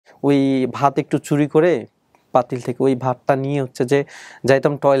ওই ভাত একটু চুরি করে পাতিল থেকে ওই ভাতটা নিয়ে হচ্ছে যে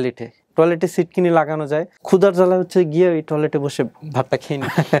যাইতাম টয়লেটে সিট কিনে লাগানো যায়, ক্ষুধার জ্বালা হচ্ছে গিয়ে ওই টয়লেটে বসে ভাতটা খেয়ে নি।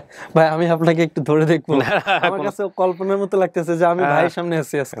 ভাই আমি আপনাকে একটু ধরে দেখবো, আমার কাছে কল্পনার মতো লাগতেছে যে আমি ভাইয়ের সামনে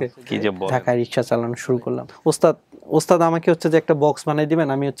আছি আজকে। ঢাকায় রিক্সা চালানো শুরু করলাম। ওস্তাদ আমাকে হচ্ছে যে একটা বক্স বানাই দিবেন,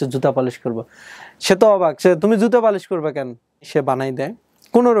 আমি হচ্ছে জুতা পালিশ করব। সে তো অবাক, সে তুমি জুতা পালিশ করবে কেন? সে বানাই দেয়,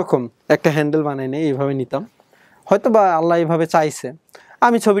 কোন রকম একটা হ্যান্ডেল বানাই নেই, এইভাবে নিতাম, হয়তো বা আল্লাহ এইভাবে চাইছে।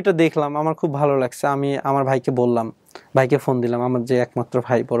 আমি ছবিটা দেখলাম, আমার খুব ভালো লাগছে। আমি আমার ভাইকে বললাম, ভাইকে ফোন দিলাম, আমার যে একমাত্র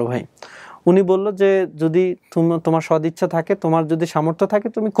ভাই, বড় ভাই। উনি বলল যে যদি তোমার সদিচ্ছা থাকে, তোমার যদি সামর্থ্য থাকে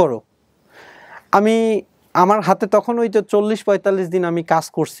তুমি করো। আমার হাতে তখন ওই তো 40-45 দিন আমি কাজ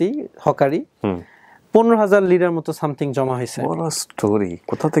করছি হকারি, 15,000 লিরার মতো সামথিং জমা হয়েছে। বড় স্টোরি,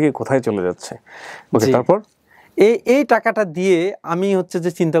 কোথা থেকে কোথায় চলে যাচ্ছে। তারপর এই টাকাটা দিয়ে আমি হচ্ছে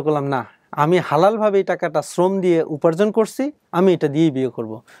যে চিন্তা করলাম, না আমি হালাল ভাবে এই টাকাটা শ্রম দিয়ে উপার্জন করছি, আমি এটা দিয়ে বিয়ে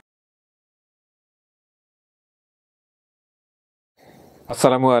করব।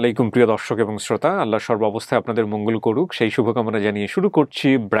 আসসালামু আলাইকুম প্রিয় দর্শক এবং শ্রোতা, আল্লাহ সর্বাবস্থায় আপনাদের মঙ্গল করুক সেই শুভকামনা জানিয়ে শুরু করছি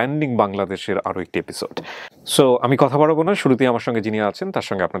ব্র্যান্ডিং বাংলাদেশের আরো একটি এপিসোড। সো আমি কথা বাড়াবো না, শুরুতেই আমার সঙ্গে যিনি আছেন তার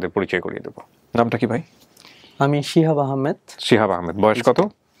সঙ্গে আপনাদের পরিচয় করিয়ে দেবো। নামটা কি ভাই? আমি শিহাব আহমেদ। শিহাব আহমেদ, বয়স কত?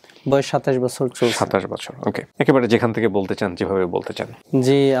 বয়স 27 বছর চলছে। 27 বছর, ওকে। একেবারে যেখান থেকে বলতে চান, যেভাবে বলতে চান।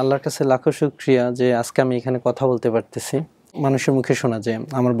 জি, আল্লাহর কাছে লাখো শুকরিয়া যে আজকে আমি এখানে কথা বলতে পারতেছি। মানুষের মুখে শোনা যায়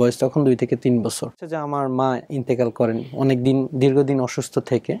আমার বয়স তখন 2 থেকে 3 বছর। যে আমার মা ইন্তেকাল করেন দীর্ঘদিন অসুস্থ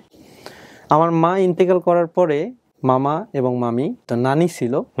থেকে। আমার মা ইন্তেকাল করার পরে মামা এবং মামি, তো নানি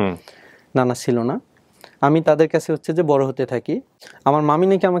ছিল, নানা ছিল না, আমি তাদের কাছে হচ্ছে যে বড় হতে থাকি। আমার মামি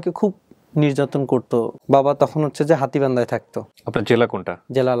নাকি আমাকে খুব নির্যাতন করতো। বাবা তখন হচ্ছে যে হাতীবান্ধায় থাকতো। আপনার জেলা কোনটা?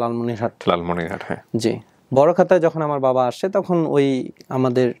 জেলা লালমনিরহাট। লালমনিরহাট, হ্যাঁ। জি, বড় খাতায় যখন আমার বাবা আসে তখন ওই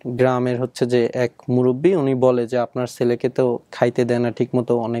আমাদের গ্রামের হচ্ছে যে এক মুরব্বী, উনি বলে যে আপনার ছেলেকে তো খাইতে দেয় না ঠিক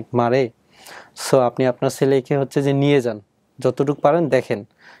মতো, অনেক মারে, সো আপনি আপনার ছেলেকে হচ্ছে যে নিয়ে যান, যতটুকু পারেন দেখেন।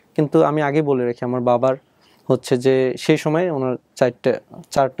 কিন্তু আমি আগে বলে রাখি, আমার বাবার হচ্ছে যে সেই সময় ওনার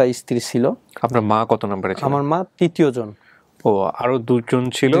 4টা স্ত্রী ছিল। আপনার মা কত নম্বরে ছিল? আমার মা 3য় জন। ও, আরো 2জন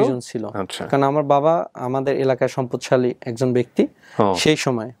ছিল? 2জন ছিল। আচ্ছা। কারণ আমার বাবা আমাদের এলাকায় সম্পদশালী একজন ব্যক্তি সেই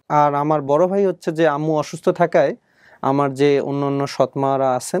সময়। আর আমার বড় ভাই হচ্ছে যে আম্মু অসুস্থ থাকায় আমার যে অন্যান্য সৎমারা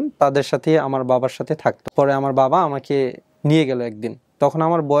আছেন তাদের সাথে আমার বাবার সাথে থাকতো। পরে আমার বাবা আমাকে নিয়ে গেল একদিন, তখন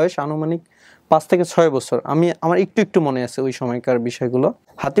আমার বয়স আনুমানিক 5 থেকে 6 বছর। আমার একটু মনে আছে ওই সময়কার বিষয়গুলো।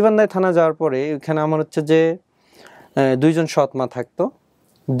 হাতীবান্ধায় থানা যাওয়ার পরে ওইখানে আমার হচ্ছে যে 2জন সৎমা থাকতো।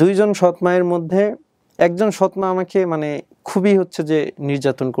 2জন সৎমায়ের মধ্যে একজন সৎমা আমাকে মানে খুবই হচ্ছে যে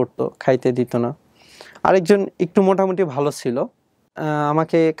নির্যাতন করতো, খাইতে দিত না। আরেকজন একটু মোটামুটি ভালো ছিল,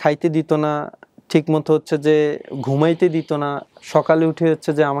 আমাকে খাইতে দিত না, ঠিক মতো হচ্ছে যে ঘুমাইতে দিত না, সকালে উঠে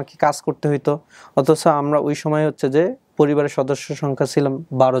হচ্ছে যে আমাকে কাজ করতে হইতো। অথচ আমরা ওই সময় হচ্ছে যে পরিবারের সদস্য সংখ্যা ছিলাম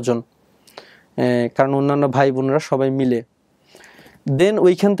 12 জন, কারণ অন্যান্য ভাই বোনরা সবাই মিলে। দেন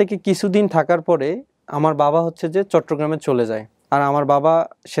ওইখান থেকে কিছুদিন থাকার পরে আমার বাবা হচ্ছে যে চট্টগ্রামে চলে যায়। আর আমার বাবা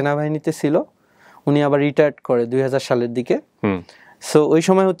সেনাবাহিনীতে ছিল, উনি আবার রিটায়ার্ড করে 2000 সালের দিকে। সো ওই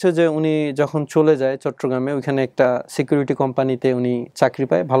সময় হচ্ছে যে উনি যখন চলে যায় চট্টগ্রামে, ওইখানে একটা সিকিউরিটি কোম্পানিতে উনি চাকরি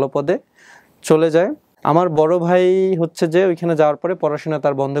পায়, ভালো পদে চলে যায়। আমার বড় ভাই হচ্ছে যে ওইখানে যাওয়ার পরে পড়াশোনা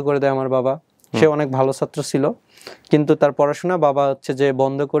তার বন্ধ করে দেয় আমার বাবা। সে অনেক ভালো ছাত্র ছিল, কিন্তু তার পড়াশোনা বাবা হচ্ছে যে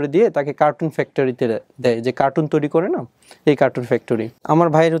বন্ধ করে দিয়ে তাকে কার্টুন ফ্যাক্টরিতে দেয়, যে কার্টুন তৈরি করে না, এই কার্টুন ফ্যাক্টরি। আমার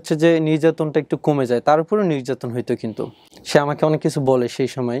ভাইয়ের হচ্ছে যে নির্যাতনটা একটু কমে যায়, তার উপরেও নির্যাতন হইতো, কিন্তু সে আমাকে অনেক কিছু বলে সেই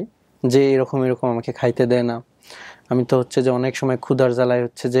সময়, যে এরকম আমাকে খাইতে দেয় না। আমি তো হচ্ছে যে অনেক সময় ক্ষুধার জ্বালায়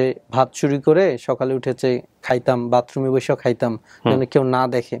হচ্ছে যে ভাত চুরি করে সকালে উঠেছে খাইতাম, বাথরুমে বসেও খাইতাম যেন কেউ না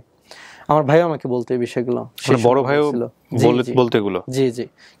দেখে। আমার ভাইও আমাকে বলতো এই বিষয়গুলো। বড় ভাইও বলতে এগুলো? জি।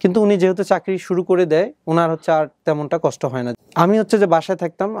 কিন্তু উনি যেহেতু চাকরি শুরু করে দেয়, ওনার হচ্ছে আর তেমনটা কষ্ট হয় না। আমি হচ্ছে যে বাসায়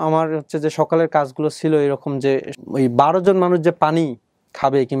থাকতাম, আমার হচ্ছে যে সকালের কাজগুলো ছিল এরকম যে ওই 12 জন মানুষ যে পানি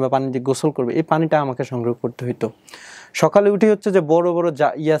খাবে কিংবা পানি দিয়ে গোসল করবে, এই পানিটা আমাকে সংগ্রহ করতে হইতো। সকালে উঠে হচ্ছে যে বড়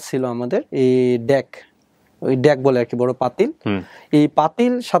ইয়া ছিল আমাদের, এই ওই ডেক বলে আর কি, বড় পাতিল। এই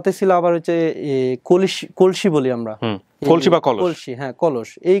পাতিল সাথে ছিল আবার হচ্ছে কলসি বলি আমরা, কলসি বা কলস। কলসি, হ্যাঁ কলস।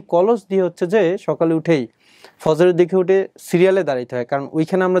 এই কলস দিয়ে হচ্ছে যে সকালে উঠেই ফজরের দিকে উঠে সিরিয়ালে দাঁড়াইতে হয়, কারণ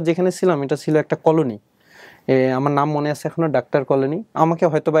ওইখানে আমরা যেখানে ছিলাম এটা ছিল একটা কলোনি, আমার নাম মনে আছে এখনো, ডাক্তার কলোনি। আমাকে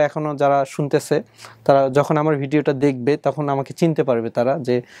হয়তো বা এখনো যারা শুনতেছে তারা যখন আমার ভিডিওটা দেখবে তখন আমাকে চিনতে পারবে তারা,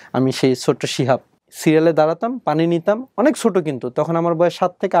 যে আমি সেই ছোট্ট শিহাব। সিরিয়ালে দাঁড়াতাম, পানি নিতাম, অনেক ছোট, কিন্তু তখন আমার বয়স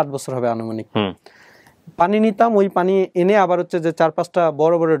 7 থেকে 8 বছর হবে আনুমানিক। পানি নিতাম, ওই পানি এনে আবার হচ্ছে যে 4-5টা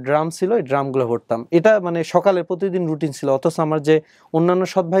বড় বড় ড্রাম ছিল, এই ড্রামগুলো ভরতাম। এটা মানে সকালে প্রতিদিন রুটিন ছিল। অথচ আমার যে অন্যান্য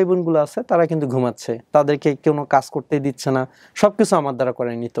সৎ ভাই বোনগুলো আছে তারা কিন্তু ঘুমাচ্ছে, তাদেরকে কোনো কাজ করতে দিচ্ছে না, সবকিছু আমার দ্বারা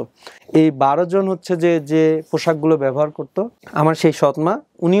করে নিত। এই 12 জন হচ্ছে যে যে পোশাকগুলো ব্যবহার করত, আমার সেই সৎ মা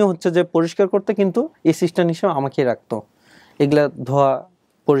উনিও হচ্ছে যে পরিষ্কার করতে, কিন্তু অ্যাসিস্ট্যান্ট হিসেবে আমাকেই রাখতো। এগুলা ধোয়া,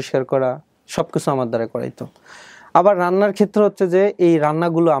 পরিষ্কার করা সবকিছু আমার দ্বারা করাইতো। আবার রান্নার ক্ষেত্রে হচ্ছে যে এই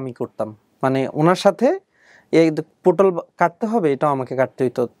রান্নাগুলো আমি করতাম, মানে ওনার সাথে এই পটল কাটতে হবে, এটাও আমাকে কাটতে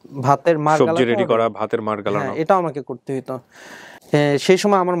হইতো, ভাতের মার সবজি রেডি করা, ভাতের মার গালানো, এটাও আমাকে করতে হইতো। সেই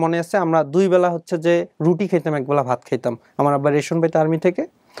সময় আমার মনে আছে আমরা 2 বেলা হচ্ছে যে রুটি খেতাম, 1 বেলা ভাত খেতাম। আমার আবার রেশন পাইতো আর্মি থেকে,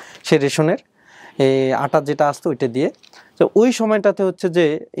 সেই রেশনের এই আটা যেটা আসতো ওইটা দিয়ে। তো ওই সময়টাতে হচ্ছে যে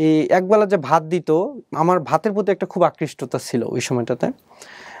এই 1 বেলা যে ভাত দিত, আমার ভাতের প্রতি একটা খুব আকৃষ্টতা ছিল ওই সময়টাতে।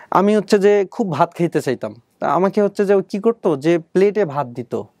 আমি হচ্ছে যে খুব ভাত খেতে চাইতাম। তা আমাকে হচ্ছে যে কি করতো, যে প্লেটে ভাত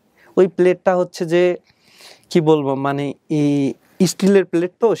দিত, ওই প্লেটটা হচ্ছে যে কি বলবো, মানে এই স্টিলের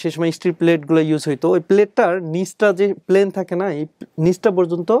প্লেট, তো সে সময় স্টিল প্লেটগুলো ইউজ হইতো। ওই প্লেটটার নিচটা যে প্লেন থাকে না, এই নিচটা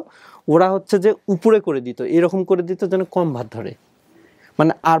পর্যন্ত ওরা হচ্ছে যে উপরে করে দিত, এরকম করে দিত যেন কম ভাত ধরে।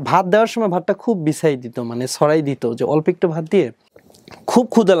 মানে আর ভাত দেওয়ার সময় ভাতটা খুব বিছাই দিত, মানে ছড়াই দিত, যে অল্প একটু ভাত দিয়ে। খুব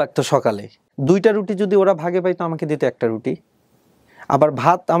ক্ষুধা লাগতো সকালে, 2টা রুটি যদি ওরা ভাগে পাইতো আমাকে দিত 1টা রুটি, আবার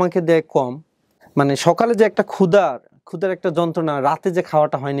ভাত আমাকে দেয় কম। মানে সকালে যে একটা ক্ষুধার একটা যন্ত্রণা, রাতে যে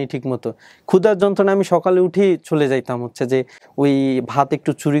খাওয়াটা হয়নি ঠিক মতো, ক্ষুধার যন্ত্রণা, আমি সকালে উঠেই চলে যাইতাম হচ্ছে যে ওই ভাত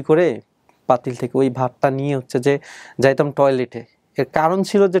একটু চুরি করে পাতিল থেকে ওই ভাতটা নিয়ে হচ্ছে যে যাইতাম টয়লেটে। এর কারণ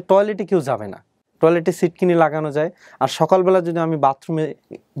ছিল যে টয়লেটে কেউ যাবে না, টয়লেটে সিট কিনে লাগানো যায়। আর সকালবেলা যদি আমি বাথরুমে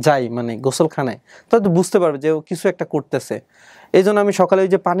যাই, মানে গোসলখানায়, তাহলে তো বুঝতে পারবে যে ও কিছু একটা করতেছে। এই জন্য আমি সকালে ওই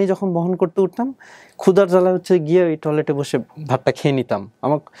যে পানি যখন বহন করতে উঠতাম, ক্ষুধার জ্বালা হচ্ছে গিয়ে ওই টয়লেটে বসে ভাতটা খেয়ে নিতাম।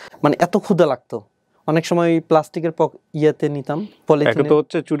 আমার মানে এত ক্ষুধা লাগতো। অনেক সময় ওই প্লাস্টিকের ইয়েতে নিতাম, একে তো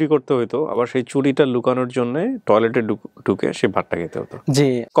হচ্ছে চুরি করতে হইতো, আবার সেই চুরিটা লুকানোর জন্য টয়লেটে ঢুকে সেই ভাতটা খেতে হতো। জি।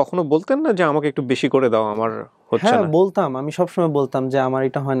 কখনো বলতেন না যে আমাকে একটু বেশি করে দাও, আমার হচ্ছে হ্যাঁ না? বলতাম, আমি সবসময় বলতাম যে আমার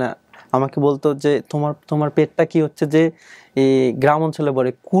এটা হয় না। আমাকে বলতো যে তোমার পেটটা কি হচ্ছে যে এই গ্রাম অঞ্চলে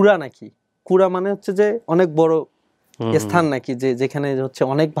বলে কুড়া নাকি, কুড়া মানে হচ্ছে যে অনেক বড় স্থান নাকি, যে যেখানে হচ্ছে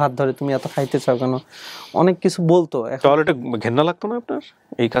অনেক ভাত ধরে, তুমি এত খাইতে চাও কেন, অনেক কিছু বলতো। টয়লেটে ঘেন্না লাগতো না আপনার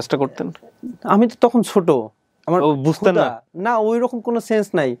এই কাজটা করতেন? আমি তো তখন ছোট, আমার বুঝতেন না? না ওই রকম কোনো সেন্স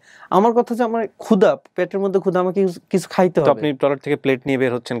নাই। আমার কথা যে আমার ক্ষুধা, পেটের মধ্যে ক্ষুধা, আমাকে কিছু খাইতে তো হবে। আপনি টয়লেট থেকে প্লেট নিয়ে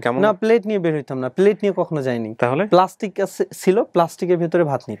বের হচ্ছেন কেমন? না প্লেট নিয়ে বের হইতাম না, প্লেট নিয়ে কখনো যাইনি। তাহলে প্লাস্টিক ছিল, প্লাস্টিকের ভেতরে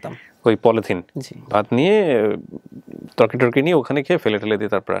ভাত নিতাম। ওই পলিথিন জি ভাত নিয়ে তরকারি নিয়ে ওখানে খেয়ে ফেলে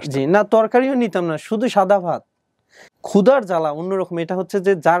দিয়ে তারপর আসতেন? জি, না তরকারিও নিতাম না, শুধু সাদা ভাত। ক্ষুধার জ্বালা অন্যরকম, এটা হচ্ছে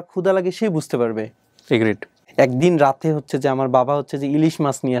যে যার ক্ষুধা লাগে সে বুঝতে পারবে। এগ্রিড। একদিন রাতে হচ্ছে যে আমার বাবা হচ্ছে যে ইলিশ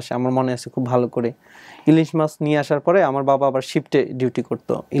মাছ নিয়ে আসে, আমার মনে আছে খুব ভালো করে। ইলিশ মাছ নিয়ে আসার পরে আমার বাবা আবার শিফটে ডিউটি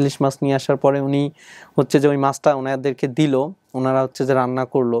করতো। ইলিশ মাছ নিয়ে আসার পরে উনি হচ্ছে যে ওই মাছটা ওনাদেরকে দিল, ওনারা হচ্ছে যে রান্না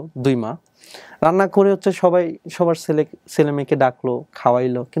করলো 2 মা, রান্না করে হচ্ছে সবার ছেলে মেয়েকে ডাকলো,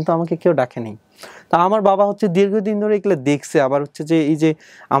 খাওয়াইলো, কিন্তু আমাকে কেউ ডাকেনি। তা আমার বাবা হচ্ছে দীর্ঘদিন ধরে এগুলো দেখছে। আবার হচ্ছে যে এই যে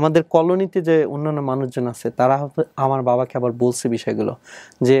আমাদের কলোনিতে যে অন্যান্য মানুষজন আছে, তারা আমার বাবাকে আবার বলছে বিষয়গুলো,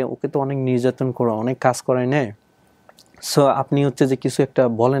 যে ওকে তো অনেক নির্যাতন করো, অনেক কাজ করায় নেয়, সো আপনি হচ্ছে যে কিছু একটা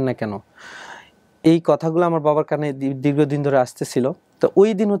বলেন না কেন। এই কথাগুলো আমার বাবার কানে দীর্ঘদিন ধরে আসতেছিল। তো ওই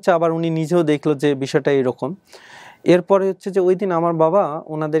দিন হচ্ছে আবার উনি নিজেও দেখলো যে বিষয়টা এরকম। এরপরে হচ্ছে যে ওই দিন আমার বাবা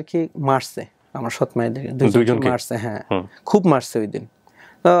ওনাদেরকে মারছে, আমার সৎ মায়েদের দুইজনকে মারছে। হ্যাঁ খুব মারছে ওই দিন।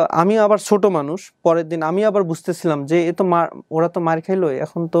 আমি আবার ছোট মানুষ, পরের দিন আমি আবার বুঝতেছিলাম যে এ তো ওরা তো মার খাইলো,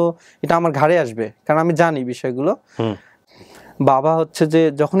 এখন তো এটা আমার ঘাড়ে আসবে, কারণ আমি জানি বিষয়গুলো। বাবা হচ্ছে যে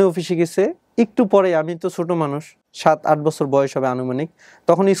যখনই অফিসে গেছে, একটু পরে, আমি তো ছোট মানুষ, 7-8 বছর বয়স হবে আনুমানিক,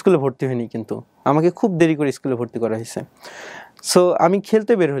 তখন স্কুলে ভর্তি হয়নি, কিন্তু আমাকে খুব দেরি করে স্কুলে ভর্তি করা হয়েছে। সো আমি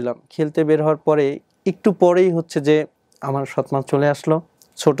খেলতে বের হইলাম, খেলতে বের হওয়ার পরে একটু পরেই হচ্ছে যে আমার সৎমা চলে আসলো,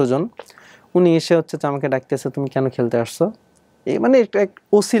 ছোটজন, উনি এসে হচ্ছে যে আমাকে ডাকতেছে, তুমি কেন খেলতে আসছো, এই মানে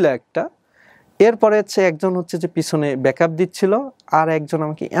ওসিলা একটা। এরপরে হচ্ছে একজন হচ্ছে যে পিছনে ব্যাকআপ দিচ্ছিল, আর একজন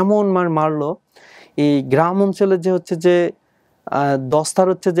আমাকে এমন মারলো। এই গ্রাম অঞ্চলে যে হচ্ছে যে দস্তার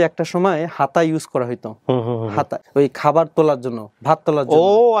হচ্ছে যে একটা সময় হাতা ইউজ করা হইতো, হাতা ওই খাবার তোলার জন্য, ভাত তোলার জন্য। ও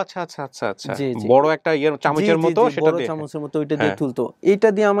আচ্ছা আচ্ছা আচ্ছা আচ্ছা, বড় একটা চামচের মতো, সেটা বড় চামচের মতো, ওইটা দিয়ে তুলতো। এইটা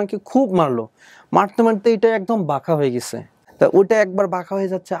দিয়ে আমাকে খুব মারলো, মারতে মারতে এটা একদম বাঁকা হয়ে গেছে। তা ওটা একবার বাঁকা হয়ে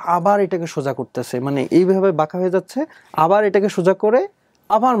যাচ্ছে, আবার এটাকে সোজা করতেছে, মানে এইভাবে বাঁকা হয়ে যাচ্ছে, আবার এটাকে সোজা করে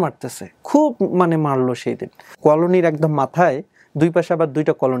আবার মারতেছে, খুব মানে মারলো সেই দিন। কলোনির একদম মাথায় 2 পাশে আবার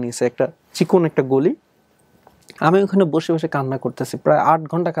 2টা কলোনি আছে, একটা চিকন একটা গলি। আমি ওখানে বসে বসে কান্না করতেছি, প্রায় 8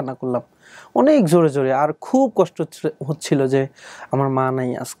 ঘন্টা কান্না করলাম, অনেক জোরে জোরে। আর খুব কষ্ট হচ্ছিল যে আমার মা নাই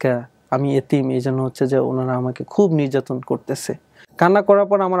আজকে, আমি এতিম, এই জন্য হচ্ছে যে ওনারা আমাকে খুব নির্যাতন করতেছে। কান্না করার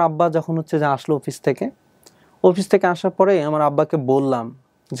পর আমার আব্বা যখন হচ্ছে যে আসলো অফিস থেকে আসার পরে আমার আব্বাকে বললাম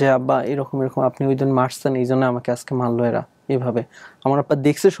যে আব্বা এরকম এরকম আপনি ওই দিন মারছেন, এই জন্য আমাকে আজকে মারলো এরা এইভাবে। আমার আব্বা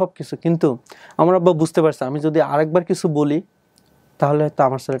দেখছে সবকিছু, কিন্তু আমার আব্বা বুঝতে পারছে আমি যদি আরেকবার কিছু বলি তাহলে হয়তো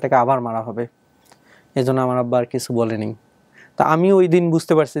আমার ছেলেটাকে আবার মারা হবে, এই জন্য আমার আব্বা আর কিছু বলেনি। তা আমি ওই দিন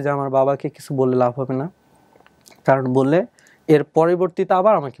বুঝতে পারছি যে আমার বাবাকে কিছু বলে লাভ হবে না, কারণ বললে এর পরবর্তীতে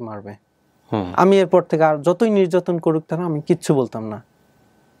আবার আমাকে মারবে। আমি এরপর থেকে আর যতই নির্যাতন করুক তারা আমি কিচ্ছু বলতাম না।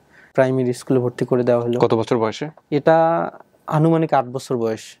 প্রাইমারি স্কুলে ভর্তি করে দেওয়া হলো। কত বছর বয়সে? এটা আনুমানিক 8 বছর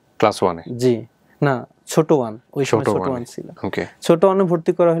বয়স। ক্লাস 1-এ? জি না, ছোট 1, ওই সময় ছোট 1 ছিল। ওকে। ছোট 1-এ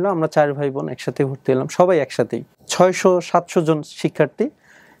ভর্তি করা হলো। আমরা 4 ভাই বোন একসাথে ভর্তি হলাম, সবাই একসাথেই, 600-700 জন শিক্ষার্থী।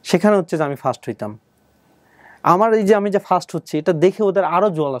 সেখানে হচ্ছে যে আমি ফার্স্ট হইতাম। আমার এই যে আমি যে ফার্স্ট হচ্ছি এটা দেখে ওদের আরো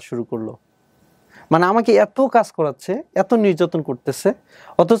জ্বলা শুরু করলো, মানে আমাকে এত কাজ করাচ্ছে, এত নির্যাতন করতেছে,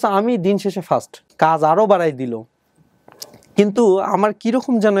 অথচ আমি দিন শেষে ফার্স্ট। কাজ আরো বাড়াই দিল। কিন্তু আমার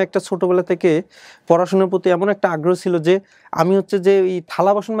কিরকম যেন একটা ছোটবেলা থেকে পড়াশোনার প্রতি এমন একটা আগ্রহ ছিল যে আমি হচ্ছে যে এই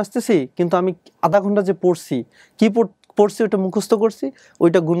থালা বাসন মাজতেছি, কিন্তু আমি আধা ঘন্টা যে পড়ছি, কি পড়ছি ওটা মুখস্থ করছি,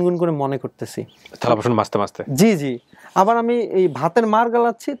 ওইটা গুনগুন করে মনে করতেছি থালা বাসন মাজতে মাজতে। জি জি। আবার আমি এই ভাতের মার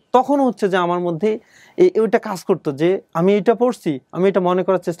গালাচ্ছি, তখন হচ্ছে যে আমার মধ্যে ওইটা কাজ করতো যে আমি এটা পড়ছি, আমি এটা মনে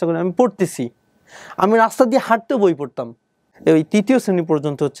করার চেষ্টা করি, আমি পড়তেছি। আমি রাস্তা দিয়ে হাঁটতেও বই পড়তাম। ওই 3য় শ্রেণী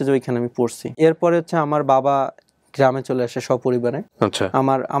পর্যন্ত হচ্ছে যে ওইখানে আমি পড়ছি। এরপরে হচ্ছে আমার বাবা গ্রামে চলে আসে সপরিবারে। আচ্ছা।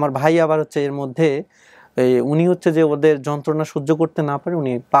 আমার ভাই আবার হচ্ছে এর মধ্যে উনি হচ্ছে যে ওদের যন্ত্রণা সহ্য করতে না পারে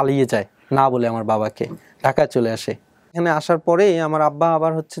উনি পালিয়ে যায়, না বলে আমার বাবাকে, ঢাকায় চলে আসে। এখানে আসার পরে আমার আব্বা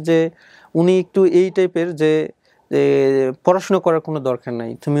আবার হচ্ছে যে উনি একটু এই টাইপের যে পড়াশোনা করার কোনো দরকার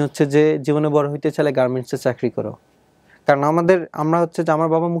নাই, তুমি হচ্ছে যে জীবনে বড় হইতে চাইলে গার্মেন্টসে চাকরি করো। কারণ আমরা হচ্ছে যে আমার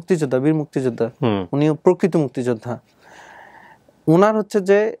বাবা মুক্তিযোদ্ধা, বীর মুক্তিযোদ্ধা, উনি প্রকৃত মুক্তিযোদ্ধা। ওনার হচ্ছে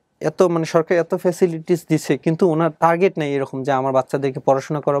যে এত মানে সরকার এত ফ্যাসিলিটিস দিছে, কিন্তু ওনার টার্গেট নেই এরকম যে আমার বাচ্চাদেরকে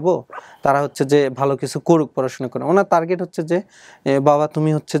পড়াশোনা করাবো, তারা হচ্ছে যে ভালো কিছু করুক, পড়াশোনা করে। ওনার টার্গেট হচ্ছে যে বাবা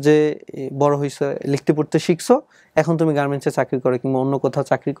তুমি হচ্ছে যে বড় হইছো, লিখতে পড়তে শিখছো, এখন তুমি গার্মেন্টসে চাকরি করো কিংবা অন্য কোথাও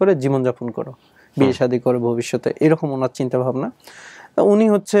চাকরি করে জীবনযাপন করো, বিয়ে শাদী করো ভবিষ্যতে, এরকম ওনার চিন্তা ভাবনা। উনি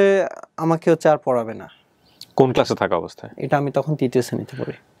হচ্ছে আমাকে হচ্ছে আর পড়াবে না। কোন ক্লাসে থাকা অবস্থায়? এটা আমি তখন 3য় শ্রেণীতে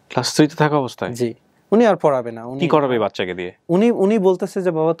পড়ি। ক্লাস 3-তে থাকা অবস্থায়? জি। উনি আর পড়াবে না। কি করাবে বাচ্চাকে দিয়ে? উনি বলতেছে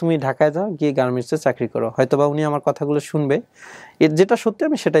যে বাবা তুমি ঢাকায় যাও, গিয়ে গার্মেন্টসে চাকরি করো, হয়তোবা উনি আমার কথাগুলো শুনবে। এর যেটা সত্যি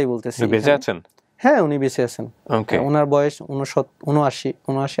আমি সেটাই বলতেছি। বেঁচে আছেন? হ্যাঁ, উনি বেঁচে আছেন। ওকে। ওনার বয়স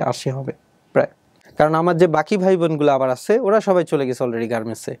 79 হবে প্রায়। কারণ আমার যে বাকি ভাই বোনগুলো আবার আছে, ওরা সবাই চলে গেছে অলরেডি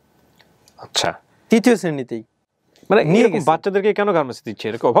গার্মেন্টসে। আচ্ছা। 3য় শ্রেণীতেই। মানে বাচ্চাদেরকে কেন গার্মেন্টসে দিচ্ছে?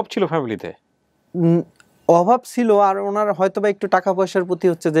 এরকম অভাব ছিল ফ্যামিলিতে? অভাব ছিল, আর ওনার হয়তোবা একটু টাকা পয়সার প্রতি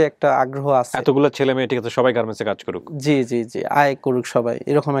হচ্ছে যে একটা আগ্রহ আছে। এতগুলো ছেলে মেয়ে, ঠিক আছে, সবাই গার্মেন্টসে কাজ করুক। জি জি জি, আয় করুক সবাই,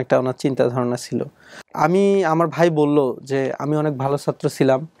 এরকম একটা ওনার চিন্তা ধারণা ছিল। আমার ভাই বলল যে আমি অনেক ভালো ছাত্র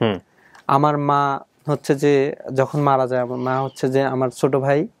ছিলাম। আমার মা হচ্ছে যে যখন মারা যায়, আমার মা হচ্ছে যে আমার ছোট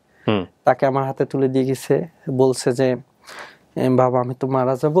ভাই, তাকে আমার হাতে তুলে দিয়ে গেছে, বলছে যে বাবা আমি তো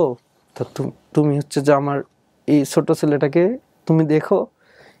মারা যাব, তো তুমি হচ্ছে যে আমার এই ছোট ছেলেটাকে তুমি দেখো,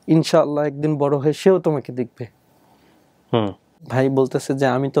 ইনশাআল্লাহ একদিন বড় হয়ে সেও তোমাকে দেখবে। ভাই বলতেছে যে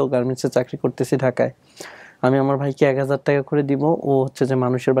আমি তো গার্মেন্টসে চাকরি করতেছি ঢাকায়, আমি আমার ভাইকে 1000 টাকা করে দিব, ও হচ্ছে যে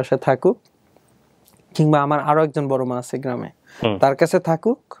মানুষের বাসায় থাকুক, কিংবা আমার আরো একজন বড় মা আছে গ্রামে, তার কাছে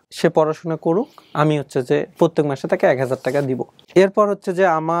থাকুক, সে পড়াশোনা করুক, আমি হচ্ছে যে প্রত্যেক মাসে তাকে 1000 টাকা দিব। এরপর হচ্ছে যে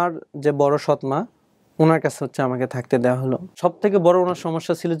আমার যে বড় সৎ মা, ওনার কাছে হচ্ছে আমাকে থাকতে দেওয়া হলো। সব থেকে বড় ওনার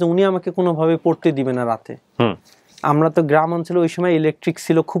সমস্যা ছিল যে উনি আমাকে কোনোভাবে পড়তে দিবে না রাতে। আমরা তো গ্রাম অঞ্চলে, ওই সময় ইলেকট্রিক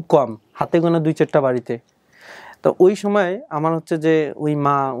ছিল খুব কম, হাতে গোনা 2-4টা বাড়িতে। তো ওই সময় আমার হচ্ছে যে ওই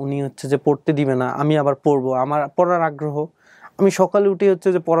মা, উনি হচ্ছে যে পড়তে দিবে না, আমি আবার পড়বো, আমার পড়ার আগ্রহ। আমি সকালে উঠে হচ্ছে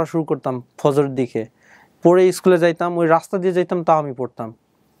যে পড়া শুরু করতাম ফজরের দিকে, পড়ে স্কুলে যাইতাম, ওই রাস্তা দিয়ে যাইতাম, তাও আমি পড়তাম।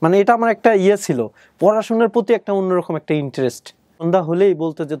 মানে এটা আমার একটা ছিল, পড়াশোনার প্রতি একটা অন্যরকম একটা ইন্টারেস্ট। সন্ধ্যা হলেই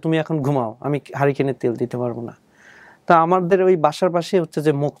বলতো যে তুমি এখন ঘুমাও, আমি হারিকেনের তেল দিতে পারবো না। তা আমাদের ওই বাসার পাশে হচ্ছে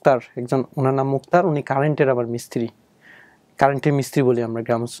যে মুক্তার একজন, ওনার নাম মুক্তার, উনি কারেন্টের আবার মিস্ত্রি, কারেন্টের মিস্ত্রি বলি আমরা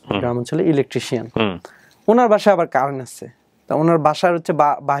গ্রাম অঞ্চলে, ইলেকট্রিশিয়ান। ওনার বাসায় আবার কারেন্ট আছে। তা ওনার বাসার হচ্ছে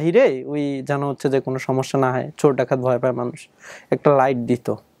বাহিরে ওই যেন হচ্ছে যে কোনো সমস্যা না হয়, চোর ডাকাত ভয় পায় মানুষ, একটা লাইট দিত।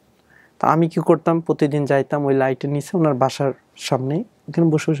 তা আমি কি করতাম, প্রতিদিন যাইতাম ওই লাইটের নিচে, ওনার বাসার সামনে ওখানে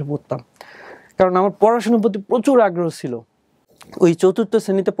বসে বসে পড়তাম। কারণ আমার পড়াশোনার প্রতি প্রচুর আগ্রহ ছিল। ওই 4র্থ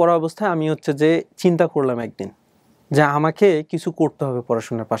শ্রেণীতে পড়া অবস্থায় আমি হচ্ছে যে চিন্তা করলাম একদিন যে আমাকে কিছু করতে হবে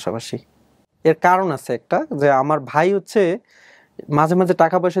পড়াশোনার পাশাপাশি। এর কারণ আছে একটা, যে আমার ভাই হচ্ছে মাঝে মাঝে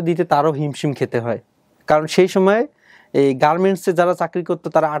টাকা পয়সা দিতে তারও হিমশিম খেতে হয়। কারণ সেই সময় এই গার্মেন্টসে যারা চাকরি করতো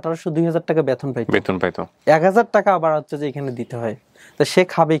তারা 1800-2000 টাকা বেতন পাইতো, 1000 টাকা আবার হচ্ছে যে এখানে দিতে হয়। তা সে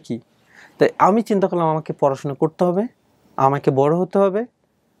খাবে কি? তাই আমি চিন্তা করলাম আমাকে পড়াশোনা করতে হবে, আমাকে বড় হতে হবে,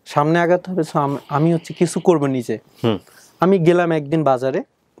 সামনে আগাতে হবে। আমি হচ্ছে কিছু করবো নিজে। আমি গেলাম একদিন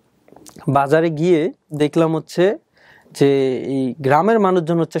বাজারে গিয়ে দেখলাম হচ্ছে যে এই গ্রামের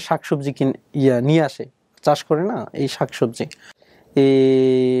মানুষজন হচ্ছে শাকসবজি নিয়ে আসে, চাষ করে না এই শাকসবজি।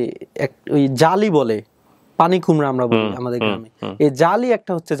 ওই জালি বলে, পানি কুমড়া আমরা বলি আমাদের গ্রামে। এই জালি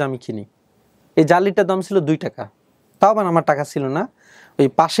একটা হচ্ছে যে আমি কিনি। এই জালিটার দাম ছিল 2 টাকা। তাও আবার আমার টাকা ছিল না। ওই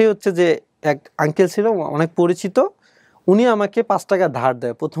পাশে হচ্ছে যে এক আঙ্কেল ছিল, অনেক পরিচিত, উনি আমাকে 5 টাকা ধার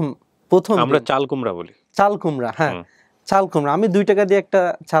দেয় প্রথম। আমরা চাল কুমড়া বলি। চাল কুমড়া, হ্যাঁ চাল কুমড়া। আমি 2 টাকা দিয়ে একটা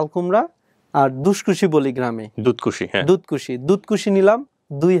চাল কুমড়া আর দুধকুশি বলি গ্রামে, দুধকুশি, হ্যাঁ দুধকুশি নিলাম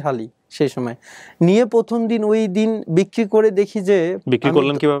 2 হালি সেই সময়। নিয়ে প্রথম দিন ওই দিন বিক্রি করে দেখি যে বিক্রি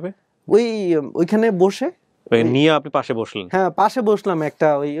করলেন কিভাবে? ওইখানে বসে নিয়ে আপনি পাশে বসলেন? হ্যাঁ পাশে বসলাম, একটা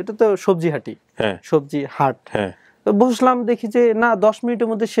ওটা তো সবজি হাটি, সবজি হাট। তো বসলাম, দেখি যে না 10 মিনিটের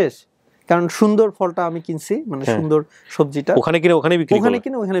মধ্যে শেষ, কারণ সুন্দর ফলটা আমি কিনছি, মানে সুন্দর সবজিটা ওখানে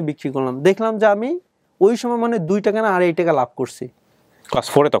বিক্রি করলাম। দেখলাম যে আমি ওই সময় মানে 2 টাকা না 2.5 টাকা লাভ করছি। ক্লাস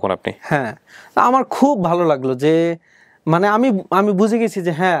 4 তখন আপনি? হ্যাঁ, আমার খুব ভালো লাগলো যে মানে আমি বুঝে গেছি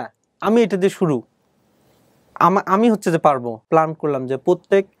যে হ্যাঁ আমি এটা দিয়ে শুরু, আমি হচ্ছে যে পারবো। প্ল্যান করলাম যে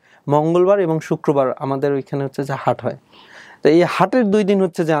প্রত্যেক মঙ্গলবার এবং শুক্রবার আমাদের ওইখানে হচ্ছে যে হাট হয়। তো এই হাটের 2 দিন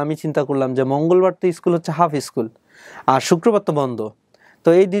হচ্ছে যে আমি চিন্তা করলাম যে মঙ্গলবার তো স্কুল হচ্ছে হাফ স্কুল, আর শুক্রবার তো বন্ধ। তো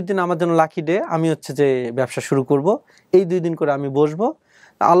এই 2 দিন আমার জন্য লাকি ডে, আমি হচ্ছে যে ব্যবসা শুরু করব। এই 2 দিন করে আমি বসবো।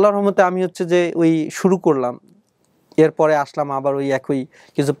 আল্লাহর রহমতে আমি হচ্ছে যে ওই শুরু করলাম। এরপরে আসলাম আবার ওই একই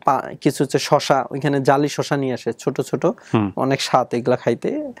কিছু হচ্ছে শশা, ওইখানে জালি শশা নিয়ে আসে, ছোট ছোট, অনেক স্বাদ এগুলা খাইতে।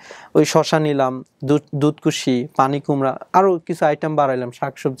 ওই শশা নিলাম, দুধকুশি, পানি কুমড়া, আরো কিছু আইটেম বাড়াইলাম,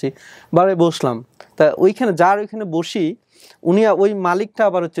 শাকসবজি বাড়াই বসলাম। তা ওইখানে ওইখানে বসি, ওই মালিকটা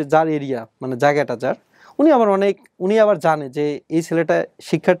আবার হচ্ছে যার এরিয়া, মানে জায়গাটা যার, উনি আবার জানে যে এই ছেলেটা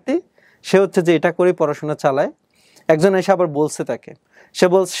শিক্ষার্থী, সে হচ্ছে যে এটা করে পড়াশোনা চালায়। একজন এসে আবার বলছে তাকে,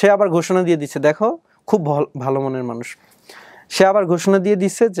 সে আবার ঘোষণা দিয়ে দিচ্ছে, দেখো খুব ভালো মনের মানুষ, সে আবার ঘোষণা দিয়ে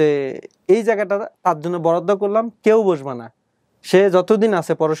দিচ্ছে যে এই জায়গাটা তার জন্য বরাদ্দ করলাম, কেউ বসবে না, সে যতদিন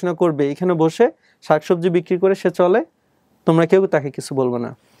আছে পড়াশোনা করবে, এখানে বসে শাকসবজি বিক্রি করে সে চলে, তোমরা কেউ তাকে কিছু বলবে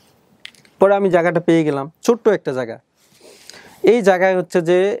না। পরে আমি জায়গাটা পেয়ে গেলাম, ছোট্ট একটা জায়গা। এই জায়গায় হচ্ছে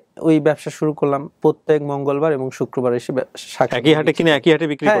যে ওই ব্যবসা শুরু করলাম, প্রত্যেক মঙ্গলবার এবং শুক্রবার এসে একই হাটে কিনে একই হাটে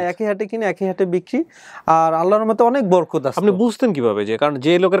বিক্রি। হ্যাঁ, একই হাটে কিনে একই হাটে বিক্রি। আর আল্লাহর রহমতে অনেক বরকত আছে। আপনি বুঝতেন কিভাবে যে, কারণ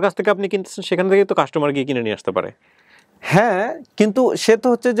যে লোকের কাছ থেকে আপনি কিনতেছেন সেখান থেকে তো কাস্টমার গিয়ে কিনে নিয়ে আসতে পারে? হ্যাঁ, কিন্তু সে তো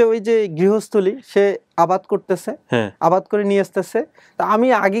হচ্ছে যে ওই যে গৃহস্থলী, সে আবাদ করতেছে, আবাদ করে নিয়ে আসতেছে। তা আমি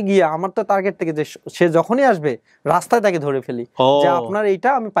আগে গিয়ে আমার তো টার্গেট থেকে যে সে যখনই আসবে রাস্তায় তাকে ধরে ফেলি যে আপনার এইটা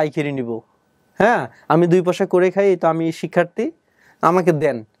আমি পাইকারি নিব, হ্যাঁ আমি 2 পয়সা করে খাই, তো আমি শিক্ষার্থী, আমাকে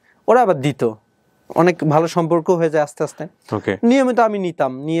দেন। ওরা আবার দিত, অনেক ভালো সম্পর্ক হয়ে যায় আস্তে আস্তে। নিয়মিত আমি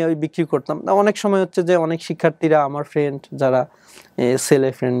নিতাম, নিয়ে ওই বিক্রি করতাম। অনেক সময় হচ্ছে যে অনেক শিক্ষার্থীরা, আমার ফ্রেন্ড যারা, ছেলে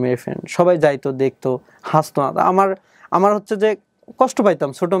ফ্রেন্ড মেয়ে ফ্রেন্ড, সবাই যাইতো, দেখতো, হাসতো। আমার হচ্ছে যে কষ্ট পাইতাম,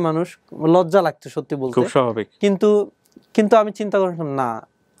 ছোট মানুষ, লজ্জা লাগতো সত্যি বলতে, খুব স্বাভাবিক। কিন্তু আমি চিন্তা করতাম না,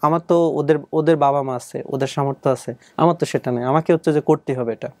 আমার তো ওদের বাবা মা আছে, ওদের সামর্থ্য আছে, আমার তো সেটা নেই, আমাকে হচ্ছে যে করতে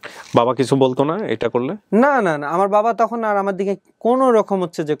হবে এটা। বাবা কিছু বলতো না এটা করলে? না, আমার বাবা তখন আর আমার দিকে কোনো রকম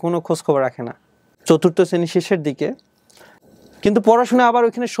হচ্ছে যে কোনো খোঁজ খবর রাখে না। 4th শ্রেণী শেষের দিকে কিন্তু পড়াশোনা, আবার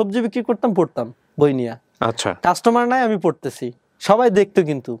ওইখানে সবজি বিক্রি পড়তাম বই নিয়ে। আচ্ছা, কাস্টমার নাই, আমি পড়তেছি, সবাই দেখতো,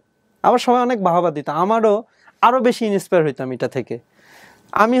 কিন্তু আবার সবাই অনেক বাহবা দিত, আমারও আরো বেশি ইন্সপায়ার হইতাম এটা থেকে।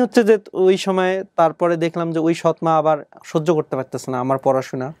 আমি হচ্ছে যে ওই সময়, তারপরে দেখলাম যে ওই সৎমা আবার সহ্য করতে পারতেছে না আমার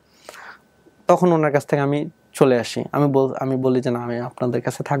পড়াশোনা, তখন ওনার কাছ থেকে আমি চলে আসি। আমি বলি যে না, আমি আপনাদের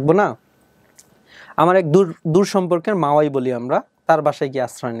কাছে থাকবো না। আমার এক দূর সম্পর্কের মাওয়াই বলি আমরা, তার বাসায় গিয়ে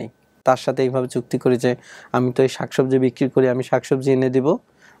আশ্রয় নেই। তার সাথে এইভাবে চুক্তি করি যে আমি তো এই শাকসবজি বিক্রি করি, আমি শাকসবজি এনে দিব,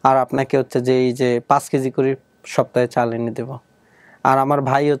 আর আপনাকে হচ্ছে যে এই যে 5 কেজি করে সপ্তাহে চাল এনে দেব। আর আমার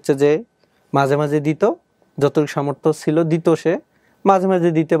ভাই হচ্ছে যে মাঝে মাঝে দিত, যতটুকু সামর্থ্য ছিল দিত, সে মাঝে মাঝে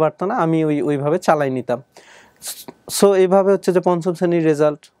দিতে পারতো না, আমি ওইভাবে চালাই নিতাম। সো এইভাবে হচ্ছে যে 5ম শ্রেণীর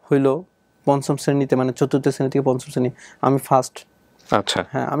রেজাল্ট হইলো। 5ম শ্রেণীতে, মানে 4th শ্রেণী থেকে 5ম শ্রেণী আমি ফার্স্ট। আচ্ছা,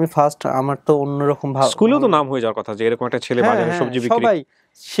 হ্যাঁ আমি ফার্স্ট। আমার তো অন্যরকম স্কুলেও তো নাম হয়ে যাওয়ার কথা যে এরকম একটা ছেলে বাজারে সবজি বিক্রি। সবাই,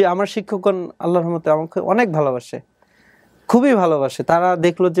 আমার শিক্ষকগণ আল্লাহর রহমতে আমাকে অনেক ভালোবাসে, খুবই ভালোবাসে। তারা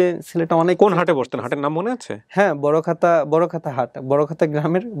দেখলো যে ছেলেটা অনেক। কোন হাটে বসতেন? হাটের নাম মনে আছে? হ্যাঁ, বড়খাতা হাট, বড়খাতা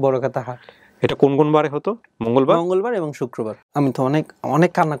গ্রামের বড়খাতা হাট। এটা কোন বারে হতো? মঙ্গলবার এবং শুক্রবার। আমি তো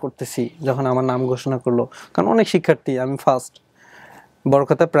অনেক কান্না করতেছি যখন আমার নাম ঘোষণা করলো, কারণ অনেক শিক্ষার্থী, আমি ফার্স্ট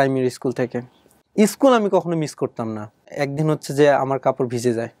বড়খাতা প্রাইমারি স্কুল থেকে। স্কুল আমি কখনো মিস করতাম না। একদিন হচ্ছে যে আমার কাপড়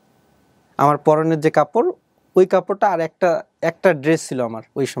ভিজে যায়, আমার পরনের যে কাপড়, ওই কাপড়টা, আর একটা ড্রেস ছিল আমার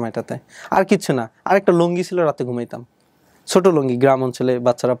ওই সময়টাতে, আর কিচ্ছু না, আর একটা লুঙ্গি ছিল, রাতে ঘুমাইতাম, ছোট লুঙ্গি, গ্রাম অঞ্চলে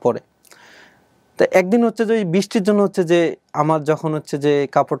বাচ্চারা পরে। তো তো একদিন হচ্ছে যে ওই বৃষ্টির জন্য হচ্ছে যে আমার যখন হচ্ছে যে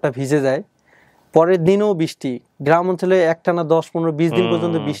কাপড়টা ভিজে যায়, পরের দিনও বৃষ্টি, গ্রাম অঞ্চলে একটানা 10, 15, 20 দিন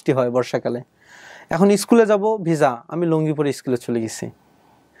পর্যন্ত বৃষ্টি হয় বর্ষাকালে। এখন স্কুলে যাব ভিজা, আমি লুঙ্গি পরে স্কুলে চলে গেছি।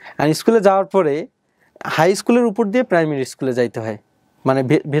 আর স্কুলে যাওয়ার পরে হাই স্কুলের উপর দিয়ে প্রাইমারি স্কুলে যাইতে হয়, মানে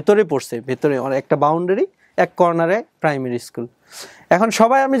ভেতরে পড়ছে, ভেতরে একটা বাউন্ডারি, এক কর্নারে প্রাইমারি স্কুল। এখন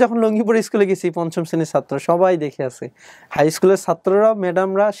সবাই, আমি যখন লুঙ্গি পরে স্কুলে গেছি, 5ম শ্রেণীর ছাত্র সবাই দেখে আছে, হাই স্কুলের ছাত্ররা,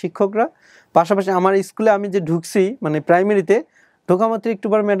 ম্যাডামরা, শিক্ষকরা। পাশাপাশি আমার স্কুলে আমি যে ঢুকছি মানে প্রাইমারিতে, ঢোকা মাত্র একটু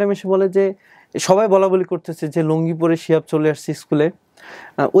পর ম্যাডাম এসে বলে যে সবাই বলা বলি করতেছে যে লুঙ্গি পরে শিহাব চলে আসছে স্কুলে।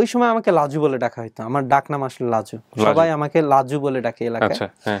 ওই সময় আমাকে লাজু বলে ডাকা হইতো, আমার ডাক নাম আসলে লাজু, সবাই আমাকে লাজু বলে ডাকে এলাকায়।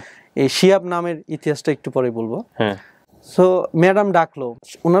 এই শিহাব নামের ইতিহাসটা একটু পরে বলবো। সো ম্যাডাম ডাকলো,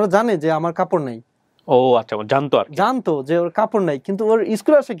 ওনারা জানে যে আমার কাপড় নাই। ও আচ্ছা, জানতো যে ওর কাপড় নাই, কিন্তু ওর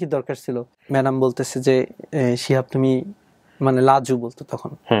স্কুলে আসা কি দরকার ছিল। ম্যাডাম বলতেছে যে শিহাব তুমি, মানে লাজু বলতো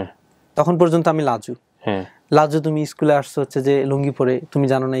তখন পর্যন্ত আমি লাজু, লাজু তুমি স্কুলে আসছো হচ্ছে যে লুঙ্গি পরে, তুমি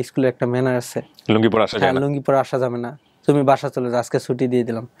জানো না স্কুলে একটা ম্যানার আছে, লুঙ্গি পরে আসা যাবে না, তুমি বাসা চলে যাও, আজকে ছুটি দিয়ে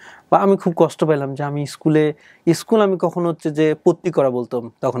দিলাম। বা আমি খুব কষ্ট পাইলাম যে আমি স্কুল আমি কখন হচ্ছে যে পত্তি করা বলতাম,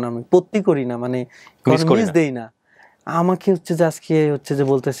 তখন আমি পত্তি করি না, মানে মিস দেই না, আমাকে হচ্ছে যে আজকে হচ্ছে যে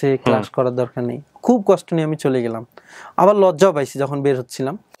বলতেছে ক্লাস করার দরকার নেই। খুব কষ্ট নিয়ে আমি চলে গেলাম। আবার লজ্জাও পাইছি যখন বের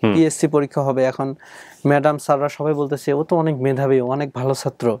হচ্ছিলাম, পিএসসি পরীক্ষা হবে, এখন ম্যাডাম স্যাররা সবাই বলতেছে ও তো অনেক মেধাবী, অনেক ভালো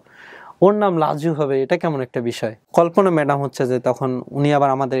ছাত্র, ওর নাম লাজু হবে, এটা কেমন একটা বিষয়। কল্পনা ম্যাডাম হচ্ছে যে তখন উনি আবার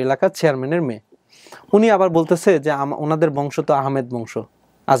আমাদের এলাকার চেয়ারম্যানের মেয়ে, উনি আবার বলতেছে যে ওনাদের বংশ তো আহমেদ বংশ,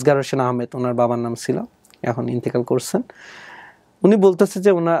 আসগার হোসেন আহমেদ ওনার বাবার নাম ছিল, এখন ইন্তেকাল করছেন। উনি বলতেছে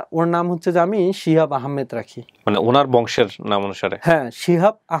যে ওর নাম হচ্ছে যে আমি শিহাব আহমেদ রাখি, মানে ওনার বংশের নাম অনুসারে। হ্যাঁ,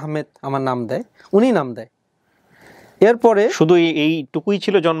 শিহাব আহমেদ আমার নাম দেয়, উনি নাম দেয়। এরপরে শুধু এইটুকুই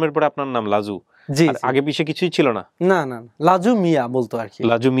ছিল জন্মের পরে আপনার নাম লাজু? জি, আগে পিছে কিছুই ছিল না? না না, লাজু মিয়া বলতো আর কি,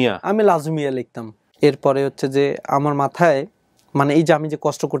 লাজু মিয়া, আমি লাজু মিয়া লিখতাম। এরপরে হচ্ছে যে আমার মাথায়, মানে এই যে আমি যে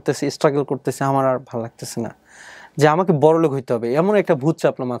কষ্ট করতেছি, স্ট্রাগল করতেছি, আমার আর ভালো লাগতেছে না, যে আমাকে বড়লোক হইতে হবে, এমন একটা ভূত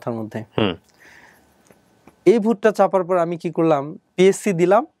চাপলো মাথার মধ্যে। এই ভূতটা চাপার পর আমি কি করলাম, পিএসসি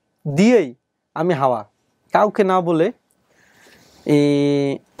দিলাম, দিয়েই আমি হাওয়া, কাউকে না বলে।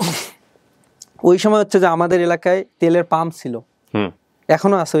 ওই সময় হচ্ছে যে আমাদের এলাকায় তেলের পাম্প ছিল,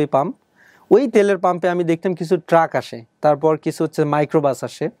 এখনো আছে ওই পাম্প। ওই তেলের পাম্পে আমি দেখতাম কিছু ট্রাক আসে, তারপর কিছু হচ্ছে মাইক্রোবাস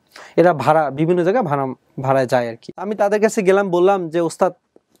আসে, এরা ভাড়া বিভিন্ন জায়গায় ভাড়ায় যায় আর কি। আমি তাদের কাছে গেলাম, বললাম যে ওস্তাদ,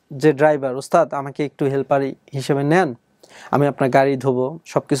 যে ড্রাইভার, ওস্তাদ আমাকে একটু হেল্পারি হিসেবে নেন, আমি আপনার গাড়ি ধোবো,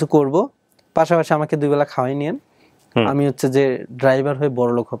 সবকিছু করব, পাশাপাশি আমাকে 2 বেলা খাওয়াই নিয়েন, আমি হচ্ছে যে ড্রাইভার হয়ে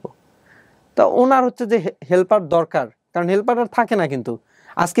বড়লোক হব। তা ওনার হচ্ছে যে হেল্পার দরকার, কারণ হেল্পার আর থাকে না, কিন্তু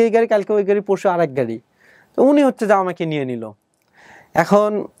আজকে এই গাড়ি, কালকে ওই গাড়ি, পরশু আরেক গাড়ি। তো উনি হচ্ছে যে আমাকে নিয়ে নিল।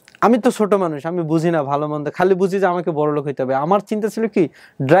 এখন আমি তো ছোট মানুষ, আমি বুঝি না ভালো মন্দ, খালি বুঝি যে আমাকে বড়লোক হইতে হবে। আমার চিন্তা ছিল কি,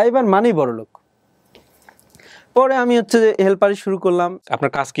 ড্রাইভার মানেই বড়লোক। পরে আমি হচ্ছে যে হেল্পারি শুরু করলাম।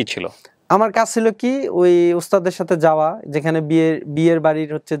 আপনার কাজ কি ছিল? আমার কাজ ছিল কি, ওই ওস্তাদের সাথে যাওয়া, যেখানে বিয়ের বাড়ির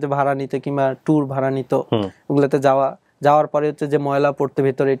হচ্ছে যে ভাড়া নিত কিংবা ট্যুর ভাড়া নিত, ওগুলোতে যাওয়ার পরে হচ্ছে যে ময়লা পড়তে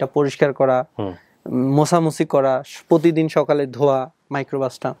ভেতরে, এটা পরিষ্কার করা, মোছামুছি করা, প্রতিদিন সকালে ধোয়া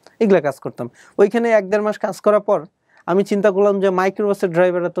মাইক্রোবাসটা, এগুলা কাজ করতাম। ওইখানে 1-1.5 মাস কাজ করার পর আমি চিন্তা করলাম যে মাইক্রোবাসের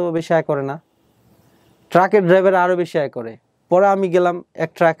ড্রাইভাররা তো বেশি আয় করে না, ট্রাকের ড্রাইভার আরো বেশি আয় করে। পরে আমি গেলাম এক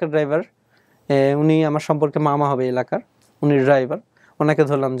ট্রাকের ড্রাইভার, উনি আমার সম্পর্কে মামা হবে এলাকার, উনি ড্রাইভার, ওনাকে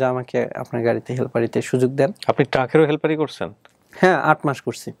ধরলাম যে আমাকে আপনার গাড়িতে হেল্পারিতে সুযোগ দেন। আপনি ট্রাকেরও হেল্পারি করছেন? হ্যাঁ, 8 মাস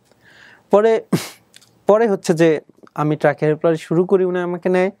করছি। পরে হচ্ছে যে আমি ট্রাকের হেল্পারি শুরু করি, উনি আমাকে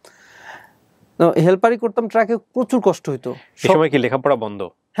নেয়, হেল্পারি করতাম। ট্রাকে প্রচুর কষ্ট হইতো। এই সময় কি লেখাপড়া বন্ধ?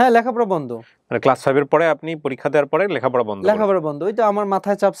 হ্যাঁ, লেখাপড়া বন্ধ, মানে ক্লাস 5 এর পরে আপনি পরীক্ষা দেওয়ার পরে লেখাপড়া বন্ধ? লেখাপড়া বন্ধ। ওই তো আমার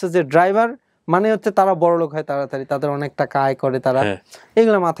মাথায় চাপছে যে ড্রাইভার মানে হচ্ছে তারা বড়লোক হয় তাড়াতাড়ি, তাদের অনেক টাকা আয় করে তারা,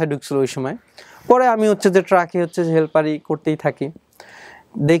 এগুলো মাথায় ঢুকছিল ওই সময়। পরে আমি হচ্ছে যে ট্রাকে হচ্ছে যে হেল্পারি করতেই থাকি।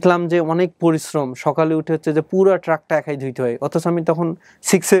 দেখলাম যে অনেক পরিশ্রম, সকালে উঠে হচ্ছে যে পুরো ট্রাকটা একাই ধুইতে হয়, অথচ আমি তখন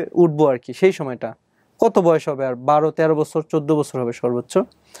 6-এ উঠবো আর কি। সেই সময়টা কত বয়স হবে, আর 12-13 বছর, 14 বছর হবে সর্বোচ্চ।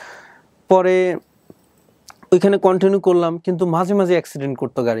 পরে ওইখানে কন্টিনিউ করলাম, কিন্তু মাঝে মাঝে অ্যাক্সিডেন্ট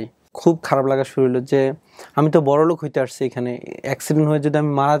করতো গাড়ি। খুব খারাপ লাগা শুরু হলো যে আমি তো বড়লোক হইতে আসছি, এখানে অ্যাক্সিডেন্ট হয়ে যদি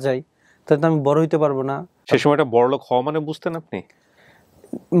আমি মারা যাই তাহলে তো আমি বড় হইতে পারবো না। সেই সময়টা বড়লোক হওয়া মানে বুঝতেন আপনি?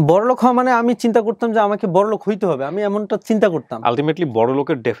 বড়লোক হওয়া মানে আমি চিন্তা করতাম যে আমাকে বড়লোক হইতে হবে, আমি এমনটা চিন্তা করতাম। আলটিমেটলি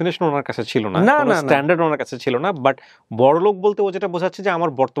বড়লোকের ডেফিনেশন ওনার কাছে ছিল না, কোনো স্ট্যান্ডার্ড ওনার কাছে ছিল না। বাট বড়লোক বলতে ও যেটা বোঝাচ্ছে যে আমার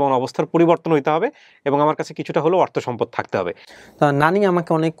বর্তমান অবস্থার পরিবর্তন হইতে হবে এবং আমার কাছে কিছুটা হলেও অর্থ সম্পদ থাকতে হবে। নানি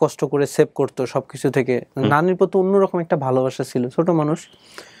আমাকে অনেক কষ্ট করে সেভ করতো সবকিছু থেকে। নানির প্রতি অন্যরকম একটা ভালোবাসা ছিল, ছোট মানুষ।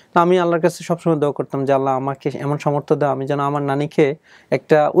 আমি আল্লাহর কাছে সবসময় দোয়া করতাম যে আল্লাহ আমাকে এমন সামর্থ্য দাও আমি যেন আমার নানিকে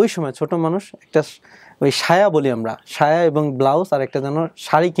একটা, ওই সময় ছোট মানুষ, একটা ওই সায়া বলি আমরা, সায়া এবং ব্লাউজ আর একটা যেন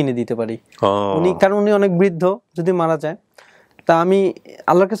শাড়ি কিনে দিতে পারি। কারণ উনি অনেক বৃদ্ধ, যদি মারা যায়। তা আমি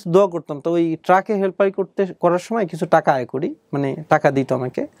আল্লাহর কাছে দোয়া করতাম। তো ওই ট্রাকে হেল্পারি করার সময় কিছু টাকা আয় করি, মানে টাকা দিত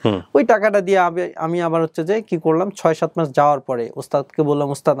আমাকে। ওই টাকাটা দিয়ে আমি আবার হচ্ছে যে কি করলাম, 6-7 মাস যাওয়ার পরে ওস্তাদকে বললাম,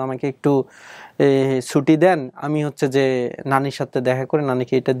 ওস্তাদ আমাকে একটু ছুটি দেন, আমি হচ্ছে যে নানির সাথে দেখা করে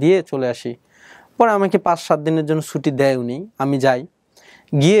নানিকে এটা দিয়ে চলে আসি। পরে আমাকে 5-7 দিনের জন্য ছুটি দেয় উনি। আমি যাই,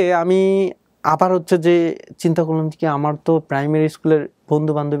 গিয়ে আমি আবার হচ্ছে যে চিন্তা করলাম কি আমার তো প্রাইমারি স্কুলের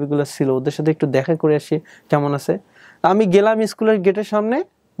বন্ধু বান্ধবীগুলো ছিল, ওদের সাথে একটু দেখা করে আসি কেমন আছে। আমি গেলাম স্কুলের গেটের সামনে,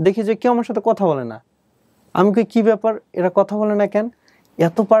 দেখি যে কেউ আমার সাথে কথা বলে না। আমি কি ব্যাপার, এরা কথা বলে না কেন,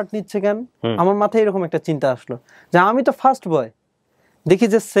 এত পার্ট নিচ্ছে কেন? আমার মাথায় এরকম একটা চিন্তা আসলো যে আমি তো ফার্স্ট বয়, দেখি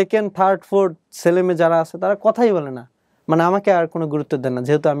যে সেকেন্ড, থার্ড, ফোর্থ ছেলে মেয়ে যারা আছে তারা কথাই বলে না, মানে আমাকে আর কোনো গুরুত্ব দেন না,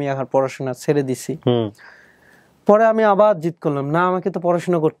 যেহেতু আমি এখন পড়াশোনা ছেড়ে দিছি। পরে আমি আবার জিদ করলাম, না আমাকে তো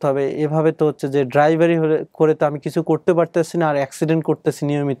পড়াশোনা করতে হবে, এভাবে তো হচ্ছে যে ড্রাইভারি করে তো আমি কিছু করতে পারতেছি না, আর অ্যাক্সিডেন্ট করতেছি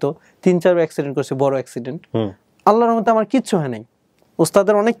নিয়মিত, 3-4 অ্যাক্সিডেন্ট করছি, বড় অ্যাক্সিডেন্ট। আল্লাহর রহমতে আমার কিচ্ছু হয় নাই।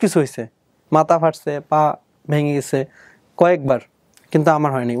 ওস্তাদের অনেক কিছু হয়েছে, মাথা ফাটছে, পা ভেঙে গেছে কয়েকবার, কিন্তু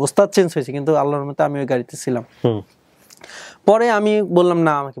আমার হয়নি। ওস্তাদ চেঞ্জ হয়েছে, কিন্তু আল্লাহর রহমতে আমি ওই গাড়িতে ছিলাম। পরে আমি বললাম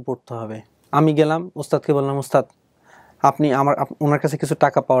না আমাকে পড়তে হবে। আমি গেলাম ওস্তাদকে বললাম, ওস্তাদ আপনি ওনার কাছে কিছু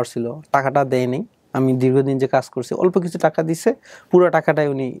টাকা পাওয়ার ছিল, টাকাটা দেয়নি। আমি দীর্ঘদিন যে কাজ করছি অল্প কিছু টাকা দিছে, পুরো টাকাটাই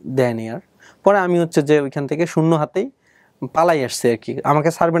উনি দেয়নি। আর পরে আমি হচ্ছে যে ওইখান থেকে শূন্য হাতেই পালাই আসছি আর কি, আমাকে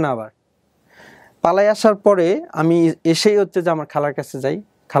ছাড়বে না। আবার পালাই আসার পরে আমি এসেই হচ্ছে যে আমার খালার কাছে যাই,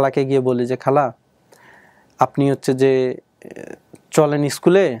 খালাকে গিয়ে বলি যে খালা আপনি হচ্ছে যে চলেন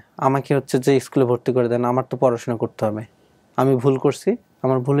স্কুলে, আমাকে হচ্ছে যে স্কুলে ভর্তি করে দেন, আমার তো পড়াশোনা করতে হবে, আমি ভুল করছি,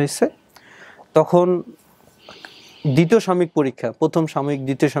 আমার ভুল হয়েছে। তখন দ্বিতীয় সাময়িক পরীক্ষা, প্রথম সাময়িক,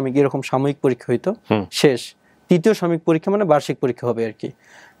 দ্বিতীয় সাময়িক, এরকম সাময়িক পরীক্ষা হইতো, শেষ তৃতীয় সাময়িক পরীক্ষা মানে বার্ষিক পরীক্ষা হবে আর কি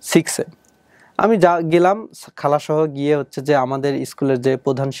 6-এ। আমি গেলাম খালাসহ গিয়ে হচ্ছে যে আমাদের স্কুলের যে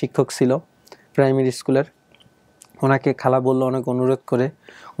প্রধান শিক্ষক ছিল প্রাইমারি স্কুলের, ওনাকে খালা বললো, অনেক অনুরোধ করে।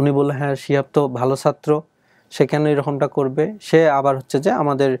 উনি বললো হ্যাঁ শিহাব তো ভালো ছাত্র, সে কেন এরকমটা করবে। সে আবার হচ্ছে যে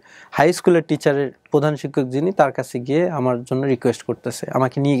আমাদের হাই স্কুলের টিচারের প্রধান শিক্ষক যিনি, তার কাছে গিয়ে আমার জন্য রিকোয়েস্ট করতেছে,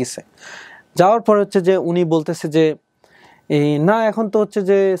 আমাকে নিয়ে গেছে। যাওয়ার পর হচ্ছে যে উনি বলতেছে যে না এখন তো হচ্ছে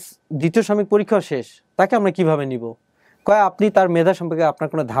যে দ্বিতীয় সাময়িক পরীক্ষা শেষ, তাকে আমরা কিভাবে নিব। কয় আপনি তার মেধা সম্পর্কে আপনার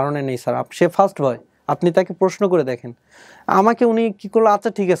কোনো ধারণা নেই স্যার, সে ফার্স্ট বয়, আপনি তাকে প্রশ্ন করে দেখেন। আমাকে উনি কি করলো, আচ্ছা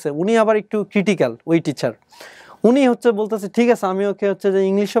ঠিক আছে। উনি আবার একটু ক্রিটিক্যাল ওই টিচার, উনি হচ্ছে বলতেছে ঠিক আছে আমি ওকে হচ্ছে যে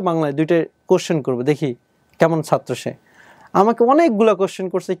ইংলিশ ও বাংলায় দুইটা কোশ্চেন করবো, দেখি কেমন ছাত্র সে। আমাকে অনেকগুলো কোশ্চেন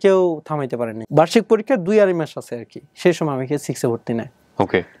করছে, কেউ থামাইতে পারেনি। বার্ষিক পরীক্ষা 2-2.5 মাস আছে আর কি, সেই সময় আমাকে 6-এ ভর্তি নেয়।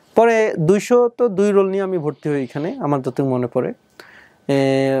 ওকে, পরে 202 রোল নিয়ে আমি ভর্তি হই এখানে, আমার যতটুকু মনে পড়ে।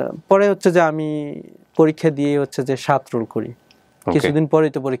 পরে হচ্ছে যে আমি পরীক্ষা দিয়ে হচ্ছে যে 7 রোল করি। কিছুদিন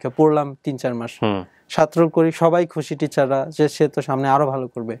পরেই তো পরীক্ষা, পড়লাম 3-4 মাস, 7 রোল করি, সবাই খুশি টিচাররা যে সে তো সামনে আরো ভালো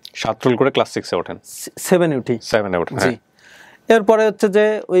করবে। 7 রোল করে ক্লাস 6-এ ওঠেন? 7-এ উঠি। 7-এ ওঠেন, জি। এরপরে হচ্ছে যে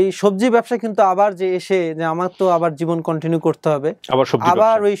ওই সবজি ব্যবসা, কিন্তু আবার যে এসে যে আমার তো আবার জীবন কন্টিনিউ করতে হবে,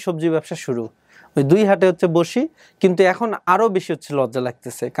 আবার ওই সবজি ব্যবসা শুরু। ওই 2 হাটে হচ্ছে বসি, কিন্তু এখন আরো বেশি হচ্ছে লজ্জা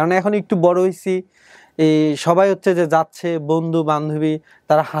লাগতেছে, কারণ এখন একটু বড় হইছি। এই সবাই হচ্ছে যে যাচ্ছে, বন্ধু বান্ধবী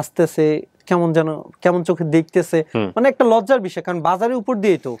তারা হাসতেছে, কেমন চোখে দেখতেছে, মানে একটা লজ্জার বিষয়। কারণ বাজারের উপর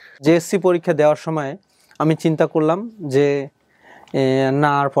দিয়েই তো জেএসসি পরীক্ষা দেওয়ার সময় আমি চিন্তা করলাম যে না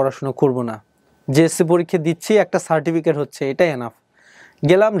আর পড়াশোনা করব না, জেএসসি পরীক্ষা দিচ্ছি, একটা সার্টিফিকেট হচ্ছে, এটাই এনাফ।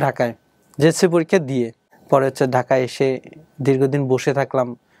 গেলাম ঢাকায় জেএসসি পরীক্ষা দিয়ে, পরে হচ্ছে ঢাকায় এসে দীর্ঘদিন বসে থাকলাম,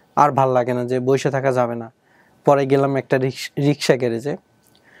 আর ভাল লাগে না, যে বসে থাকা যাবে না। পরে গেলাম একটা রিক্সা গ্যারেজে,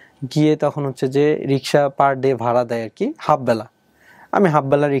 গিয়ে তখন হচ্ছে যে রিক্সা পার ডে ভাড়া দেয় আর কি, হাফ বেলা। আমি হাফ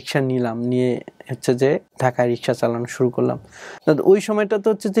বেলা রিক্সা নিলাম, নিয়ে হচ্ছে যে ঢাকায় রিক্সা চালানো শুরু করলাম। ওই সময়টা তো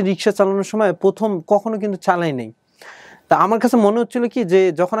হচ্ছে যে রিক্সা চালানোর সময় প্রথম কখনো কিন্তু চালাই নেই। তা আমার কাছে মনে হচ্ছিল কি যে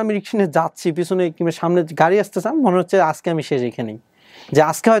যখন আমি রিক্সা নিয়ে যাচ্ছি, পিছনে কিংবা সামনে গাড়ি আসতেছে, মনে হচ্ছে আজকে আমি শেষ এখানেই, যে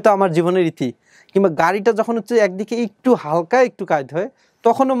আজকে হয়তো আমার জীবনের ইতি। কিংবা গাড়িটা যখন হচ্ছে একদিকে একটু হালকা একটু কাজ হয়,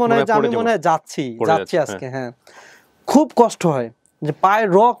 তখনও মনে হয় যে আমি মনে হয় যাচ্ছি আজকে। হ্যাঁ, খুব কষ্ট হয়, যে পায়ের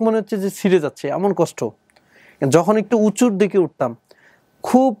রক মনে হচ্ছে যে ছিঁড়ে যাচ্ছে, এমন কষ্ট। যখন একটু উঁচুর দিকে উঠতাম,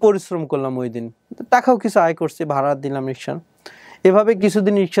 খুব পরিশ্রম করলাম ওই দিন, টাকাও কিছু আয় করছি, ভাড়া দিলাম রিক্সা। এভাবে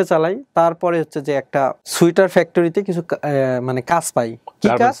কিছুদিন রিক্সা চালাই। তারপরে হচ্ছে যে একটা সুইটার ফ্যাক্টরিতে কিছু মানে কাজ পাই। কি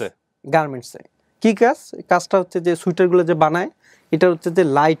কাজ? গার্মেন্টসে। কি কাজ? কাজটা হচ্ছে যে সুইটার গুলো যে বানায়, এটা হচ্ছে যে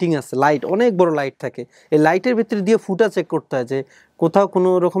লাইটিং আছে, লাইট অনেক বড় লাইট থাকে, এই লাইটের ভিতরে দিয়ে ফুটা চেক করতে হয় যে কোথাও কোনো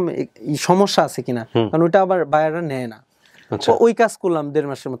রকম সমস্যা আছে কিনা, কারণ ওইটা আবার বায়াররা নেয় না। ওই কাজ করলাম 1.5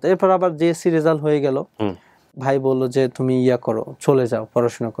 মাসের মতো। এরপর আবার জেএসসি রেজাল্ট হয়ে গেল, ভাই বললো যে তুমি ইয়া করো, চলে যাও,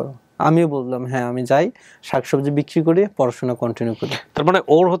 পড়াশোনা করো। আমিও বললাম হ্যাঁ আমি যাই, শাকসবজি বিক্রি করি, পড়াশোনা কন্টিনিউ করি। তার মানে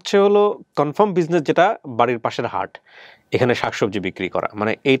ওর হলো কনফার্ম বিজনেস যেটা বাড়ির পাশের হাট, এখানে শাকসবজি বিক্রি করা,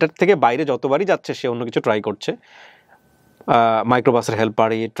 মানে এইটার থেকে বাইরে যতবারই যাচ্ছে সে অন্য কিছু ট্রাই করছে, মাইক্রোবাসের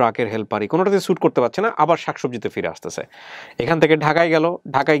হেল্পারি, ট্রাকের হেল্পারি, কোনোটাতে স্যুট করতে পারছে না, আবার শাকসবজিতে ফিরে আসতেছে। এখান থেকে ঢাকায় গেল,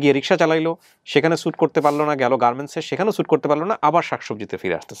 ঢাকায় গিয়ে রিক্সা চালাইলো, সেখানে স্যুট করতে পারলো না, গেল গার্মেন্টসে, সেখানেও স্যুট করতে পারলো না, আবার শাকসবজিতে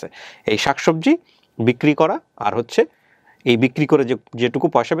ফিরে আসতেছে। এই শাকসবজি বিক্রি করা আর এই বিক্রি করে যেটুকু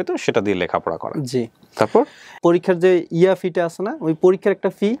পয়সা পেত সেটা দিয়ে লেখাপড়া করা। জি। তারপর পরীক্ষার যে ফিটা আছে না, ওই পরীক্ষার একটা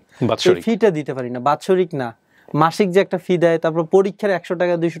ফি, ফিটা দিতে পারি না, বাৎসরিক না, মাসিক যে একটা ফি দেয়, তারপর পরীক্ষার 100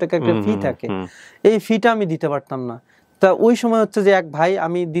 টাকা 200 টাকা একটা ফি থাকে, এই ফিটা আমি দিতে পারতাম না। তা ওই সময় হচ্ছে যে এক ভাই,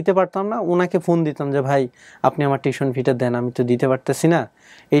 আমি দিতে পারতাম না, ওনাকে ফোন দিতাম যে ভাই আপনি আমার টিউশন ফিটা দেন, আমি তো দিতে পারতেছি না,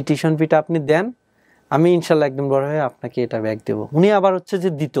 এই টিউশন ফিটা আপনি দেন, আমি ইনশাল্লাহ একদম বড় হয়ে আপনাকে এটা ব্যাগ দেবো। উনি আবার হচ্ছে যে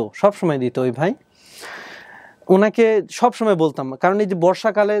দিত, সবসময় দিত ওই ভাই, ওনাকে সব সময় বলতাম, কারণ এই যে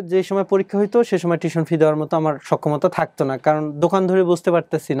বর্ষাকালে যে সময় পরীক্ষা হইতো সে সময় টিউশন ফি দেওয়ার মতো আমার সক্ষমতা থাকতো না, কারণ দোকান ধরে বসতে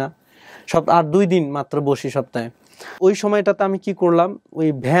পারতেছি না, আর 2 দিন মাত্র বসি সপ্তাহে। ওই সময়টাতে আমি কি করলাম, ওই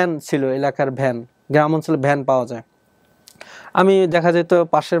ভ্যান ছিল, এলাকার ভ্যান, গ্রাম অঞ্চলে ভ্যান পাওয়া যায়, আমি দেখা যেত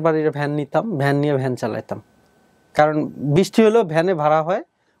পাশের বাড়ির ভ্যান নিতাম, ভ্যান নিয়ে ভ্যান চালাইতাম, কারণ বৃষ্টি হলেও ভ্যানে ভাড়া হয়,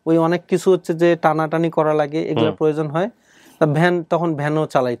 ওই অনেক কিছু হচ্ছে যে টানাটানি করা লাগে, এগুলোর প্রয়োজন হয়, ভ্যান তখন ভ্যানও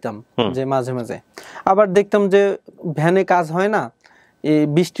চালাইতাম যে মাঝে মাঝে। আবার দেখতাম যে ভ্যানে কাজ হয় না, এই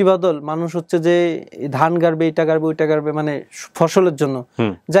বৃষ্টি বাদল, মানুষ হচ্ছে যে ধান গাড়বে, এটা গাড়বে, ওইটা গাড়বে, মানে ফসলের জন্য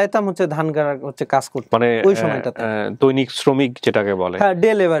যাইতাম হচ্ছে ধান গাড়ার হচ্ছে কাজ করতে, মানে ওই সময়টাতে দৈনিক শ্রমিক যেটাকে বলে, হ্যাঁ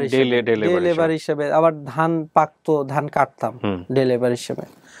ডে লেবার হিসেবে। আবার ধান পাকতো, ধান কাটতাম ডে লেবার হিসেবে।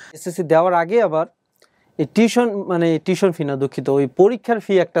 এসএসসি দেওয়ার আগে আবার এই টিউশন ফি না, দুঃখিত, ওই পরীক্ষার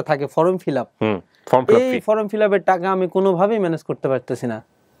ফি একটা থাকে, ফর্ম ফিল আপ, এই ফর্ম ফিল আপের টাকা আমি কোনোভাবেই ম্যানেজ করতে পারতেছি না,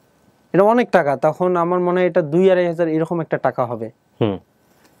 এটা অনেক টাকা, তখন আমার মনে হয় এটা 2-2.5 হাজার এরকম একটা টাকা হবে।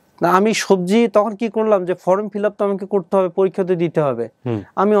 আমি সবজি তখন কি করলাম, যে ফর্ম ফিল আপ তো আমাকে করতে হবে, পরীক্ষাতে দিতে হবে,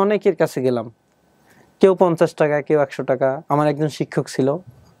 আমি অনেকের কাছে গেলাম, কেউ 50 টাকা, কেউ 100 টাকা। আমার একজন শিক্ষক ছিল,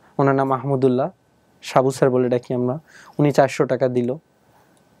 ওনার নাম মাহমুদুল্লাহ, সাবু স্যার বলে ডাকি আমরা, উনি 400 টাকা দিল,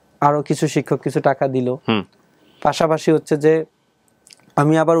 আরো কিছু শিক্ষক কিছু টাকা দিল। পাশাপাশি হচ্ছে যে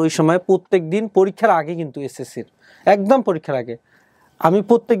আমি আবার ওই সময় প্রত্যেক দিন পরীক্ষার আগে, কিন্তু এসএসসির একদম পরীক্ষার আগে, আমি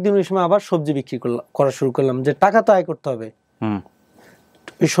প্রত্যেক দিন ওই সময় আবার সবজি বিক্রি করা শুরু করলাম, যে টাকা তো আয় করতে হবে।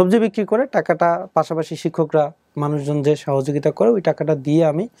 ওই সবজি বিক্রি করে টাকাটা, পাশাপাশি শিক্ষকরা, মানুষজন যে সহযোগিতা করে, ওই টাকাটা দিয়ে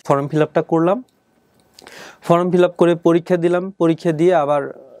আমি ফর্ম ফিল আপটা করলাম। ফর্ম ফিল আপ করে পরীক্ষা দিলাম, পরীক্ষা দিয়ে আবার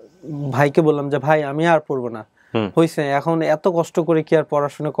ভাইকে বললাম যে ভাই আমি আর পড়বো না, হয়েছে, এখন এত কষ্ট করে কি আর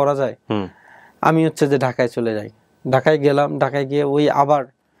পড়াশোনা করা যায়, আমি হচ্ছে যে ঢাকায় চলে যাই। ঢাকায় গেলাম, ঢাকায় গিয়ে ওই আবার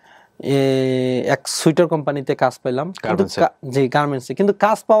এক সুইটার কোম্পানিতে কাজ পেলাম, কিন্তু যে গার্মেন্টসে, কিন্তু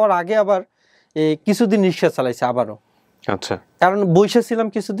কাজ পাওয়ার আগে আবার কিছুদিন রিক্সা চালাইছে আবারও। আচ্ছা, কারণ বসেছিলাম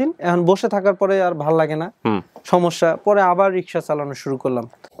কিছুদিন, এখন বসে থাকার পরে আর ভাল লাগে না, সমস্যা, পরে আবার রিক্সা চালানো শুরু করলাম।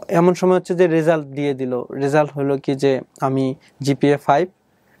 এমন সময় হচ্ছে যে রেজাল্ট দিয়ে দিল, রেজাল্ট হলো কি যে আমি জিপিএ 5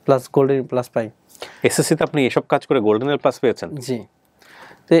 প্লাস গোল্ডেন প্লাস পাই। এসএসসি তে আপনি এসব কাজ করে গোল্ডেন প্লাস পেয়েছেন? জি।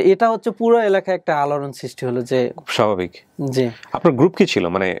 তো এটা হচ্ছে পুরো এলাকায় একটা আলোড়ন সৃষ্টি হলো, যে স্বাভাবিক। জি। আপনার গ্রুপ কি ছিল,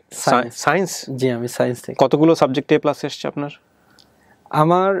 মানে সায়েন্স? জি, আমি সায়েন্স থেকে। কতগুলো সাবজেক্টে এ প্লাস এসেছে আপনার?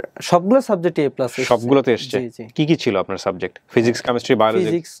 আমার সবগুলো সাবজেক্টে এ প্লাস এসেছে। সবগুলোতে এসেছে? কি কি ছিল আপনার subject? Physics, chemistry, biology?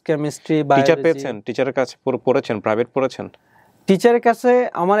 Physics, chemistry, biology. Teacher পেয়েছেন? টিচারের কাছে পড়েছেন? প্রাইভেট পড়েছেন? টিচারের কাছে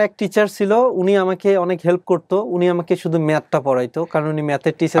আমার এক টিচার ছিল, উনি আমাকে অনেক হেল্প করতো, উনি আমাকে শুধু ম্যাথটা পড়াইতো, কারণ উনি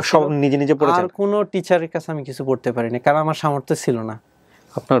ম্যাথের টিচার। সব নিজে নিজে পড়েছেন? আর কোনো টিচারের কাছে আমি কিছু পড়তে পারিনি, কারণ আমার সামর্থ্য ছিল না।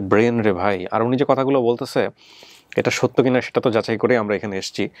 আপনার ব্রেন রে ভাই। আর উনি যে কথাগুলো বলতেছে, এটা সত্য কিনা সেটা তো যাচাই করে আমরা এখানে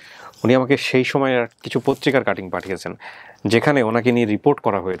এসেছি। উনি আমাকে সেই সময় কিছু পত্রিকার কাটিং পাঠিয়েছেন, যেখানে ওনাকে নিয়ে রিপোর্ট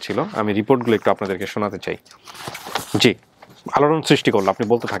করা হয়েছিল। আমি রিপোর্টগুলো একটু আপনাদেরকে শোনাতে চাই। জি, আলোড়ন সৃষ্টি করলো, আপনি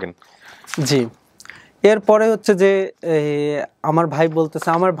বলতে থাকেন। জি, এরপরে হচ্ছে যে আমার ভাই বলতেছে,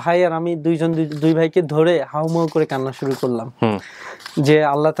 আমার ভাই আর আমি দুই ভাইকে ধরে হাউমাউ করে কান্না শুরু করলাম, যে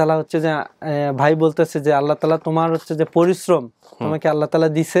আল্লাহ তাআলা হচ্ছে যে, ভাই বলতেছে যে আল্লাহ তাআলা তোমার হচ্ছে যে পরিশ্রম, তোমাকে আল্লাহ তাআলা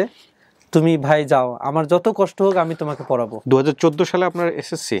দিছে, তুমি ভাই যাও, আমার যত কষ্ট হোক আমি তোমাকে পড়াবো। 2014 সালে আপনার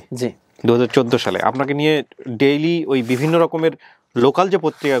এসএসসি? জি, 2014 সালে আপনাকে নিয়ে ডেইলি ওই বিভিন্ন রকমের লোকাল যে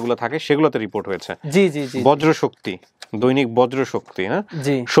পত্রিকাগুলো থাকে সেগুলোতে রিপোর্ট হয়েছে। জি জি জি। বজ্রশক্তি, দৈনিক বজ্রশক্তি, হ্যাঁ,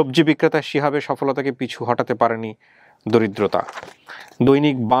 সবজি বিক্রেতা শিহাবের সফলতাকে পিছু হটাতে পারেনি দরিদ্রতা,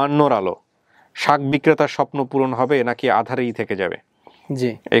 দৈনিক 52 আলো, শাক বিক্রেতার স্বপ্ন পূরণ হবে নাকি আধারেই থেকে যাবে।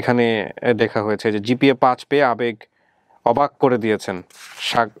 জি, এখানে দেখা হয়েছে যে জিপিএ 5 পেয়ে অবাক করে দিয়েছেন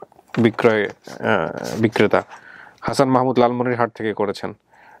শাক বিক্রেতা হাসান মাহমুদ লালমনিরহাট থেকে করেছেন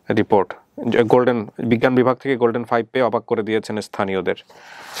রিপোর্ট। গোল্ডেন বিজ্ঞান বিভাগ থেকে গোল্ডেন 5 পেয়ে অবাক করে দিয়েছেন স্থানীয়দের।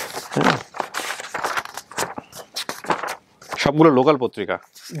 সবগুলো লোকাল পত্রিকা?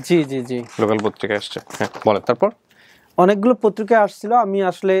 জি জি জি, লোকাল পত্রিকা আসছে। হ্যাঁ বলেন, তারপর? অনেকগুলো পত্রিকা আসছিল, আমি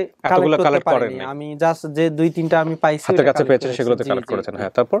আসলে এতগুলো কালেক্ট করতে কালেক্ট করেন পারিনি, নাই, আমি জাস্ট যে 2-3টা আমি পাইছি হাতের ওটা কাছে কালেক্ট পেয়েছেন করেছি। সেগুলোতে জি কালেক্ট জি করেছেন। জি।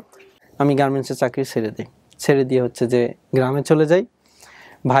 হ্যাঁ তারপর? আমি গার্মেন্টসে চাকরি ছেড়ে দিয়ে হচ্ছে যে গ্রামে চলে যাই।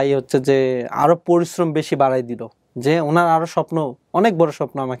 ভাই হচ্ছে যে আরো পরিশ্রম বেশি বাড়াই দিল, যে ওনার আরো স্বপ্ন, অনেক বড়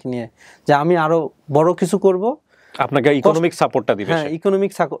স্বপ্ন আমাকে নিয়ে, যে আমি আরো বড় কিছু করব। আপনাকে ইকোনমিক সাপোর্টটা দিবে হ্যাঁ, সে?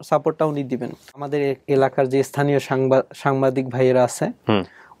 ইকোনমিক সাপোর্টটা উনি দিবেন। আমাদের এলাকার যে স্থানীয় সাংবাদিক ভাইয়েরা আছে,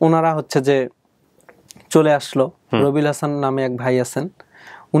 ওনারা হচ্ছে যে চলে আসলো। রবিল হাসান নামে এক ভাই আছেন,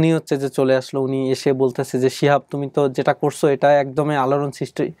 উনি হচ্ছে যে চলে আসলো। উনি এসে বলতেছে যে শিহাব, তুমি তো যেটা করছো এটা একদমই আলোড়ন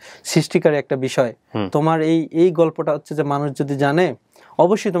সৃষ্টিকারী একটা বিষয়। তোমার এই গল্পটা হচ্ছে যে মানুষ যদি জানে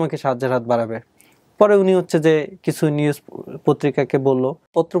অবশ্যই তোমাকে সাহায্যের হাত বাড়াবে। পরে উনি হচ্ছে যে কিছু নিউজ পত্রিকাকে বলল,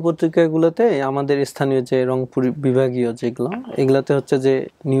 পত্রিকাগুলোতে আমাদের স্থানীয় যে রংপুর বিভাগীয় যেগুলো, এগুলোতে হচ্ছে যে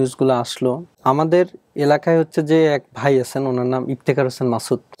নিউজগুলো আসলো। আমাদের এলাকায় হচ্ছে যে এক ভাই আছেন, ওনার নাম ইফতেখার হোসেন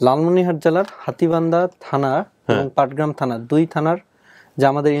মাসুদ, লালমনিরহাট জেলার হাতীবান্ধা থানা এবং পাটগ্রাম থানা, 2 থানার যে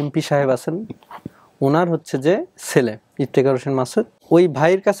আমাদের এমপি সাহেব আছেন, ওনার হচ্ছে যে ছেলে ইফতেখার হোসেন মাসুদ। ওই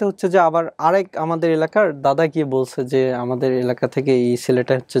ভাইয়ের কাছে হচ্ছে যে আবার আরেক আমাদের এলাকার দাদা গিয়ে বলছে যে আমাদের এলাকা থেকে এই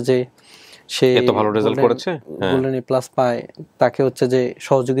ছেলেটা হচ্ছে যে সে এত ভালো রেজাল্ট করেছে, গোল্ডেন এ প্লাস পায়, তাকে হচ্ছে যে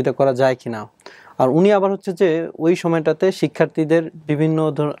সহযোগিতা করা যায় কিনা। আর উনি আবার হচ্ছে যে ওই সময়টাতে শিক্ষার্থীদের বিভিন্ন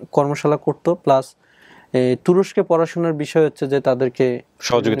কর্মশালা করতো, প্লাস তুরস্কে পড়াশোনার বিষয় হচ্ছে যে তাদেরকে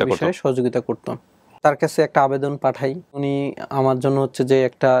সহযোগিতা করতো। তার কাছে একটা আবেদন পাঠাই, উনি আমার জন্য হচ্ছে যে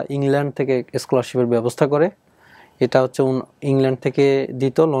একটা ইংল্যান্ড থেকে স্কলারশিপের ব্যবস্থা করে। এটা হচ্ছে ইংল্যান্ড থেকে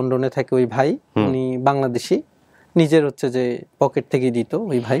দিত, লন্ডনে থাকে ওই ভাই, উনি বাংলাদেশি, নিজের হচ্ছে যে পকেট থেকে দিত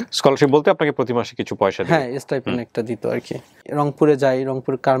ওই ভাই। স্কলারশিপ বলতে আপনাকে প্রতি মাসে কিছু পয়সা দিত? হ্যাঁ, স্টাইপেন্ড একটা দিত আর কি। রংপুরে যাই,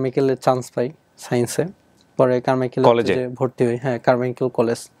 রংপুর কারমাইকেলে চান্স পাই সায়েন্সে। পরে কারমাইকেল কলেজে ভর্তি হই। হ্যাঁ, কারমাইকেল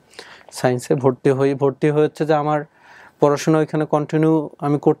কলেজ সায়েন্সে ভর্তি হচ্ছে যে আমার পড়াশোনা ওইখানে কন্টিনিউ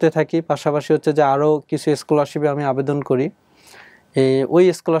আমি করতে থাকি। পাশাপাশি হচ্ছে যে আরো কিছু স্কলারশিপে আমি আবেদন করি। ওই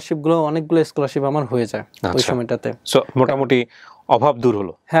স্কলারশিপগুলো, অনেকগুলো স্কলারশিপ আমার হয়ে যায় ওই সময়টাতে। মোটামুটি অভাব দূর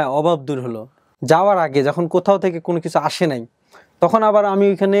হলো। হ্যাঁ, অভাব দূর হলো। যাওয়ার আগে যখন কোথাও থেকে কোনো কিছু আসে নাই, তখন আবার আমি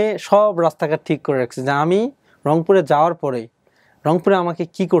ওইখানে সব রাস্তাঘাট ঠিক করে রাখছি যে আমি রংপুরে যাওয়ার পরে রংপুরে আমাকে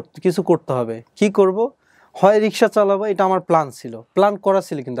কিছু করতে হবে। কি করব? হয় রিক্সা চালাবো, এটা আমার প্ল্যান করা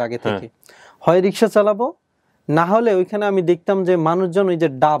ছিল কিন্তু আগে থেকে। হয় রিক্সা চালাবো, না হলে ওইখানে আমি দেখতাম যে মানুষজন ওই যে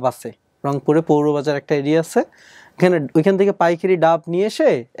ডাব আছে, রংপুরে পৌরবাজার একটা এরিয়া আছে, ওইখান থেকে পাইকারি ডাব নিয়ে এসে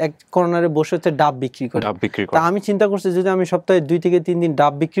এক কর্নারে বসে হচ্ছে ডাব বিক্রি করে। তা আমি চিন্তা করছি যদি আমি সপ্তাহে 2 থেকে 3 দিন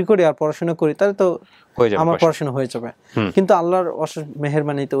ডাব বিক্রি করি আর পড়াশোনা করি, তাহলে তো আমার পড়াশোনা হয়ে যাবে। কিন্তু আল্লাহর অশেষ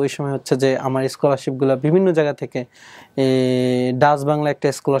মেহেরবানিতে ওই সময় হচ্ছে যে আমার স্কলারশিপ গুলা বিভিন্ন জায়গা থেকে, ডাচ বাংলা একটা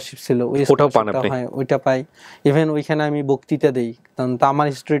স্কলারশিপ ছিল, ওইটা পাই। ইভেন ওইখানে আমি বক্তৃতা দেই, কারণ আমার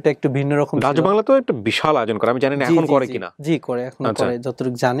হিস্ট্রিটা একটু ভিন্ন রকম। ডাচ বাংলা তো একটা বিশাল আয়োজন করে, আমি জানি না এখন করে কিনা। জি করে, এখন করে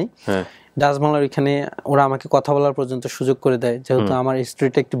যতটুকু জানি। ডাচ বাংলার ওইখানে ওরা আমাকে কথা বলার পর্যন্ত সুযোগ করে দেয়, যেহেতু আমার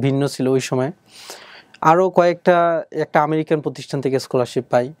হিস্ট্রিটা একটু ভিন্ন ছিল ওই সময়। আরো একটা আমেরিকান প্রতিষ্ঠান থেকে স্কলারশিপ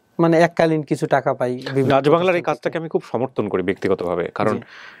পাই, মানে এককালীন কিছু টাকা পাই। ডাচ বাংলার এই কাজটাকে আমি খুব সমর্থন করি ব্যক্তিগতভাবে, কারণ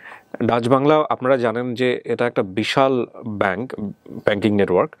ডাচ বাংলা আপনারা জানেন যে এটা একটা বিশাল ব্যাংকিং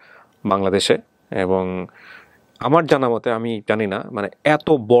নেটওয়ার্ক বাংলাদেশে, এবং আমার জানা মতে, আমি জানি না মানে এত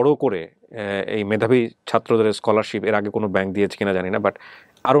বড় করে এই মেধাবী ছাত্রদের স্কলারশিপ এর আগে কোনো ব্যাংক দিয়েছে কিনা জানি না, বাট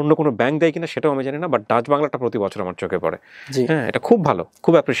আর অন্য কোনো ব্যাংক দেয় কিনা সেটাও আমি জানি না, বাট ডাচ বাংলাটা প্রতি বছর আমার চোখে পড়ে। হ্যাঁ, এটা খুব ভালো,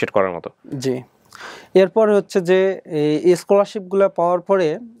 খুব অ্যাপ্রিশিয়েট করার মতো। জি, এরপর হচ্ছে যে এই স্কলারশিপগুলো পাওয়ার পরে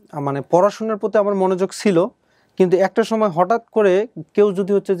মানে পড়াশোনার প্রতি আমার মনোযোগ ছিল, কিন্তু একটা সময় হঠাৎ করে কেউ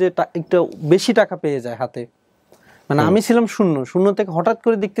যদি হচ্ছে যে একটু বেশি টাকা পেয়ে যায় হাতে, মানে আমি ছিলাম শূন্য থেকে হঠাৎ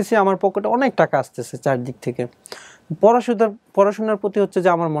করে দেখতেছি আমার পকেটে অনেক টাকা আসতেছে চারদিক থেকে, পড়াশোনার প্রতি হচ্ছে যে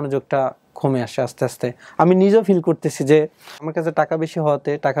আমার মনোযোগটা কমে আসে আস্তে আস্তে। আমি নিজেও ফিল করতেছি যে আমার কাছে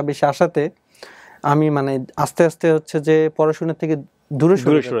টাকা বেশি আসাতে আমি মানে আস্তে আস্তে হচ্ছে যে পড়াশোনা থেকে দূরে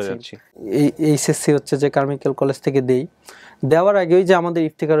সরে যাচ্ছি। এই এইচএসসি হচ্ছে যে কারমাইকেল কলেজ থেকে দেওয়ার আগে ওই যে আমাদের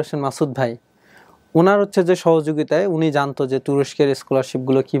ইফতেখার হোসেন মাসুদ ভাই, ওনার হচ্ছে যে সহযোগিতায়, উনি জানতো যে তুরস্কের স্কলারশিপ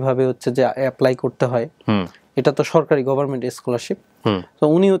গুলো কিভাবে হচ্ছে যে অ্যাপ্লাই করতে হয়, এটা তো সরকারি গভর্নমেন্ট স্কলারশিপ। তো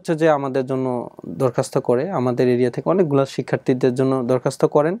উনি হচ্ছে যে আমাদের জন্য দরখাস্ত করে, আমাদের এরিয়া থেকে অনেকগুলো শিক্ষার্থীদের জন্য দরখাস্ত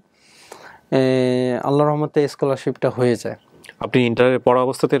করেন। আল্লাহর রহমতে স্কলারশিপটা হয়ে যায়। আপনি ইন্টারে পড়া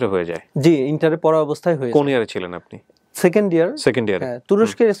অবস্থাতে এটা হয়ে যায়? জি, ইন্টারে পড়া অবস্থায় হয়ে যায়। কোন ইয়ারে ছিলেন আপনি? Second year. হ্যাঁ,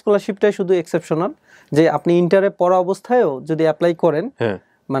 তুরস্কের স্কলারশিপটাই শুধু এক্সেপশনাল, যে আপনি ইন্টারে পড়া অবস্থায়ও যদি অ্যাপ্লাই করেন,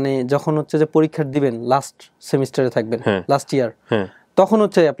 মানে যখন হচ্ছে যে পরীক্ষা দিবেন, লাস্ট সেমিস্টারে থাকবেন, লাস্ট ইয়ার, তখন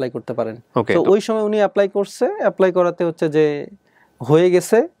হচ্ছে অ্যাপ্লাই করতে পারেন। তো ওই সময় উনি অ্যাপ্লাই করাতে হচ্ছে যে হয়ে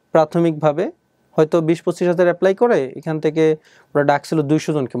গেছে প্রাথমিকভাবে, হয়তো 20-25 হাজার অ্যাপ্লাই করে, এখান থেকে ওরা ডাকছিল 200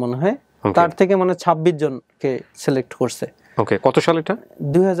 জনকে মনে হয়, তার থেকে মানে 26 জনকে সিলেক্ট করছে। ওকে, কত সাল এটা?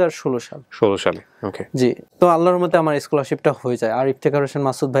 2016 সাল। 16 সালে, ওকে। জি, তো আল্লাহর রহমতে আমার স্কলারশিপটা হয়ে যায়। আর ইফতেখার হোসেন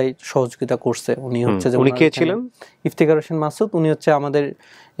মাসুদ ভাই সহযোগিতা করছে। উনি হচ্ছে যে উনি কে ছিলেন? ইফতেখার হোসেন মাসুদ, উনি হচ্ছে আমাদের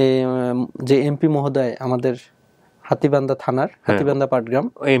যে এমপি মহোদয়, আমাদের হাতীবান্ধা থানার হাতীবান্ধা পাটগ্রাম।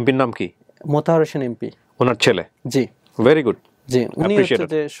 এমপির নাম কি? মোতাহার হোসেন এমপি, ওনার ছেলে। জি, ভেরি গুড। জি, উনি হচ্ছে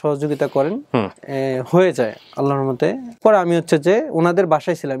যে সহযোগিতা করেন, হয়ে যায় আল্লাহর রহমতে। পরে আমি হচ্ছে যে ওনাদের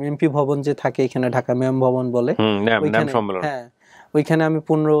বাসায় ছিলাম, এমপি ভবন যে থাকে এখানে ঢাকা ম্যাম ভবন বলে, হ্যাঁ, ওইখানে আমি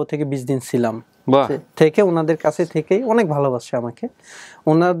 15 থেকে 20 দিন ছিলাম। থেকে ওনাদের কাছে থেকেই অনেক ভালোবাসে আমাকে,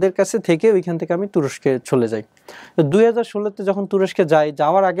 ওনাদের কাছে থেকে ওইখান থেকে আমি তুরস্কে চলে যাই। 2016-তে যখন তুরস্কে যাই,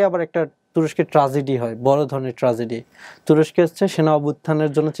 যাওয়ার আগে আবার একটা তুরস্কের ট্র্যাজেডি হয়, বড় ধরনের ট্র্যাজেডি। তুরস্কে হচ্ছে সেনা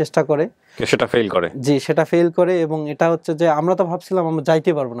অভ্যুত্থানের জন্য চেষ্টা করে, সেটা ফেল করে। জি, সেটা ফেল করে। এবং এটা হচ্ছে যে আমরা তো ভাবছিলাম আমরা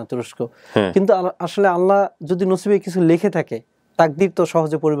যাইতে পারবো না তুরস্ক, কিন্তু আসলে আল্লাহ যদি নসিবে কিছু লিখে থাকে, তাকদীর তো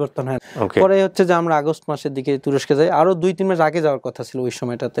সহজে পরিবর্তন হয়। পরে হচ্ছে যে আমরা আগস্ট মাসের দিকে তুরস্কে যাই। আরো 2-3 মাস আগে যাওয়ার কথা ছিল ওই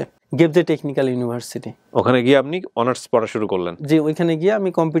সময়টাতে, গেবজে টেকনিক্যাল ইউনিভার্সিটি। ওখানে গিয়ে আপনি অনার্স পড়া শুরু করলেন? জি, ওইখানে গিয়ে আমি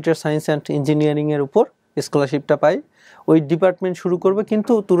কম্পিউটার সায়েন্স অ্যান্ড ইঞ্জিনিয়ারিং এর উপর স্কলারশিপটা পাই, ওই ডিপার্টমেন্ট শুরু করবে।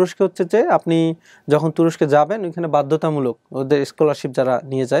 কিন্তু তুরস্কে হচ্ছে যে আপনি যখন তুরস্কে যাবেন, ওইখানে বাধ্যতামূলক ওদের স্কলারশিপ যারা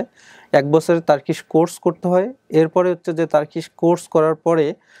নিয়ে যায় 1 বছরের তার্কিশ কোর্স করতে হয়। এরপরে হচ্ছে যে তার্কিশ কোর্স করার পরে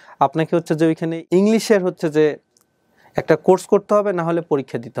আপনাকে হচ্ছে যে ওইখানে ইংলিশের হচ্ছে যে একটা কোর্স করতে হবে, না হলে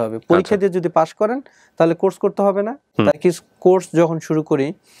পরীক্ষা দিতে হবে। পরীক্ষা দিয়ে যদি পাশ করেন তাহলে কোর্স করতে হবে না। তার্কিশ কোর্স যখন শুরু করি,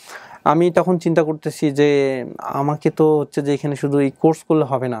 আমি তখন চিন্তা করতেছি যে আমাকে তো হচ্ছে যে এখানে শুধু এই কোর্স করলে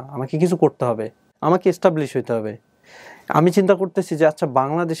হবে না, আমাকে কিছু করতে হবে, আমাকে এস্টাবলিশ হইতে হবে। আমি চিন্তা করতেছি যে আচ্ছা,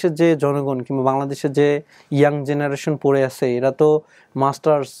 বাংলাদেশের যে জনগণ কিংবা বাংলাদেশের যে ইয়াং জেনারেশন পড়ে আছে, এরা তো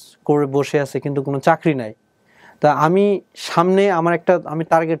মাস্টার্স করে বসে আছে কিন্তু কোনো চাকরি নাই। তা আমি সামনে আমার আমি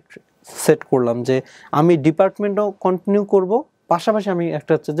টার্গেট সেট করলাম যে আমি ডিপার্টমেন্টও কন্টিনিউ করব, পাশাপাশি আমি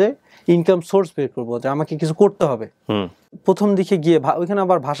একটা হচ্ছে যে ইনকাম সোর্স বের করবো, যে আমাকে কিছু করতে হবে। প্রথম দিকে গিয়ে ওইখানে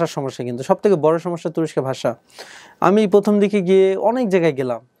আবার ভাষার সমস্যা, কিন্তু সব থেকে বড় সমস্যা তুরস্কের ভাষা। আমি প্রথম দিকে গিয়ে অনেক জায়গায়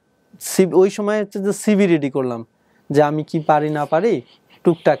গেলাম, ওই সময় হচ্ছে যে সিভি রেডি করলাম, যে আমি কি পারি না পারি,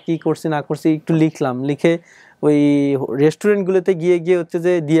 টুকটাক কি করছি না করছি একটু লিখলাম, লিখে ওই রেস্টুরেন্টগুলোতে গিয়ে গিয়ে হচ্ছে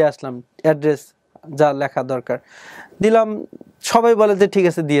যে দিয়ে আসলাম, অ্যাড্রেস যা লেখা দরকার দিলাম। সবাই বলে যে ঠিক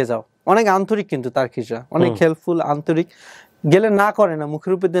আছে দিয়ে যাও। অনেক আন্তরিক কিন্তু তার্কিশরা, অনেক হেল্পফুল, আন্তরিক। গেলে না করে না,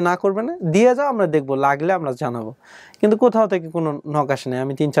 মুখের উপর দিয়ে না করবে না, দিয়ে যাও, আমরা দেখবো, লাগলে আমরা জানাবো। কিন্তু কোথাও থেকে কোনো নক আসে নাই।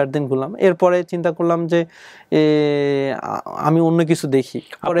 আমি 3-4 দিন ঘুরলাম, এরপরে চিন্তা করলাম যে আমি অন্য কিছু দেখি।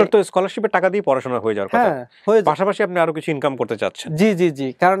 আপনার তো স্কলারশিপের টাকা দিয়ে পড়াশোনা হয়ে যাওয়ার কথা, পাশাপাশি আপনি আরো কিছু ইনকাম করতে চাচ্ছেন। জি জি জি,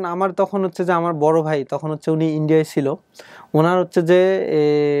 কারণ আমার তখন হচ্ছে যে আমার বড় ভাই তখন হচ্ছে উনি ইন্ডিয়ায় ছিল, ওনার হচ্ছে যে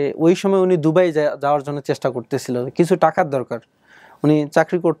ওই সময় উনি দুবাই যাওয়ার জন্য চেষ্টা করতেছিল, কিছু টাকার দরকার, উনি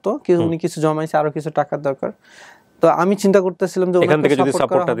চাকরি করতো, কিন্তু উনি কিছু জমাইছে, আরো কিছু টাকার দরকার। তো আমি চিন্তা করতেছিলাম যে এখান থেকে যদি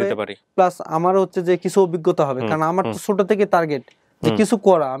সাপোর্টটা দিতে পারি, প্লাস আমার হচ্ছে যে কিছু অভিজ্ঞতা হবে, কারণ আমার তো ছোট থেকে টার্গেট যে কিছু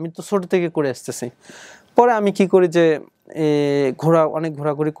করা, আমি তো ছোট থেকে করে আসতেছি। পরে আমি কি করি যে অনেক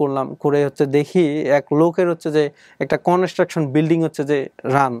ঘোরাঘুরি করলাম, করে হচ্ছে দেখি এক লোকের হচ্ছে যে একটা কনস্ট্রাকশন বিল্ডিং হচ্ছে যে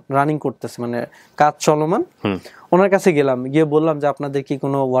রানিং করতেছে, মানে কাজ চলমান। ওনার কাছে গেলাম, গিয়ে বললাম যে আপনাদের কি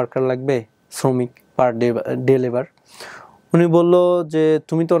কোনো ওয়ার্কার লাগবে, শ্রমিক, পার ডে লেবার। উনি বলল যে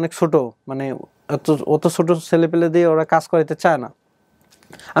তুমি তো অনেক ছোট, মানে অত ছোট ছেলে পেলে দিয়ে ওরা কাজ করাইতে চায় না।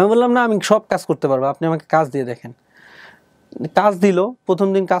 আমি বললাম না, আমি সব কাজ করতে পারবো, আপনি আমাকে কাজ দিয়ে দেখেন। কাজ দিল, প্রথম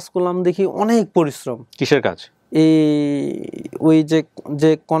দিন কাজ করলাম, দেখি অনেক পরিশ্রম। কিসের কাজ? ওই যে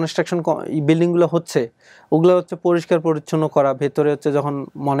কনস্ট্রাকশন বিল্ডিং গুলো হচ্ছে, ওগুলো হচ্ছে পরিষ্কার পরিচ্ছন্ন করা, ভেতরে হচ্ছে যখন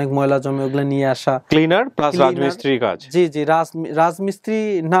অনেক ময়লা জমে ওগুলো নিয়ে আসা, ক্লিনার প্লাস রাজমিস্ত্রি কাজ। জি জি, রাজমিস্ত্রি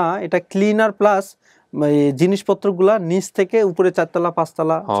না, এটা ক্লিনার প্লাস জিনিসপত্রগুলা নিচ থেকে উপরে 4 তলা 5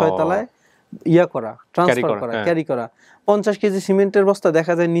 তলা 6 তলায় করা, ট্রান্সফার করা, ক্যারি করা। 50 কেজি সিমেন্টের বস্তা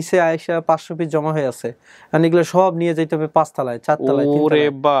দেখা যায় নিচে আয়সা 500 পিস জমা হয়ে আছে, আর এগুলো সব নিয়ে যাইতে হবে 5 তলায় 4 তলায় 3 তলায়।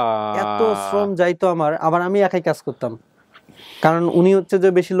 এত শ্রম যাইতো আমার। আবার আমি একাই কাজ করতাম, কারণ উনি হচ্ছে যে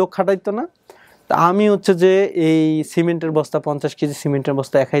বেশি লোক খাটাইতো না। তা আমি হচ্ছে যে এই সিমেন্টের বস্তা 50 কেজি সিমেন্টের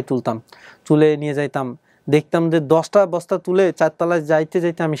বস্তা একাই তুলতাম, তুলে নিয়ে যাইতাম। দেখতাম যে 10টা বস্তা তুলে 4 তলায় যাইতে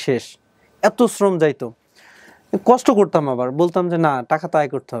যাইতে আমি শেষ। এত শ্রম যাইতো, কষ্ট করতাম। আবার বলতাম যে না, টাকা তো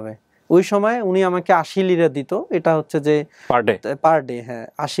আয় করতে হবে। ওই সময় উনি আমাকে 80 লিরা দিত, এটা হচ্ছে যে পার ডে। হ্যাঁ,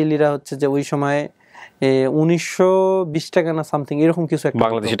 80 লিরা হচ্ছে যে ওই সময় 1920 টাকা না সামথিং এরকম কিছু একটা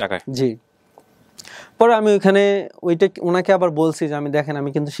বাংলাদেশি টাকায়। জি। পরে আমি ওইখানে ওনাকে আবার বলছি যে আমি দেখেন, আমি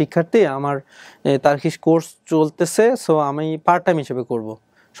কিন্তু শিক্ষার্থী, আমার তার্কিশ কোর্স চলতেছে, সো আমি পার্ট টাইম হিসেবে করব।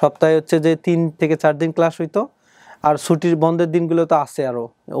 সপ্তাহে হচ্ছে যে 3 থেকে 4 দিন ক্লাস হইতো, আর ছুটির বন্ধের দিনগুলো তো আছে, আরো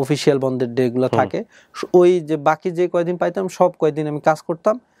অফিসিয়াল বন্ধের ডে গুলো থাকে। ওই যে বাকি যে কয়দিন পাইতাম সব কয়দিন আমি কাজ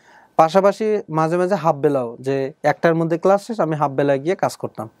করতাম, পাশাপাশি মাঝে মাঝে হাফ বেলাও, যে 1টার মধ্যে ক্লাস শেষ আমি হাফ বেলা গিয়ে কাজ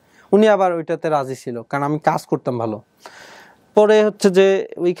করতাম। উনি আবার ওইটাতে রাজি ছিল, কারণ আমি কাজ করতাম ভালো। পরে হচ্ছে যে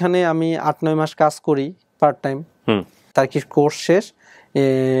ওইখানে আমি 8-9 মাস কাজ করি পার্ট টাইম। তার্কিশ কোর্স শেষ,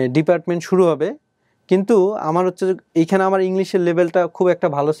 ডিপার্টমেন্ট শুরু হবে, কিন্তু আমার হচ্ছে এইখানে আমার ইংলিশের লেভেলটা খুব একটা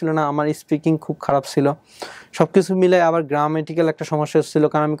ভালো ছিল না, আমার স্পিকিং খুব খারাপ ছিল, সব কিছু মিলে আবার গ্রামেটিক্যাল একটা সমস্যা ছিল,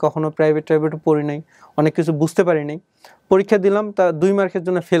 কারণ আমি কখনো প্রাইভেটও পড়ি নাই, অনেক কিছু বুঝতে পারি নাই। পরীক্ষা দিলাম, তা 2 মার্কের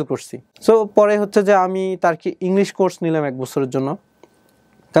জন্য ফেল করছি। সো পরে হচ্ছে যে আমি তার্কি ইংলিশ কোর্স নিলাম 1 বছরের জন্য,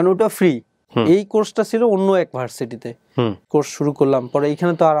 কারণ ওটা ফ্রি। এই কোর্সটা ছিল অন্য এক ভার্সিটিতে, কোর্স শুরু করলাম। পরে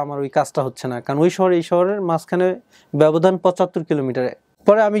এইখানে তো আর আমার ওই কাজটা হচ্ছে না, কারণ ওই শহরে এই শহরের মাঝখানে ব্যবধান 75 কিলোমিটার।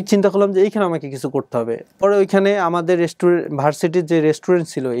 পরে আমি চিন্তা করলাম যে এইখানে আমাকে কিছু করতে হবে। পরে ওইখানে আমাদের রেস্টুরেন্ট, ভার্সিটির যে রেস্টুরেন্ট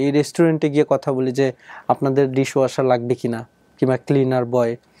ছিল, এই রেস্টুরেন্টে গিয়ে কথা বলি যে আপনাদের ডিশ ওয়াশার লাগবে কিনা, কিংবা ক্লিনার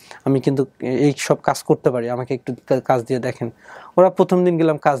বয়, আমি কিন্তু এই সব কাজ করতে পারি, আমাকে একটু কাজ দিয়ে দেখেন। ওরা প্রথম দিন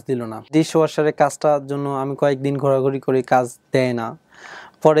গেলাম, কাজ দিল না। ডিশ ওয়াশারের কাজটার জন্য আমি কয়েকদিন ঘোরাঘুরি করে, কাজ দেয় না।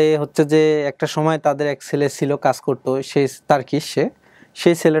 পরে হচ্ছে যে একটা সময় তাদের এক ছেলে ছিল কাজ করতো,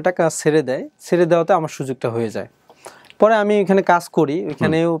 সেই ছেলেটা কাজ ছেড়ে দেয়, ছেড়ে দেওয়াতে আমার সুযোগটা হয়ে যায়। পরে আমি এখানে কাজ করি,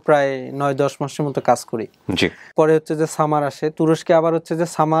 ওইখানেও প্রায় 9-10 মাসের মতো কাজ করি। পরে হচ্ছে যে সামার আসে তুরস্কে, আবার হচ্ছে যে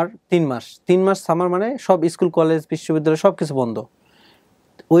সামার 3 মাস সামার, মানে সব স্কুল কলেজ বিশ্ববিদ্যালয় সবকিছু বন্ধ,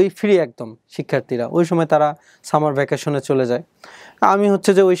 ওই ফ্রি একদম শিক্ষার্থীরা, ওই সময় তারা সামার ভ্যাকেশনে চলে যায়। আমি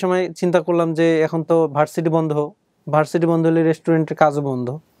হচ্ছে যে ওই সময় চিন্তা করলাম যে এখন তো ভার্সিটি বন্ধ হলে রেস্টুরেন্টের কাজও বন্ধ,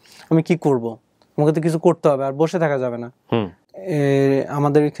 আমি কি করব, আমাকে তো কিছু করতে হবে, আর বসে থাকা যাবে না।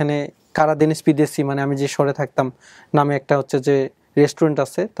 আমাদের এখানে কারাদিনিস পিদেসি, মানে আমি যে শহরে থাকতাম নামে একটা হচ্ছে যে রেস্টুরেন্ট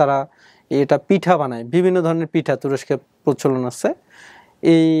আছে, তারা এটা পিঠা বানায়, বিভিন্ন ধরনের পিঠা তুরস্কে প্রচলন আছে।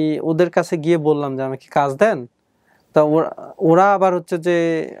 এই ওদের কাছে গিয়ে বললাম যে আমাকে কাজ দেন, তা ওরা আবার হচ্ছে যে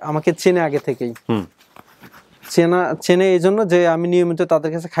আমাকে চেনে আগে থেকেই, চেনে এই জন্য যে আমি নিয়মিত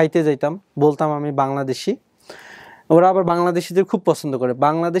তাদের কাছে খাইতে যাইতাম, বলতাম আমি বাংলাদেশি। ওরা আবার বাংলাদেশিদের খুব পছন্দ করে,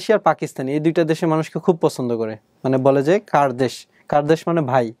 বাংলাদেশি আর পাকিস্তানি এই দুইটা দেশের মানুষকে খুব পছন্দ করে, মানে বলে যে কার দেশ মানে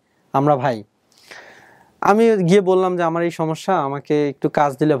ভাই, আমরা ভাই। আমি গিয়ে বললাম যে আমার এই সমস্যা, আমাকে একটু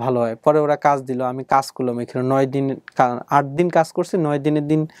কাজ দিলে ভালো হয়। পরে ওরা কাজ দিল, আমি কাজ করলাম এখানে 8 দিন কাজ করছি। 9 দিনের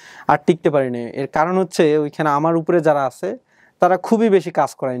দিন আর টিকতে পারিনি। এর কারণ হচ্ছে ওইখানে আমার উপরে যারা আছে তারা খুবই বেশি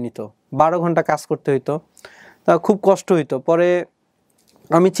কাজ করায় নিত, 12 ঘন্টা কাজ করতে হইতো, তা খুব কষ্ট হইতো। পরে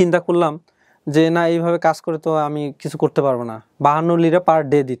আমি চিন্তা করলাম যে না, এইভাবে কাজ করে তো আমি কিছু করতে পারবো না। 52 লিরা পার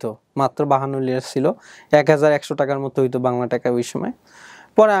ডে দিত, মাত্র 52 লিরা ছিল, 1100 টাকার মতো হইতো বাংলা টাকায় ওই সময়।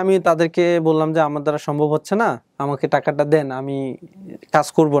 পরে আমি তাদেরকে বললাম যে আমার দ্বারা সম্ভব হচ্ছে না, আমাকে টাকাটা দেন, আমি কাজ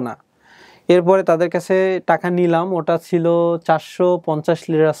করব না। এরপরে তাদের কাছে টাকা নিলাম, ওটা ছিল 450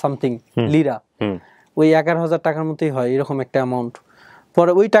 লিরা সামথিং, লিরা ওই 11,000 টাকার মতোই হয়, এরকম একটা অ্যামাউন্ট।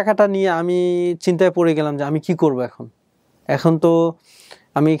 পরে ওই টাকাটা নিয়ে আমি চিন্তায় পড়ে গেলাম যে আমি কি করব এখন তো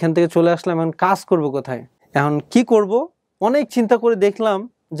আমি এখান থেকে চলে আসলাম, এখন কাজ করব কোথায়, এখন কি করব। অনেক চিন্তা করে দেখলাম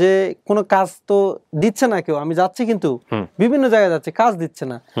যে কোনো কাজ তো দিচ্ছে না কেউ, আমি যাচ্ছি কিন্তু বিভিন্ন জায়গায় যাচ্ছে, কাজ দিচ্ছে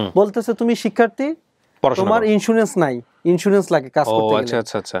না। বলতেছে তুমি শিক্ষার্থী, তোমার ইন্স্যুরেন্স নাই, ইন্স্যুরেন্স লাগে কাজ করতে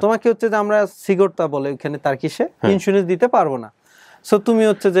গেলে, তোমাকে হচ্ছে যে আমরা সিগরতা বলে ওখানে তার্কিশে, ইন্স্যুরেন্স দিতে পারবো না, সো তুমি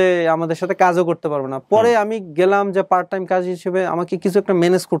হচ্ছে যে আমাদের সাথে কাজও করতে পারবে না। পরে আমি গেলাম যে পার্ট টাইম কাজ হিসেবে আমাকে কিছু একটা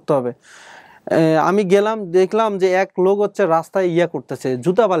ম্যানেজ করতে হবে। আমি গেলাম, দেখলাম যে এক লোক হচ্ছে রাস্তায় করতেছে,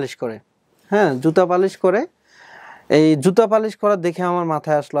 জুতা পালিশ করে। হ্যাঁ, জুতা পালিশ করে। এই জুতা পালিশ করা দেখে আমার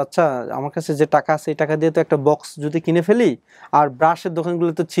মাথায় আসলো, আচ্ছা আমার কাছে যে টাকা আছে এই টাকা দিয়ে তো একটা বক্স যদি কিনে ফেলি, আর ব্রাশের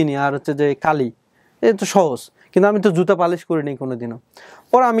দোকানগুলো তো চিনি, আর হচ্ছে যে কালি, এই তো সহজ, কিন্তু আমি তো জুতা পালিশ করিনি কোনোদিনও।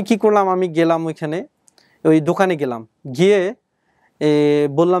 পরে আমি কি করলাম, আমি গেলাম ওইখানে, ওই দোকানে গেলাম, গিয়ে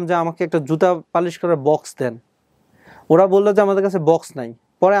বললাম যে আমাকে একটা জুতা পালিশ করার বক্স দেন। ওরা বললো যে আমাদের কাছে বক্স নাই।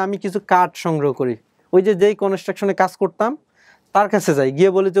 পরে আমি কিছু কাঠ সংগ্রহ করি, ওই যে যেই কনস্ট্রাকশনে কাজ করতাম তার কাছে যাই,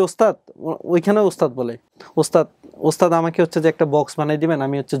 গিয়ে বলি যে ওস্তাদ, ওইখানে ওস্তাদ বলে, ওস্তাদ আমাকে হচ্ছে যে একটা বক্স বানাই দিবেন,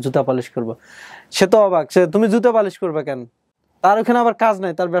 আমি হচ্ছে জুতা পালিশ করব। সে তো অবাক, সে তুমি জুতা পালিশ করবে কেন, তার ওখানে আবার কাজ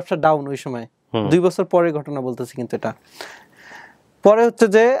নাই, তার ব্যবসা ডাউন ওই সময়, 2 বছর পরের ঘটনা বলতেছি কিন্তু এটা। পরে হচ্ছে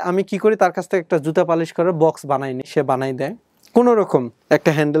যে আমি কি করি, তার কাছ থেকে একটা জুতা পালিশ করার বক্স বানাইনি, সে বানাই দেয়, কোনো রকম একটা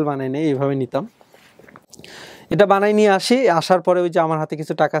হ্যান্ডেল বানাই নেই, এইভাবে নিতাম, এটা বানাই নিয়ে আসি। আসার পরে ওই যে আমার হাতে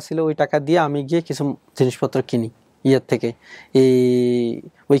কিছু টাকা ছিল, ওই টাকা দিয়ে আমি গিয়ে কিছু জিনিসপত্র কিনি ইয়ের থেকে। এই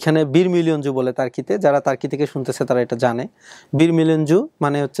ওইখানে বীর মিলিয়নজু বলে তার্কিতে, যারা তার্কি থেকে শুনতেছে তারা এটা জানে। বীর মিলিয়নজু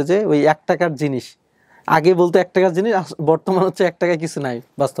মানে হচ্ছে যে ওই 1 টাকার জিনিস, আগে বলতে 1 টাকার জিনিস, বর্তমান হচ্ছে 1 টাকা কিছু নাই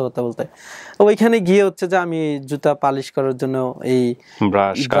বাস্তবতা বলতে। ওইখানে গিয়ে হচ্ছে যে আমি জুতা পালিশ করার জন্য এই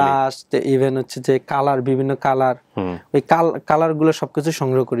ব্রাশ, ইভেন হচ্ছে যে কালার, বিভিন্ন কালার, ওই কালার গুলো সবকিছু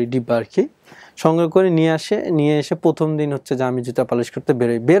সংগ্রহ করি, ডিব্বা আর কি, সংগ্রহ করে নিয়ে এসে প্রথম দিন হচ্ছে যে আমি জুতা পালিশ করতে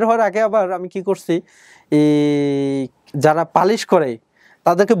বেরোই। বের হওয়ার আগে আবার আমি কি করছি, এই যারা পালিশ করে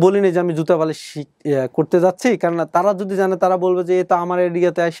তাদেরকে বলিনি যে আমি জুতা পালিশ করতে যাচ্ছি, কারণ তারা যদি জানে তারা বলবে যে এটা আমার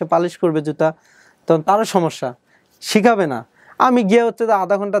এরিয়াতে এসে পালিশ করবে জুতা, তখন তারও সমস্যা, শিখাবে না। আমি গিয়ে হচ্ছে যে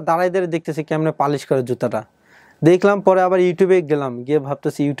আধা ঘন্টা দাঁড়াই দাঁড়িয়ে দেখতেছি কেমনে পালিশ করে জুতাটা, দেখলাম। পরে আবার ইউটিউবে গেলাম, গিয়ে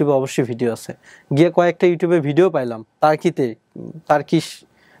ভাবতেছি ইউটিউবে অবশ্যই ভিডিও আছে, গিয়ে কয়েকটা ইউটিউবে ভিডিও পাইলাম তার্কিশ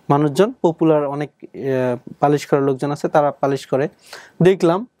মানুষজন, পপুলার অনেক পালিশ করার লোকজন আছে, তারা পালিশ করে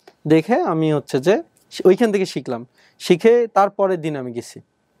দেখলাম। দেখে আমি হচ্ছে যে ওইখান থেকে শিখলাম, শিখে তারপরের দিন আমি গেছি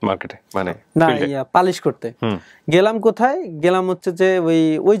মার্কেটে, মানে না পালিশ করতে। গেলাম কোথায় গেলাম হচ্ছে যে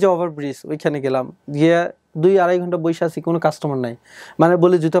ওই যে ওভারব্রিজ ওইখানে গেলাম, গিয়ে 2-2.5 ঘন্টা বসে আছি, কোনো কাস্টমার নাই। মানে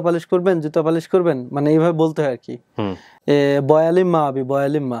বলে জুতা পালিশ করবেন, মানে এইভাবে বলতে হয় আর কি। বয়ালিম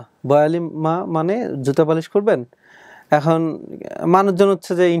মা মানে জুতা পালিশ করবেন। এখন মানুষজন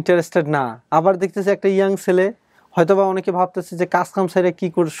হচ্ছে যে ইন্টারেস্টেড না, আবার দেখতেছে একটা ইয়াং ছেলে, হয়তোবা অনেকে ভাবতেছে যে কাজ কাম সাইডে কি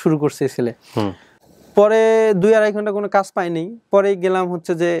করে শুরু করছে এই ছেলে। পরে 2-2.5 ঘন্টা কোনো কাজ পাইনি, পরে গেলাম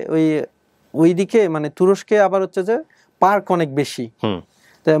হচ্ছে যে ওইদিকে মানে তুরস্কে আবার হচ্ছে যে পার্ক অনেক বেশি।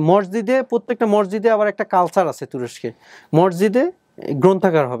 মসজিদে, প্রত্যেকটা মসজিদে আবার একটা কালচার আছে তুরস্কে, মসজিদে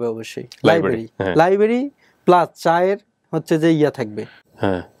গ্রন্থাগার হবে অবশ্যই, লাইব্রেরি প্লাস চায়ের হচ্ছে যে ইয়া থাকবে,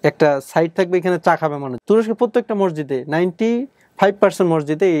 একটা সাইড থাকবে, এখানে চা খাবে মানুষ। তুরস্কে প্রত্যেকটা মসজিদে 95%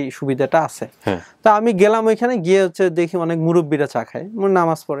 মসজিদে এই সুবিধাটা আছে। তা আমি গেলাম ওইখানে, গিয়ে হচ্ছে দেখি অনেক মুরব্বীরা চা খায়,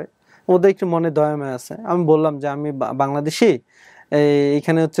 নামাজ পড়ে, ওদের একটু মনে দয়াময় আছে। আমি বললাম যে আমি বাংলাদেশি,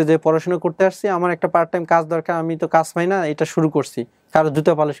 এখানে হচ্ছে যে পড়াশোনা করতে আসছি, আমার একটা পার্ট টাইম কাজ দরকার, আমি তো কাজ পাই না, এটা শুরু করছি, কারো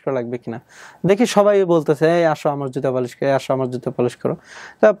জুতা পালিশ করা লাগবে কিনা। দেখি সবাই বলতেছে এই আসো আমার জুতা পালিশ করে, আসো আমার জুতা পালিশ করো।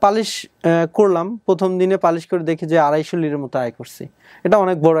 তা পালিশ করলাম, প্রথম দিনে পালিশ করে দেখি যে 250 লিরের মতো আয় করছি। এটা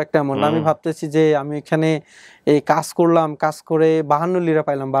অনেক বড় একটা অ্যামাউন্ট। আমি ভাবতেছি যে আমি এখানে এই কাজ করলাম, কাজ করে 52 লিরা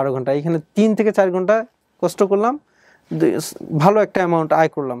পাইলাম 12 ঘন্টা, এখানে 3 থেকে 4 ঘন্টা কষ্ট করলাম, ভালো একটা অ্যামাউন্ট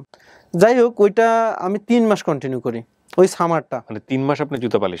আয় করলাম। যাই হোক, ওইটা আমি 3 মাস কন্টিনিউ করি, ওই সামারটা, মানে 3 মাস আপনি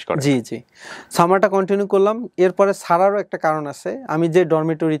জুতা পালিশ করেন? জি সামারটা কন্টিনিউ করলাম। এরপরে ছাড়ারও একটা কারণ আছে, আমি যে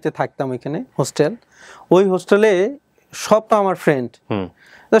ডরমিটরিতে থাকতাম ওইখানে হোস্টেল, ওই হোস্টেলে সব তো আমার ফ্রেন্ড,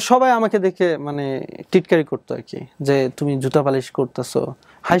 সবাই আমাকে দেখে মানে টিটকারি করতো আর কি, যে তুমি জুতা পালিশ করতেছো,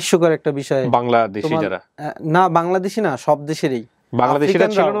 হাস্যকর একটা বিষয়। বাংলাদেশি যারা? না বাংলাদেশি না, সব দেশেরই। বাংলাদেশিরা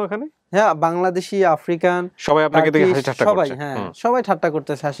ছিল না ওখানে? হ্যাঁ, বাংলাদেশি, আফ্রিকান, সবাই আপনাকে দেখে হাসি ঠাট্টা করছে? সবাই, হ্যাঁ সবাই ঠাট্টা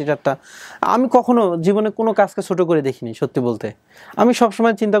করতেছে, হাসি ঠাট্টা। আমি কখনো জীবনে কোনো কাজকে ছোট করে দেখিনি, সত্যি বলতে। আমি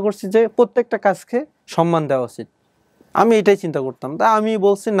সবসময় চিন্তা করছি যে প্রত্যেকটা কাজকে সম্মান দেওয়া উচিত, আমি এটাই চিন্তা করতাম। তা আমি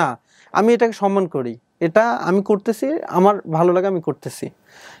বলছি না, আমি এটাকে সম্মান করি, এটা আমি করতেছি, আমার ভালো লাগে, আমি করতেছি।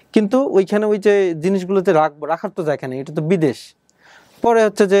 কিন্তু ওইখানে ওই যে জিনিসগুলোতে রাখার তো জায়গা নেই, এটা তো বিদেশ। পরে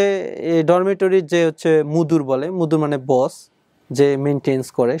হচ্ছে যে ডরমিটরির যে হচ্ছে মুদুর মানে বস, যে মেনটেন্স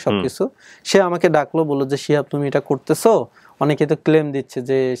করে সবকিছু, সে আমাকে ডাকলো, বললো যে শিহাব তুমি এটা করতেছো, অনেকে তো ক্লেম দিচ্ছে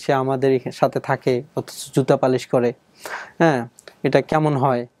যে সে আমাদের সাথে থাকে অথচ জুতা পালিশ করে, হ্যাঁ এটা কেমন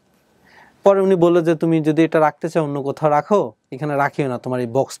হয়। পরে উনি বললো যে তুমি যদি এটা রাখতে চাও অন্য কোথাও রাখো, এখানে রাখিও না, তোমার এই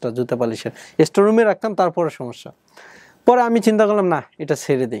বক্সটা জুতা পালিশের স্টোর রুমে রাখতাম, তারপরে সমস্যা। পরে আমি চিন্তা করলাম না, এটা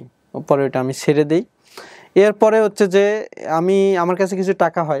ছেড়ে দিই। পরে এটা আমি ছেড়ে দিই। এরপরে হচ্ছে যে আমার কাছে কিছু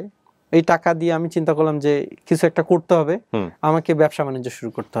টাকা হয়, এই টাকা দিয়ে আমি চিন্তা করলাম যে কিছু একটা করতে হবে, আমাকে ব্যবসা বাণিজ্য শুরু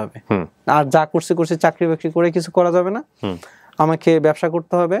করতে হবে। আর যা করছি চাকরি বাকরি করে কিছু করা যাবে না, আমাকে ব্যবসা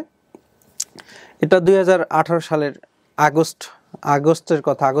করতে হবে। এটা 2018 সালের আগস্টের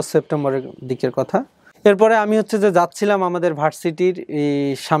কথা, সেপ্টেম্বরের দিকের কথা। এরপরে আমি হচ্ছে যে যাচ্ছিলাম আমাদের ভার্সিটির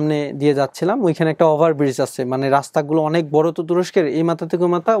সামনে দিয়ে যাচ্ছিলাম, ওইখানে একটা ওভারব্রিজ আছে, মানে রাস্তাগুলো অনেক বড় তো তুরস্কের, এই মাথা থেকে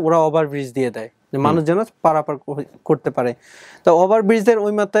ওই মাথা ওরা ওভারব্রিজ দিয়ে দেয়, যে মানুষ যেন পারাপার করতে পারে। তো ওভারব্রিজের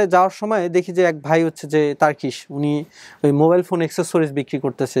ওই মাথায় যাওয়ার সময় দেখি যে এক ভাই হচ্ছে যে তার্কিশ, উনি ওই মোবাইল ফোন অ্যাক্সেসরিজ বিক্রি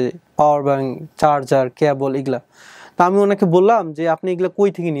করতেছে, পাওয়ার ব্যাংক, চার্জার, কেবল, এগুলা। তা আমি ওনাকে বললাম যে আপনি এগুলা কই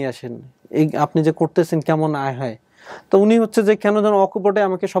থেকে নিয়ে আসেন, এই আপনি যে করতেছেন কেমন আয় হয়। তো উনি হচ্ছে যে কেন যেন অকপটে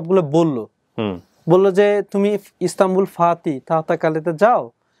আমাকে সবগুলো বললো যে তুমি ইস্তাম্বুল ফাতি তাহতাকালেতে যাও,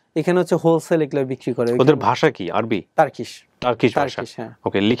 এখানে হচ্ছে হোলসেল এগুলো বিক্রি করে। ওদের ভাষা কি? আরবি? টার্কিশ ভাষা। হ্যাঁ।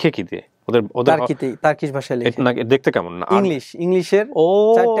 ওকে, লিখে কি দিয়ে? ওদের টার্কিশ ভাষায় লিখে। দেখতে কেমন? না ইংলিশের। ও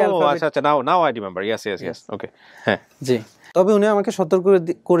আচ্ছা, নাও আই রিমেম্বার। ইয়েস। ওকে, হ্যাঁ জি। তবে উনি আমাকে সতর্ক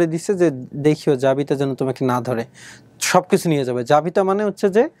করে দিচ্ছে যে দেখিও জাবিতা যেন তোমাকে না ধরে, সবকিছু নিয়ে যাবে। জাবিতা মানে হচ্ছে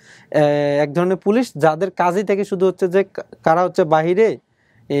যে এক ধরনের পুলিশ, যাদের কাজই থেকে শুধু হচ্ছে যে কারা হচ্ছে বাহিরে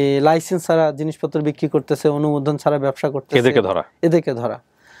লাইসেন্স ছাড়া জিনিসপত্র বিক্রি করতেছে, অনুমোদন ছাড়া ব্যবসা করতেছে, এদেরকে ধরা।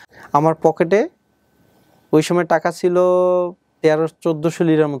 আমার পকেটে ওই সময় টাকা ছিল 1300-1400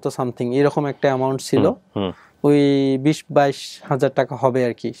 লিরার মতো সামথিং, এরকম একটা অ্যামাউন্ট ছিল। ওই 20-22 হাজার টাকা হবে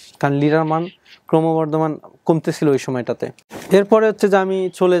আর কি, কারণ লিরার মান ক্রমবর্ধমান কমতেছিল ওই সময়টাতে। এরপরে হচ্ছে যে আমি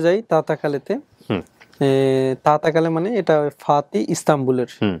চলে যাই তাহতাকালেতে। তাহতাকালে মানে এটা ফাতি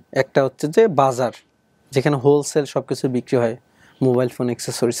ইস্তাম্বুলের একটা হচ্ছে যে বাজার, যেখানে হোলসেল সবকিছু বিক্রি হয়, মোবাইল ফোন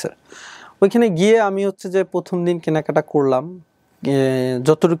অ্যাক্সেসরিজের। ওইখানে গিয়ে আমি হচ্ছে যে প্রথম দিন কেনাকাটা করলাম,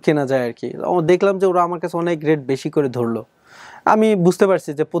 যতটুকু কেনা যায় আর কি। দেখলাম যে ওরা আমার কাছে অনেক রেট বেশি করে ধরলো। আমি বুঝতে পারছি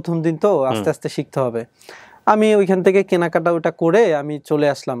যে প্রথম দিন তো আস্তে আস্তে শিখতে হবে। আমি ওইখান থেকে কেনাকাটা ওটা করে আমি চলে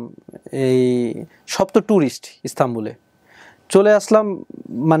আসলাম, এই সব তো ট্যুরিস্ট ইস্তাম্বুলে, চলে আসলাম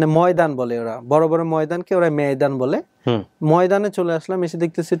মানে ময়দান বলে ওরা, বড় বড় ময়দানকে ওরা ময়দান বলে, ময়দানে চলে আসলাম। এসে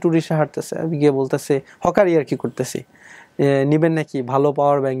দেখতেছি ট্যুরিস্ট হাঁটতেছে, আমি গিয়ে বলতেছে হকারি আর কি করতেছি, নিবেন নাকি ভালো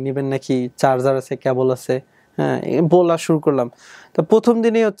পাওয়ার ব্যাংক, নিবেন নাকি চার্জার আছে, কেবল আছে, হ্যাঁ বলা শুরু করলাম। তো প্রথম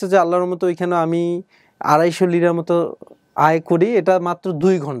দিনেই হচ্ছে যে আল্লাহর মতো ওইখানে আমি 250 লিরার মতো আয় করি, এটা মাত্র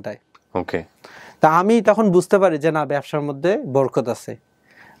 2 ঘন্টায়। ওকে, তা আমি তখন বুঝতে পারি যে না, ব্যবসার মধ্যে বরকত আছে।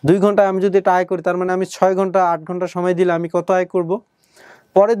 2 ঘন্টায় আমি যদি এটা আয় করি, তার মানে আমি 6 ঘন্টা 8 ঘন্টা সময় দিলে আমি কত আয় করব।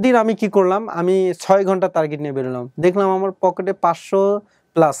 পরের দিন আমি কি করলাম, আমি 6 ঘন্টা টার্গেট নিয়ে বেরোলাম, দেখলাম আমার পকেটে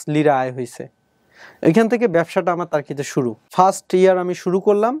 500+ লিরা আয় হয়েছে। এখান থেকে ব্যবসাটা আমার তার্কিতে শুরু। ফার্স্ট ইয়ার আমি শুরু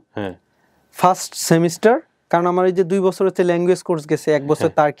করলাম, ফার্স্ট সেমিস্টার, কারণ আমার এই যে 2 বছর হচ্ছে ল্যাঙ্গুয়েজ কোর্স গেছে, 1 বছর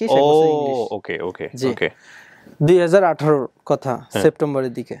টার্কিশ, 1 বছর ইংলিশ। ওকে ওকে ওকে, 2018 কথা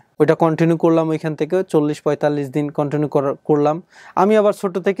সেপ্টেম্বরের দিকে ওইটা কন্টিনিউ করলাম। ওইখান থেকে 40-45 দিন কন্টিনিউ করলাম। আমি আবার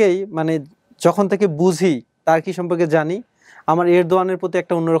ছোট থেকেই মানে যখন থেকে বুঝি টার্কি সম্পর্কে জানি, আমার এরদোয়ানের প্রতি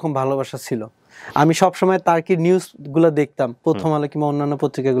একটা অন্যরকম ভালোবাসা ছিল। আমি সব সময় টার্কির নিউজগুলো দেখতাম, প্রথম আলো কিংবা অন্যান্য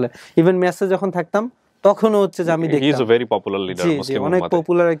পত্রিকাগুলো, ইভেন ম্যাচে যখন থাকতাম তখনও হচ্ছে যে আমি দেখতাম। অনেক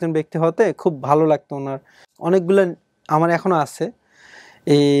পপুলার একজন ব্যক্তি হতে খুব ভালো লাগতো ওনার। অনেকগুলো আমার এখনো আছে,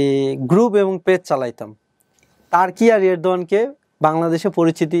 এই গ্রুপ এবং পেজ চালাইতাম টার্কি আর এরদোয়ানকে বাংলাদেশে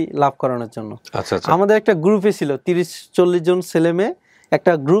পরিচিতি লাভ করানোর জন্য। আমাদের একটা গ্রুপে ছিল 30-40 জন ছেলে মেয়ে,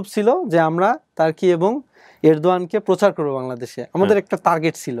 একটা গ্রুপ ছিল যে আমরা টার্কি এবং এরদোয়ানকে প্রচার করবো বাংলাদেশে, আমাদের একটা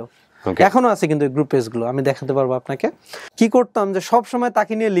টার্গেট ছিল। এখনো আছে কিন্তু গ্রুপ পেজগুলো, আমি দেখাতে পারবো আপনাকে। কি করতাম যে সব সময়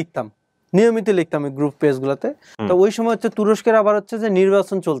তাকে নিয়ে লিখতাম, নিয়মিত লিখতাম এই গ্রুপ পেজগুলোতে। তো ওই সময় হচ্ছে তুরস্কের আবার হচ্ছে যে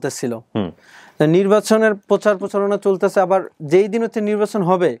নির্বাচন চলতেছিল, নির্বাচনের প্রচারণা চলতেছে। আবার যেই দিন হচ্ছে নির্বাচন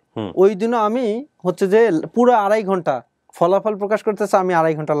হবে ওই দিনও আমি হচ্ছে যে পুরো 2.5 ঘন্টা ফলাফল প্রকাশ করতেছে, আমি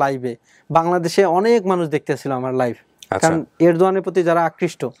 2.5 ঘন্টা লাইভে, বাংলাদেশে অনেক মানুষ দেখতেছিল আমার লাইভ, কারণ এরদোয়ানের প্রতি যারা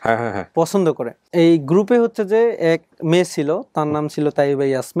আকৃষ্ট পছন্দ করে। এই গ্রুপে হচ্ছে যে এক মেয়ে ছিল, তার নাম ছিল তাইবা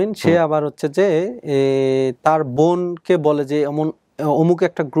ইয়াসমিন। সে আবার হচ্ছে যে তার বোনকে বলে যে অমুক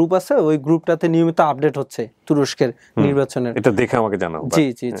একটা গ্রুপ আছে, ওই গ্রুপটাতে নিয়মিত আপডেট হচ্ছে তুরস্কের নির্বাচনের, এটা দেখে আমাকে জানাও। জি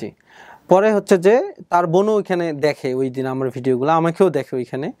জি জি। পরে হচ্ছে যে তার বোনও ওইখানে দেখে, ওই দিন আমার ভিডিওগুলো, আমাকেও দেখে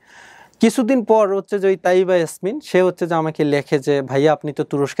ওইখানে। কিছুদিন পর হচ্ছে যে ওই তাইবা ইয়াসমিন সে হচ্ছে যে আমাকে লেখে যে ভাইয়া আপনি তো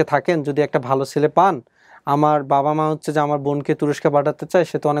তুরস্কে থাকেন, যদি একটা ভালো ছেলে পান, আমার বাবা মা হচ্ছে যে আমার বোনকে তুরস্কে পাঠাতে চায়,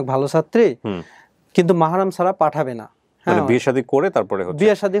 সে তো অনেক ভালো ছাত্রী, কিন্তু মাহরাম ছাড়া পাঠাবে না। মানে বিয়ে শাদী করে তারপরে হচ্ছে,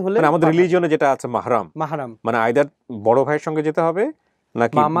 বিয়ে শাদী হলে আমাদের রিলিজিয়নে যেটা আছে মাহরাম, মানে আইদার বড় ভাইয়ের সঙ্গে যেতে হবে,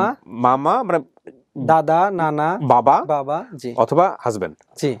 নাকি মামা মানে দাদা, নানা, বাবা জি, অথবা হাজবেন্ড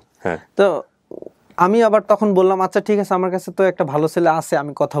জি। হ্যাঁ, তো আমি আবার তখন বললাম আচ্ছা ঠিক আছে, আমার কাছে তো একটা ভালো ছেলে আছে,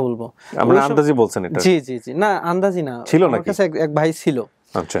 আমি কথা বলবো। আমরা আন্দাজি বলছেন এটা? জি জি জি, না আন্দাজি না, ছিল আমার কাছে এক ভাই ছিল।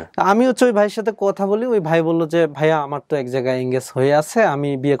 আচ্ছা, আমি হচ্ছে ওই ভাইয়ের সাথে কথা বলি, ওই ভাই বললো যে ভাইয়া আমার তো এক জায়গায় এঙ্গেজ হয়ে আছে, আমি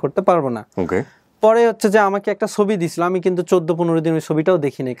বিয়ে করতে পারবো না। ওকে। পরে হচ্ছে যে আমাকে একটা ছবি দিছিল, আমি কিন্তু 14-15 দিন ওই ছবিটাও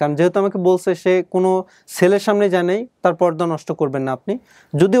দেখিনি, কারণ যেহেতু আমাকে বলছে সে কোনো ছেলের সামনে যায় নাই, তার পর্দা নষ্ট করবেন না আপনি,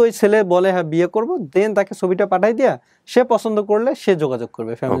 যদি ওই ছেলে বলে হ্যাঁ বিয়ে করবো, দেন তাকে ছবিটা পাঠাই দিয়া, সে পছন্দ করলে সে যোগাযোগ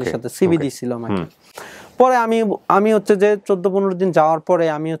করবে ফ্যামিলির সাথে, সিভি দিছিল আমাকে। পরে আমি হচ্ছে যে 14-15 দিন যাওয়ার পরে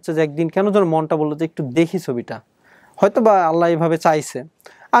আমি হচ্ছে যে একদিন কেন যেন মনটা বললো যে একটু দেখি ছবিটা, হয়তো বা আল্লাহ এইভাবে চাইছে।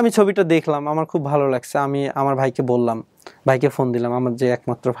 আমি ছবিটা দেখলাম, আমার খুব ভালো লাগছে। আমি আমার ভাইকে বললাম, ভাইকে ফোন দিলাম, আমার যে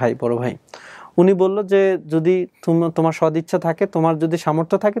একমাত্র ভাই, বড় ভাই, উনি বলল যে যদি তোমার সদিচ্ছা থাকে, তোমার যদি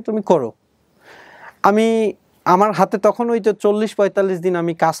সামর্থ্য থাকে তুমি করো। আমার হাতে তখন ওই যে 40-45 দিন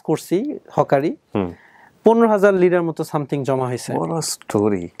আমি কাজ করছি হকারি, 15,000 লিরার মতো সামথিং জমা হয়েছে। বড়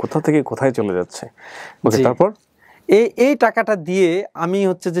স্টোরি, কোথা থেকে কোথায় চলে যাচ্ছে। তারপর এই টাকাটা দিয়ে আমি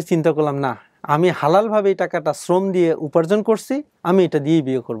হচ্ছে যে চিন্তা করলাম, না আমি হালাল ভাবে এই টাকাটা শ্রম দিয়ে উপার্জন করছি, আমি এটা দিয়েই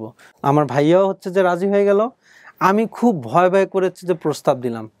বিয়ে করব। আমার ভাইয়াও হচ্ছে যে রাজি হয়ে গেল। আমি খুব ভয় করেছি যে প্রস্তাব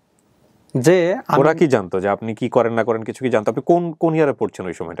দিলাম, যে ওরা কি জানতো যে আপনি কি করেন না করেন, কিছু কি জানতো? আপনি কোন ইয়ারে পড়ছেন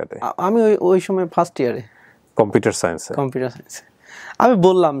ওই সময়টাতে? আমি ওই সময় ফার্স্ট ইয়ারে কম্পিউটার সায়েন্সে। আমি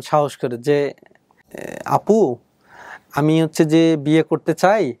বললাম সাহস করে যে আপু আমি হচ্ছে যে বিয়ে করতে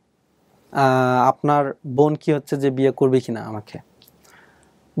চাই, আপনার বোন কি হচ্ছে যে বিয়ে করবে কিনা আমাকে।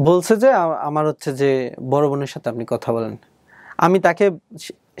 বলছে যে আমার হচ্ছে যে বড় বোনের সাথে আপনি কথা বলেন। আমি তাকে,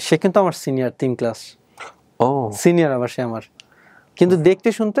 সে কিন্তু আমার সিনিয়র 3 ক্লাস সিনিয়র, আবার সে আমার, কিন্তু দেখতে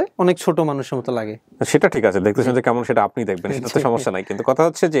শুনতে অনেক ছোট মানুষের মতো লাগে। সেটা ঠিক আছে, দেখতে শুনতে কেমন সেটা আপনি দেখবেন, সেটা তো সমস্যা নাই। কিন্তু কথা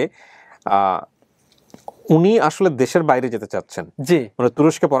হচ্ছে যে উনি আসলে দেশের বাইরে যেতে চাচ্ছেন, জি, মানে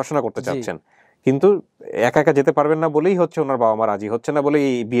তুরস্কে পড়াশোনা করতে চাচ্ছেন, কিন্তু একা একা যেতে পারবেন না বলেই হচ্ছে ওনার বাবা মা রাজি হচ্ছে না, বলে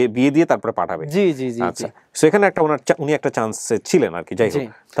বিয়ে দিয়ে তারপরে পাঠাবে। জি জি জি। আচ্ছা, সেখানে উনি একটা চান্স ছিলেন আর কি। যাই হোক,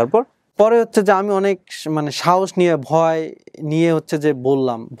 তারপর পরে হচ্ছে যে আমি অনেক মানে সাহস নিয়ে ভয় নিয়ে হচ্ছে যে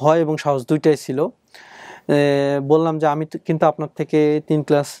বললাম, ভয় এবং সাহস দুইটাই ছিল। বললাম যে আমি কিন্তু আপনার থেকে 3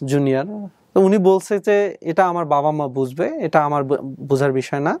 ক্লাস জুনিয়র। তো উনি বলছে যে এটা আমার বাবা মা বুঝবে, এটা আমার বোঝার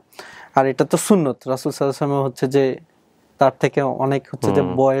বিষয় না, আর এটা তো সুন্নত, রাসূল সাল্লাল্লাহু আলাইহি ওয়াসাল্লাম হচ্ছে যে তার থেকে অনেক হচ্ছে যে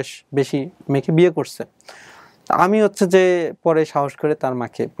বয়স বেশি মেয়েকে বিয়ে করছে। আমি হচ্ছে যে পরে সাহস করে তার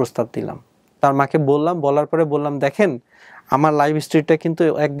মাকে প্রস্তাব দিলাম, তার মাকে বললাম, বলার পরে বললাম দেখেন আমার লাইফ স্টোরিটা কিন্তু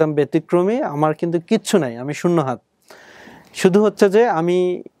একদম ব্যতিক্রমী, আমার কিন্তু কিচ্ছু নাই, আমি শূন্য হাত, শুধু হচ্ছে যে আমি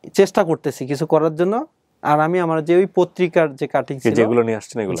চেষ্টা করতেছি কিছু করার জন্য। আর আমি আমার যে ওই পত্রিকার যে কাটিং ছিল যেগুলো নিয়ে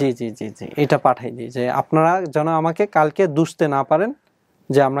আসছেন এগুলো, জি জি জি জি এটা পাঠাই দিই যে আপনারা যেন আমাকে কালকে দুষতে না পারেন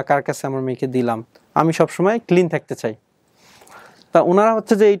যে আমরা কার কাছে আমার মেয়েকে দিলাম, আমি সবসময় ক্লিন থাকতে চাই। তা ওনারা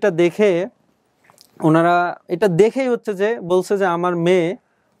হচ্ছে যে এটা দেখেই হচ্ছে যে বলছে যে আমার মেয়ে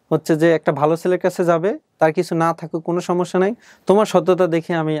হচ্ছে যে একটা ভালো ছেলের কাছে যাবে, তার কিছু না থাকুক কোনো সমস্যা নাই, তোমার সততা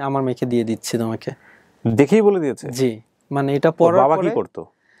দেখে আমি আমার মেয়েকে দিয়ে দিচ্ছি তোমাকে। দেখেই বলে দিয়েছে? জি, মানে এটা পড়ার বাবা পরে কি করতো?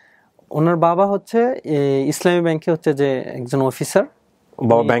 ওনার বাবা হচ্ছে ইসলামী ব্যাংকে হচ্ছে যে একজন অফিসার,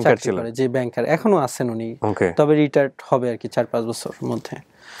 বাবা ব্যাংকার ছিলেন? যে ব্যাংকার এখনো আছেন উনি, ওকে। তবে রিটায়ার্ড হবে আর কি 4-5 বছরের মধ্যে।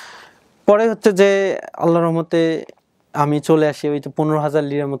 পরে হচ্ছে যে আল্লাহর রহমতে আমি চলে আসি, ওই যে 15,000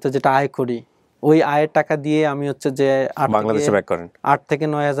 লিরার মতো যেটা আয় করি, ওই আয়ের টাকা দিয়ে আমি হচ্ছে যে বাংলাদেশে ব্যাক করেন? 8 থেকে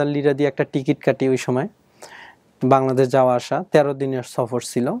 9,000 লিরা দিয়ে একটা টিকিট কাটি ওই সময়, বাংলাদেশ যাওয়া আসা 13 দিনের সফর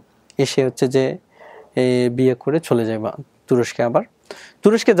ছিল। এসে হচ্ছে যে বিয়ে করে চলে যায় তুরস্কে। আবার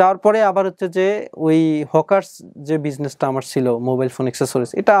তুরস্কে যাওয়ার পরে আবার হচ্ছে যে ওই হকার্স যে বিজনেসটা আমার ছিল, মোবাইল ফোন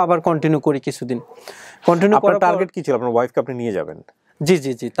অ্যাক্সেসরিজ, এটা আবার কন্টিনিউ করি কিছুদিন। কন্টিনিউ করার টার্গেট কি ছিল? আপনার ওয়াইফকে আপনি নিয়ে যাবেন? জি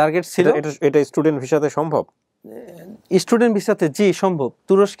জি জি টার্গেট ছিল। এটা স্টুডেন্ট ভিসাতে সম্ভব? স্টুডেন্ট ভিসাতে জি সম্ভব।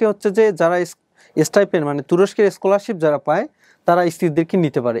 তুরস্কে হচ্ছে যে যারা স্টাইপেন্ড মানে তুরস্কের স্কলারশিপ যারা পায় তারা স্ত্রীদেরকে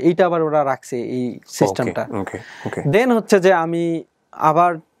নিতে পারে, এইটা আবার ওরা রাখছে এই সিস্টেমটা। দেন হচ্ছে যে আমি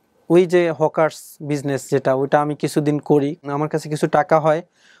আবার ওই যে হকার্স বিজনেস যেটা, ওইটা আমি কিছুদিন করি, আমার কাছে কিছু টাকা হয়,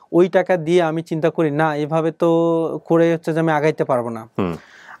 ওই টাকা দিয়ে আমি চিন্তা করি না এভাবে তো করে হচ্ছে যে আমি আগাইতে পারবো না,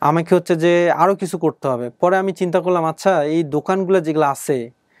 আমাকে হচ্ছে যে আরো কিছু করতে হবে। পরে আমি চিন্তা করলাম আচ্ছা এই দোকানগুলো যেগুলো আছে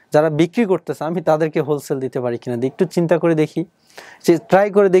যারা বিক্রি করতেছে আমি তাদেরকে হোলসেল দিতে পারি কিনা, একটু চিন্তা করে দেখি, ট্রাই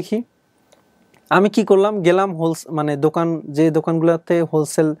করে দেখি। আমি কি করলাম, গেলাম মানে যে দোকানগুলোতে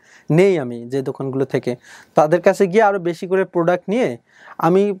হোলসেল নেই, আমি যে দোকানগুলো থেকে তাদের কাছে গিয়ে আরো বেশি করে প্রোডাক্ট নিয়ে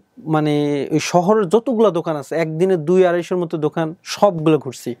আমি মানে ওই শহরের যতগুলো দোকান আছে একদিনে 200-250 মতো দোকান সবগুলো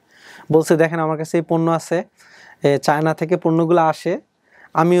ঘুরছি। বলছে দেখেন আমার কাছে এই পণ্য আছে, চায়না থেকে পণ্যগুলো আসে,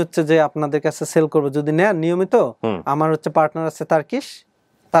 আমি হচ্ছে যে আপনাদের কাছে সেল করব, যদি নেন নিয়মিত, আমার হচ্ছে পার্টনার আছে তার্কিশ,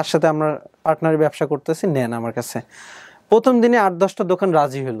 তার সাথে আমরা পার্টনারি ব্যবসা করতেছি, নেন আমার কাছে। প্রথম দিনে 8-10টা দোকান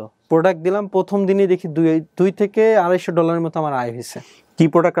রাজি হলো, প্রোডাক্ট দিলাম, প্রথম দিনই দেখি $2 থেকে $250 মতো আমার আয় হয়েছে। কি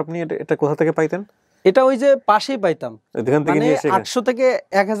প্রোডাক্ট আপনি এটা কোথা থেকে পাইতেন? এটা ওই যে পাশেই পাইতাম, মানে 800 থেকে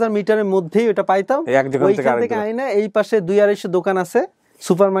 1000 মিটারের মধ্যেই ওটা পাইতাম, ওইখান থেকে আইনা এই পাশে 200-250 দোকান আছে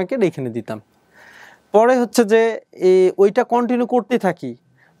সুপার মার্কেট, এইখানে দিতাম। পরে হচ্ছে যে ওইটা কন্টিনিউ করতে থাকি,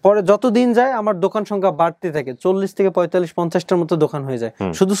 পরে যত দিন যায় আমার দোকান সংখ্যা বাড়তে থাকে, 40 থেকে 45-50টার মতো দোকান হয়ে যায়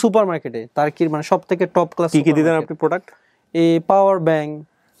শুধু সুপার মার্কেটে। তার কি মানে সব থেকে টপ ক্লাস। কি কি দিতেন আপনি product? Power bank,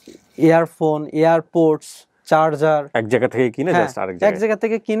 earphone, airports, charger এক জায়গা থেকে কিনে জাস্ট এক জায়গা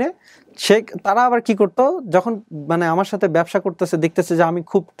থেকে কিনে তারা আবার কি করতো, যখন মানে আমার সাথে ব্যবসা করতেছে দেখতেছে যে আমি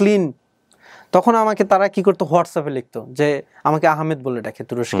খুব ক্লিন, তখন আমাকে তারা কি করতো হোয়াটসঅ্যাপে লিখতো, যে আমাকে আহমেদ বলে ডাকে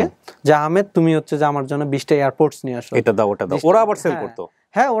তুরস্কে, যে আহমেদ তুমি হচ্ছে যে আমার জন্য 20টা এয়ারপোর্টস নিয়ে আসো, এটা দাও ওটা দাও, ওরা আবার সেল করতো।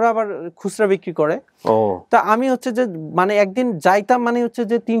 হ্যাঁ ওরা আবার খুচরা বিক্রি করে। তা আমি হচ্ছে যে মানে একদিন যাইতাম, মানে হচ্ছে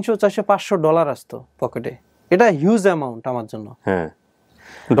যে $300-400-500 আসতো পকেটে, এটা হিউজ অ্যামাউন্ট আমার জন্য। হ্যাঁ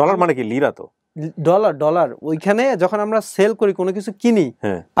ডলার মানে কি লিরা? তো ডলার ওইখানে যখন আমরা সেল করি কোনো কিছু কিনি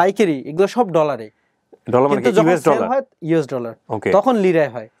পাইকারি, এগুলো সব ডলারে, কিন্তু যখন সেল হয় ইউএস ডলার, তখন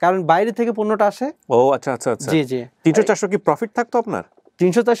লিরায় হয়, কারণ বাইরে থেকে পণ্যটা আসে। ও আচ্ছা আচ্ছা আচ্ছা। জি জি। 300-400 কি প্রফিট থাকতো আপনার?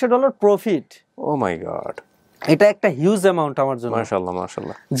 $300-400 প্রফিট। ও মাই গড, এটা একটা হিউজ অ্যামাউন্ট আমার জন্য। মাশাআল্লাহ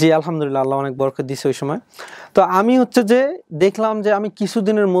মাশাআল্লাহ। জি আলহামদুলিল্লাহ, আল্লাহ অনেক বরকত দিয়েছে ওই সময়। তো আমি হচ্ছে যে দেখলাম যে আমি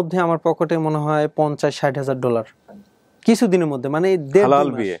কিছুদিনের মধ্যে আমার পকেটে মনে হয় $50,000-60,000 কিছুদিনের মধ্যে, মানে হালাল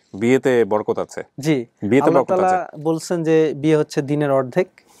বিয়েতে বরকত আছে। জি বিয়েতে বরকত আছে। আল্লাহ বলছেন যে বিয়ে হচ্ছে দিনের অর্ধেক,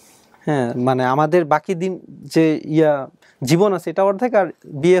 হ্যাঁ মানে আমাদের বাকি দিন যে জীবন আছে এটা অর্ধেক, আর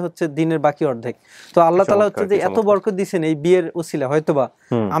বিয়ে হচ্ছে দিনের বাকি অর্ধেক। তো আল্লাহ তাআলা হচ্ছে যে এত বরকত দিয়েছেন এই বিয়ের ওসিলা, হয়তোবা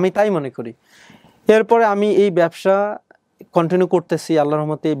আমি তাই মনে করি। এরপরে আমি এই ব্যবসা কন্টিনিউ করতেছি, আল্লাহর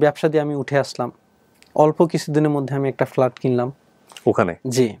রহমতে এই ব্যবসা দিয়ে আমি উঠে আসলাম। অল্প কিছুদিনের মধ্যে আমি একটা ফ্ল্যাট কিনলাম ওখানে।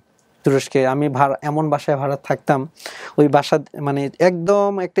 জি তুরস্কে আমি এমন বাসায় ভাড়া থাকতাম, ওই বাসা মানে একদম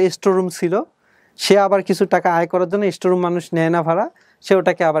একটা স্টোর রুম ছিল, সে আবার কিছু টাকা আয় করার জন্য, স্টোর রুম মানুষ নেয় না ভাড়া, সে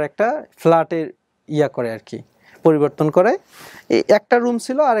ওটাকে আবার একটা ফ্ল্যাটের করে আর কি, পরিবর্তন করে। একটা রুম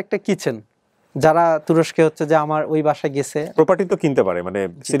ছিল আর একটা কিচেন। যারা তুরস্কে হচ্ছে যে আমার ওই বাসায় গেছে, প্রপার্টি তো কিনতে পারে, মানে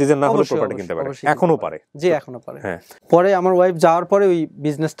সিটিজেন না হলে প্রপার্টি কিনতে পারে, এখনো পারে। জি এখনো পারে। পরে আমার ওয়াইফ যাওয়ার পরে ওই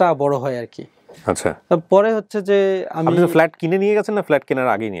বিজনেসটা বড় হয় আর কি। আচ্ছা, পরে হচ্ছে যে আপনি তো ফ্ল্যাট কিনে নিয়ে গেছেন না ফ্ল্যাট কেনার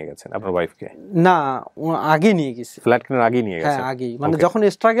আগে নিয়ে গেছেন আপনার ওয়াইফকে? না, আগে নিয়ে গেছি। ফ্ল্যাট কেনার আগে নিয়ে গেছেন? হ্যাঁ আগেই, মানে যখন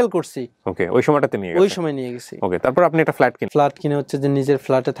স্ট্রাগল করছি ওকে, ওই সময়টাতে নিয়ে গেছেন? ওই সময় নিয়ে গেছি। ওকে, তারপর আপনি একটা ফ্ল্যাট কিনে হচ্ছে যে নিজের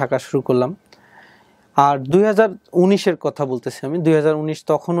ফ্ল্যাটে থাকা শুরু করলাম। আর 2019-এর কথা বলতেছি আমি। 2019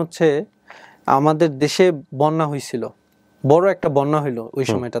 তখন হচ্ছে আমাদের দেশে বন্যা হয়েছিল, বড় একটা বন্যা হইলো ওই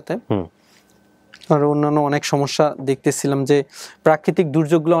সময়টাতে। আর অন্যান্য অনেক সমস্যা দেখতেছিলাম যে প্রাকৃতিক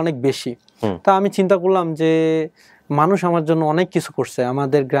দুর্যোগগুলো অনেক বেশি। তা আমি চিন্তা করলাম যে মানুষ আমার জন্য অনেক কিছু করছে,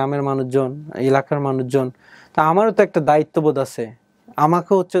 আমাদের গ্রামের মানুষজন, এলাকার মানুষজন, তা আমারও তো একটা দায়িত্ববোধ আছে,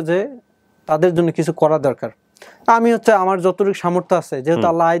 আমাকে হচ্ছে যে তাদের জন্য কিছু করা দরকার। আমি হচ্ছে আমার যতটুকু সামর্থ্য আছে, যেহেতু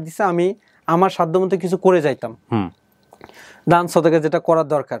আল্লাহ আয় দিছে, আমি আমার সাধ্যমতো কিছু করে যাইতাম, দান সদকা যেটা করার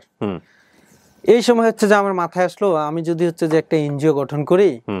দরকার। এই সময় হচ্ছে যে আমার মাথায় আসলো আমি যদি হচ্ছে যে একটা এনজিও গঠন করি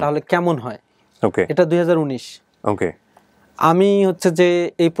তাহলে কেমন হয়। এটা 2019। ওকে, আমি হচ্ছে যে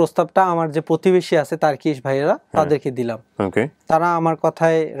এই প্রস্তাবটা আমার যে প্রতিবেশী আছে তার্কিশ ভাইয়েরা, তাদেরকে দিলাম। ওকে, তারা আমার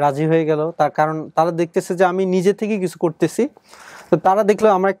কথায় রাজি হয়ে গেল। তার কারণ তারা দেখতেছে যে আমি নিজে থেকে কিছু করতেছি, তো তারা দেখলো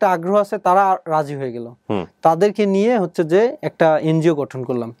আমার একটা আগ্রহ আছে, তারা রাজি হয়ে গেল। তাদেরকে নিয়ে হচ্ছে যে একটা এনজিও গঠন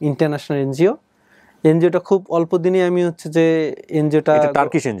করলাম, ইন্টারন্যাশনাল এনজিও। এনজিওটা খুব অল্প দিনে আমি হচ্ছে যে এনজিওটা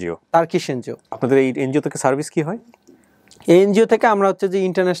টার্কিশ এনজিও। আপনাদের এই এনজিও থেকে সার্ভিস কি হয়? এই এনজিও থেকে আমরা হচ্ছে যে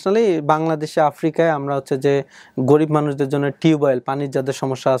ইন্টারন্যাশনালি বাংলাদেশে, আফ্রিকায় আমরা হচ্ছে যে গরিব মানুষদের জন্য টিউবওয়েল, পানির যাদের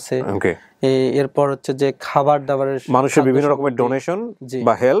সমস্যা আছে, এরপর হচ্ছে যে খাবার দাবারের, মানুষের বিভিন্ন রকমের ডোনেশন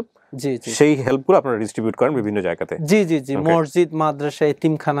বা হেল্প, সেই হেল্পগুলো আপনারা ডিস্ট্রিবিউট করেন বিভিন্ন জায়গাতে। জি, মসজিদ, মাদ্রাসা,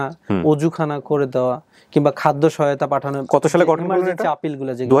 এতিমখানা, অজুখানা করে দেওয়া, কিংবা খাদ্য সহায়তা পাঠানো। কত সালে গঠন করলেন এটা?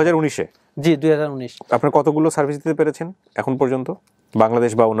 আপিলগুলো যে 2019-এ? জি 2019। আপনারা কতগুলো সার্ভিস দিতে পেরেছেন এখন পর্যন্ত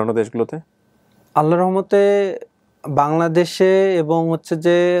বাংলাদেশ বা অন্যান্য দেশগুলোতে? আল্লাহর রহমতে বাংলাদেশে এবং হচ্ছে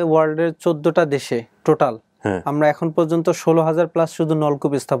যে ওয়ার্ল্ডের 14টা দেশে টোটাল আমরা এখন পর্যন্ত 16,000 প্লাস শুধু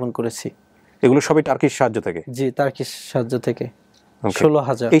নলকূপ স্থাপন করেছি। এগুলো সবই টার্কিশ সাহায্য থেকে? জি, টার্কিশ সাহায্য থেকে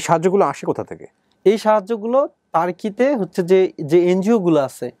 16,000। এই সাহায্যগুলো আসে কোথা থেকে? এই সাহায্যগুলো টার্কিতে হচ্ছে যে এনজিও গুলো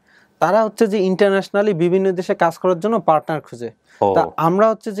আছে, তারা হচ্ছে যে ইন্টারন্যাশনালি বিভিন্ন দেশে কাজ করার জন্য পার্টনার খুঁজে। তা আমরা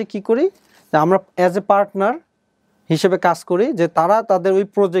হচ্ছে যে কি করি, আমরা অ্যাজ এ পার্টনার হিসেবে কাজ করি, যে তারা তাদের ওই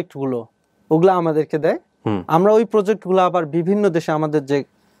প্রজেক্টগুলো ওগুলো আমাদেরকে দেয়, আমরা ওই প্রজেক্টগুলো আবার বিভিন্ন দেশে আমাদের যে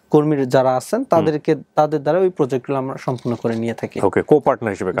কর্মীরা যারা আছেন তাদের দ্বারা ওই প্রজেক্টগুলো আমরা সম্পূর্ণ করে নিয়ে থাকি। ওকে,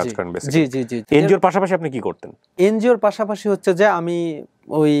 কো-পার্টনার হিসেবে কাজ করেন বেসিক্যালি। জি। এনজিওর পাশাপাশি আপনি কি করতেন? এনজিওর পাশাপাশি হচ্ছে যে আমি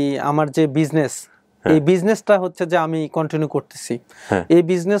ওই আমার যে বিজনেস, এই বিজনেসটা হচ্ছে যে আমি কন্টিনিউ করতেছি। এই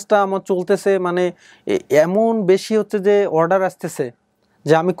বিজনেসটা আমার চলতেছে, মানে এমন বেশি হচ্ছে যে অর্ডার আসতেছে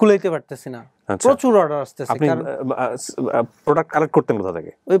যে আমি কুলাইতে পারতেছি না, প্রচুর অর্ডার আসতেছে। আপনি প্রোডাক্ট কালেক্ট করতেন কোথা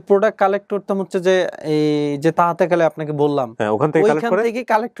থেকে? ওই প্রোডাক্ট কালেক্ট করতাম হচ্ছে যে এই যে তাহাতে কালে আপনাকে বললাম, ওখান থেকে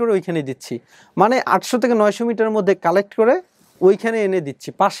কালেক্ট করে ওইখানে দিচ্ছি, মানে 800 থেকে 900 মিটারের মধ্যে কালেক্ট করে ওইখানে এনে দিচ্ছি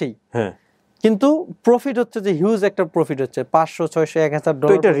পাশেই। কিন্তু প্রফিট হচ্ছে যে হিউজ একটা প্রফিট হচ্ছে, 500, 600, $1,000।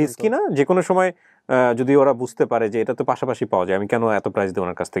 তো এটা রিস্কি না? যে কোনো সময় যদি ওরা বুঝতে পারে যে এটা তো পাশাপাশি পাওয়া যায়, আমি কেন এত প্রাইস দিয়ে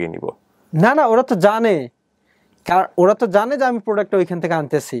ওনার কাছ থেকে নিব? না, ওরা তো জানে, ওরা তো জানে যে আমি প্রোডাক্টটা ওইখান থেকে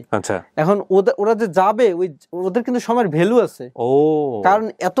আনতেছি। আচ্ছা, এখন ওরা যে যাবে, ওদের কিন্তু সময়ের ভ্যালু আছে। কারণ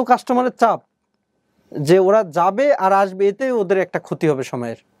এত কাস্টমারের চাপ যে ওরা যাবে আর আসবে, এতে ওদের একটা ক্ষতি হবে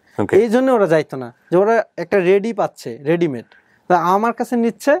সময়ের। এই জন্য ওরা যাইতো না, যে ওরা একটা রেডি পাচ্ছে, রেডিমেড, আমার কাছে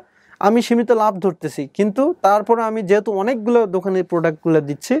নিচ্ছে, আমি সীমিত লাভ ধরতেছি, কিন্তু তারপরে আমি যেহেতু অনেকগুলো দোকানের প্রোডাক্টগুলো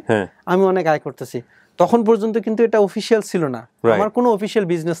দিচ্ছি, আমি অনেক আয় করতেছি। তখন পর্যন্ত কিন্তু এটা অফিসিয়াল ছিল না, আমার কোনো অফিসিয়াল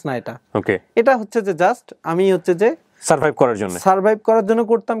বিজনেস না এটা। এটা হচ্ছে যে জাস্ট আমি হচ্ছে যে সার্ভাইভ করার জন্য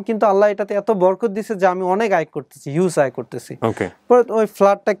করতাম, কিন্তু আল্লাহ এটাতে এত বরকত দিয়েছে যে আমি অনেক আয় করতেছি, হিউজ আয় করতেছি। পরে ওই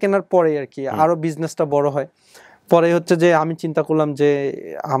ফ্ল্যাটটা কেনার পরে আর কি আরো বিজনেসটা বড় হয়। পরে হচ্ছে যে আমি চিন্তা করলাম যে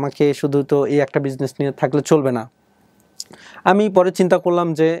আমাকে শুধু তো এই একটা বিজনেস নিয়ে থাকলে চলবে না। আমি পরে চিন্তা করলাম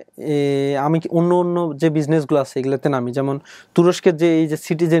যে আমি অন্য যে বিজনেসগুলো আছে এগুলোতে নামি, যেমন তুরস্কের যে এই যে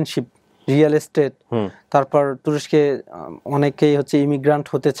সিটিজেনশিপ, রিয়েল এস্টেট, তারপর তুরস্কে অনেকেই হচ্ছে ইমিগ্রান্ট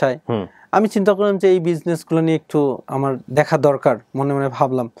হতে চায়। আমি চিন্তা করলাম যে এই বিজনেসগুলো নিয়ে একটু আমার দেখা দরকার, মনে মনে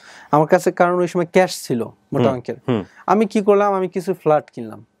ভাবলাম আমার কাছে, কারণ ওই সময় ক্যাশ ছিল মোটা অঙ্কের। আমি কি করলাম, আমি কিছু ফ্ল্যাট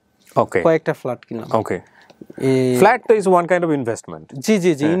কিনলাম, কয়েকটা ফ্ল্যাট কিনলাম। Flat is one kind of investment. G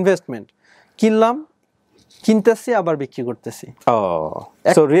investment, কিনলাম, কিনতেছি, আবার বিক্রি করতেছি।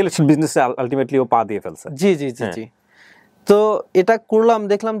 সো রিয়েল এস্টেট বিজনেসে আলটিমেটলি ও পা দিয়ে ফেলছে। জি। তো এটা করলাম,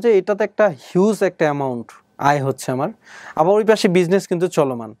 দেখলাম যে এটাতে একটা হিউজ একটা অ্যামাউন্ট আয় হচ্ছে আমার, আবার ওই পাশে বিজনেস কিন্তু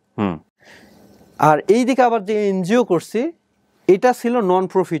চলমান। আর এই দিকে আবার যে এনজিও করছি, এটা ছিল নন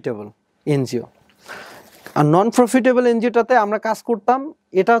প্রফিটেবল এনজিও। আর নন প্রফিটেবল এনজিওটাতে আমরা কাজ করতাম,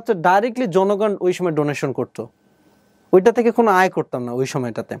 এটা হচ্ছে ডাইরেক্টলি জনগণ ওই সময় ডোনেশন করতো, ওইটা থেকে কোনো আয় করতাম না ওই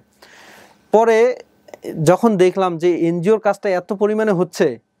সময়টাতে। পরে যখন দেখলাম যে এনজিওর কাজটা এত পরিমাণে হচ্ছে,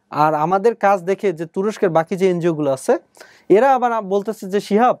 আর আমাদের কাজ দেখে যে তুরস্কের বাকি যে এনজিওগুলো আছে এরা আবার বলতেছে যে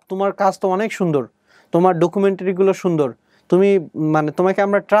শিহাব তোমার কাজ তো অনেক সুন্দর, তোমার ডকুমেন্টারিগুলো সুন্দর, তুমি মানে তোমাকে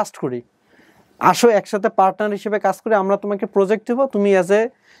আমরা ট্রাস্ট করি, আসো একসাথে পার্টনার হিসেবে কাজ করে, আমরা তোমাকে প্রজেক্ট দেবো, তুমি অ্যাজ এ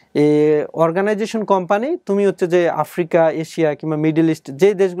অর্গানাইজেশন কোম্পানি তুমি হচ্ছে যে আফ্রিকা, এশিয়া কিংবা মিডল ইস্ট যে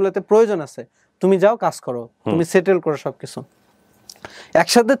দেশগুলোতে প্রয়োজন আছে তুমি যাও কাজ করো, তুমি সেটেল করো সবকিছু।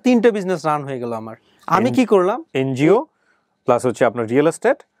 একসাথে 3টে বিজনেস রান হয়ে গেল আমার। আমি কি করলাম, এনজিও প্লাস হচ্ছে আপনার রিয়েল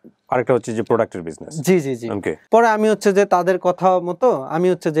এস্টেট, আরেকটা হচ্ছে যে প্রোডাক্টের বিজনেস। জি জি জি। পরে আমি হচ্ছে যে তাদের কথা মতো আমি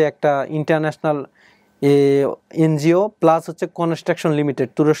হচ্ছে যে একটা ইন্টারন্যাশনাল এনজিও প্লাস হচ্ছে কনস্ট্রাকশন লিমিটেড,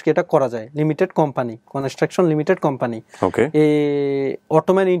 তুরস্কে এটা করা যায়, limited company, construction limited company,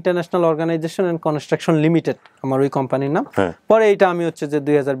 Ottoman international organisation and construction limited আমার ওই কোম্পানির নাম। পরে এটা আমি হচ্ছে যে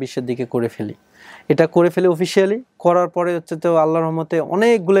 2020-এর দিকে করে ফেলি, এটা করে ফেলি অফিসিয়ালি। করার পরে হচ্ছে তো আল্লাহর রহমতে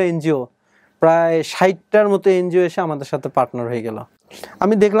অনেকগুলো এনজিও, প্রায় 60টার মতো এনজিও এসে আমাদের সাথে পার্টনার হয়ে গেল।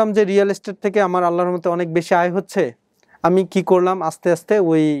 আমি দেখলাম যে রিয়েল এস্টেট থেকে আমার আল্লাহর রহমতে অনেক বেশি আয় হচ্ছে। আমি কি করলাম, আস্তে আস্তে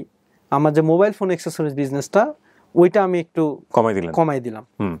ওই আমার যে মোবাইল ফোন অ্যাক্সেসরিজ বিজনেসটা ওইটা আমি একটু কমাই দিলাম।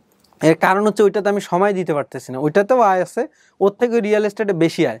 এর কারণ হচ্ছে ওইটাতে আমি সময় দিতে পারতেছি না, ওইটাতেও আয় আছে, ওর থেকে রিয়েল এস্টেটে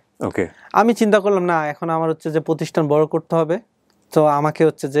বেশি আয়। আমি চিন্তা করলাম না, এখন আমার হচ্ছে যে প্রতিষ্ঠান বড় করতে হবে, তো আমাকে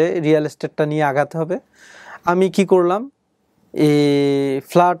হচ্ছে যে রিয়েল এস্টেটটা নিয়ে আগাতে হবে। আমি কি করলাম, এই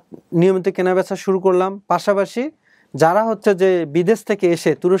ফ্ল্যাট নিয়মিত কেনা বেচা শুরু করলাম। পাশাপাশি যারা হচ্ছে যে বিদেশ থেকে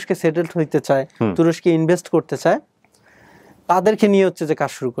এসে তুরস্কে সেটেলড হইতে চায়, তুরস্কে ইনভেস্ট করতে চায়, তাদেরকে নিয়ে হচ্ছে যে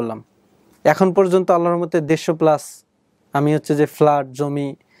কাজ শুরু করলাম। এখন পর্যন্ত আল্লাহর রহমতে 150+ আমি হচ্ছে যে ফ্ল্যাট জমি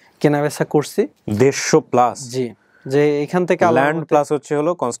কেনা বেচা করছি। 150+? জি, যে এখান থেকে ল্যান্ড প্লাস হচ্ছে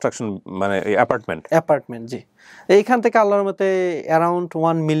হলো কনস্ট্রাকশন মানে অ্যাপার্টমেন্ট। জি, এইখান থেকে আল্লাহর রহমতে অ্যারাউন্ড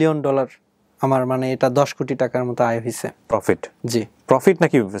 $1 মিলিয়ন আমার মানে এটা 10 কোটি টাকার মতো আয় হয়েছে। প্রফিট? জি, প্রফিট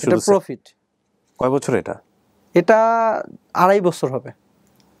নাকি শুধু প্রফিট? কয় বছর এটা? এটা 2.5 বছর হবে।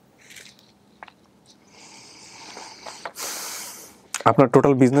 আপনার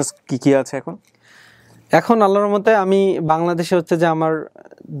টোটাল বিজনেস কি কি আছে এখন? এখন আল্লাহর রহমতে আমি বাংলাদেশে হচ্ছে যে আমার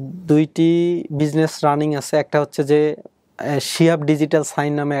 2টি বিজনেস রানিং আছে। একটা হচ্ছে যে শিহাব ডিজিটাল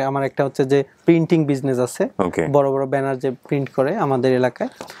সাইন নামে আমার একটা হচ্ছে যে প্রিন্টিং বিজনেস আছে, বড় বড় ব্যানার যে প্রিন্ট করে আমাদের এলাকায়।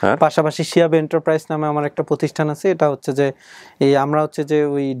 পাশাপাশি শিহাব এন্টারপ্রাইজ নামে আমার একটা প্রতিষ্ঠান আছে, এটা হচ্ছে যে এই আমরা হচ্ছে যে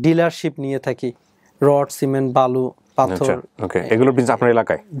ওই ডিলারশিপ নিয়ে থাকি, রড, সিমেন্ট, বালু, পাথর, এগুলো বিজনেস আপনার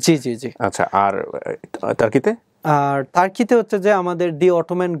এলাকায়? জি জি জি। আচ্ছা, আর টার্কিতে? আর টার্কিতে হচ্ছে যে আমাদের দি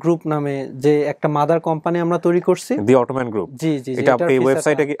অটোম্যান গ্রুপ নামে যে একটা মাদার কোম্পানি আমরা তৈরি করছি। দি অটোম্যান গ্রুপ? জি জি। এটা এই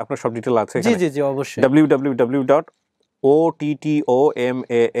ওয়েবসাইটে কি আপনার সব ডিটেইল আছে? জি জি জি, অবশ্যই।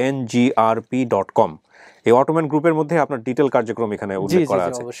 www.ottomangrp.com এই অটোম্যান গ্রুপের মধ্যে আপনার ডিটেইল কার্যক্রম এখানে উল্লেখ করা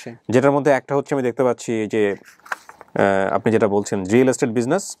আছে, যেটার মধ্যে একটা হচ্ছে আমি দেখতে পাচ্ছি যে আপনি যেটা বলছেন real estate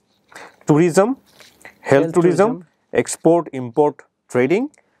business, tourism, health tourism, export import trading,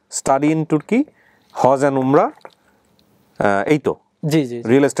 study in তুর্কি, হজ অ্যান্ড উমরা, এই তো। জি জি।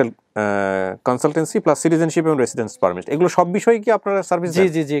 Real estate consultancy plus citizenship এবং রেসিডেন্স পারমিট, এগুলো সব বিষয়ে কি আপনারা সার্ভিস দেন? জি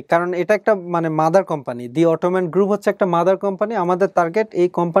জি জি, কারণ এটা একটা মানে মাদার কোম্পানি, দি অটোম্যান গ্রুপ হচ্ছে একটা মাদার কোম্পানি। আমাদের টার্গেট এই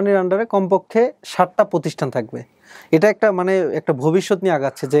কোম্পানির আন্ডারে কমপক্ষে 7টা প্রতিষ্ঠান থাকবে। এটা একটা মানে একটা ভবিষ্যৎ নিয়ে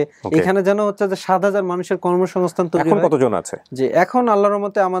আগাচ্ছে যে এখানে যেন হচ্ছে যে 7,000 মানুষের কর্মসংস্থান তৈরি হয়। এখন কতজন আছে? যে এখন আল্লাহর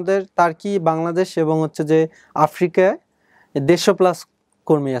রহমতে আমাদের টার্কি, বাংলাদেশ এবং হচ্ছে যে আফ্রিকায় 150+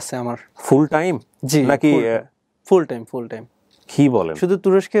 কর্মী আছে আমার। Full time? জি, নাকি ফুল টাইম? কি বলেন? শুধু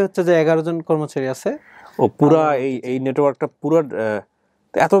তুরস্কে হচ্ছে যে 11 জন কর্মচারী আছে। ও পুরা এই নেটওয়ার্কটা পুরো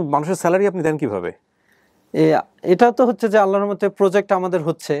এত মানুষের স্যালারি আপনি দেন কিভাবে? এটা তো হচ্ছে যে আল্লাহর রহমতে প্রজেক্ট আমাদের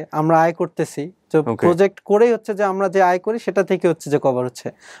হচ্ছে, আমরা আয় করতেছি, তো প্রজেক্ট করেই হচ্ছে যে আমরা যে আয় করি সেটা থেকে হচ্ছে যে কভার হচ্ছে।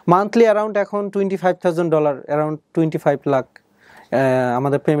 মান্থলি অ্যারাউন্ড এখন $25,000, অ্যারাউন্ড 25 লাখ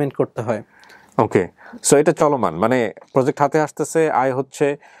আমাদের পেমেন্ট করতে হয়। ওকে, সো এটা চলমান, মানে প্রজেক্ট হাতে আসতেছে, আয় হচ্ছে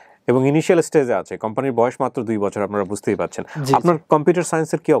এবং ইনিশিয়াল স্টেজে আছে। কোম্পানির বয়স মাত্র 2 বছর, আপনারা বুঝতেই পারছেন। আপনার কম্পিউটার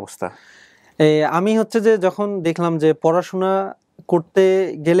সায়েন্সের কি অবস্থা? আমি হচ্ছে যে যখন দেখলাম যে পড়াশোনা করতে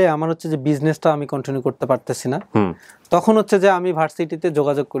গেলে আমার হচ্ছে যে বিজনেসটা আমি কন্টিনিউ করতে পারতেছি না, তখন হচ্ছে যে আমি ভার্সিটিতে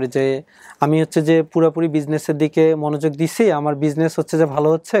যোগাযোগ করি যে আমি হচ্ছে যে পুরোপুরি বিজনেসের দিকে মনোযোগ দিছি, আমার বিজনেস হচ্ছে যে ভালো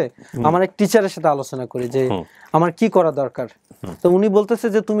হচ্ছে। আমার এক টিচারের সাথে আলোচনা করি যে আমার কি করা দরকার। তো উনি বলতেছে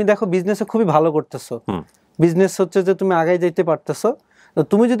যে তুমি দেখো বিজনেসে খুবই ভালো করতেছো, বিজনেস হচ্ছে যে তুমি আগায় যাইতে পারতেছো,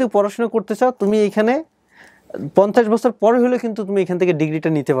 তুমি যদি পড়াশোনা করতে চাও তুমি এখানে 50 বছর পরে হলে কিন্তু তুমি এখান থেকে ডিগ্রিটা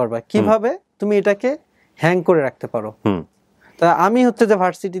নিতে পারবা। কিভাবে তুমি এটাকে হ্যাং করে রাখতে পারো। তা আমি হচ্ছে যে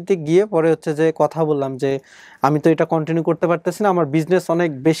ভার্সিটিতে গিয়ে পরে হচ্ছে যে কথা বললাম যে আমি তো এটা কন্টিনিউ করতে পারতেছি না, আমার বিজনেস অনেক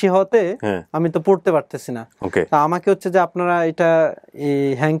বেশি হতে আমি তো পড়তে পারতেছি না। তা আমাকে হচ্ছে যে আপনারা এটা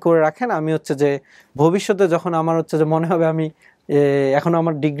হ্যাং করে রাখেন, আমি হচ্ছে যে ভবিষ্যতে যখন আমার হচ্ছে যে মনে হবে আমি এখন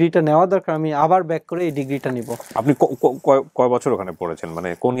আমার ডিগ্রিটা নেওয়া দরকার, আমি আবার ব্যাক করে এই ডিগ্রিটা নিব। আপনি কয় বছর ওখানে পড়েছেন, মানে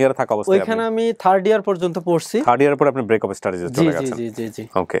কোন ইয়ারে থাকা অবস্থায়? ওইখানে আমি 3rd ইয়ার পর্যন্ত পড়ছি। 3rd ইয়ার পরে আপনি ব্রেক অফ স্টাডিজে চলে গেছেন? জি জি জি।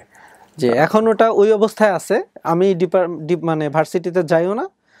 ওকে, যে এখন ওটা ওই অবস্থায় আছে, আমি মানে ভার্সিটিতে যাইও না,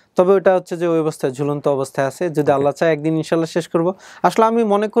 তবে ওটা হচ্ছে যে ওই অবস্থায় ঝুলন্ত অবস্থায় আছে। যদি আল্লাহ চায় একদিন ইনশাল্লাহ শেষ করব। আসলে আমি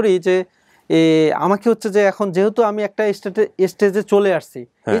মনে করি যে আমাকে হচ্ছে যে এখন যেহেতু আমি একটা স্টেজে চলে আসছি,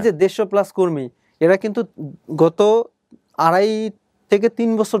 এই যে 150+ কর্মী এরা কিন্তু গত 2.5 থেকে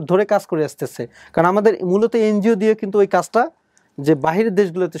 3 বছর ধরে কাজ করে আসতেছে। কারণ আমাদের মূলত এনজিও দিয়ে কিন্তু ওই কাজটা যে বাহিরের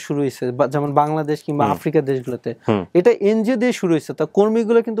দেশগুলোতে শুরু হয়েছে, যেমন বাংলাদেশ কিংবা আফ্রিকার দেশগুলোতে, এটা এনজিও দিয়ে শুরু হয়েছে। তা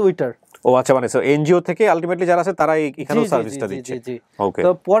কর্মীগুলো কিন্তু ওইটার আচ্ছা, মানে এনজিও থেকে আলটিমেটলি যারা আছে তারা এখানেও সার্ভিসটা দিচ্ছে। ওকে, তো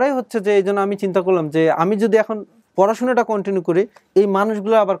পরে হচ্ছে যে এইজন্য আমি চিন্তা করলাম যে আমি যদি এখন পড়াশোনাটা কন্টিনিউ করি, এই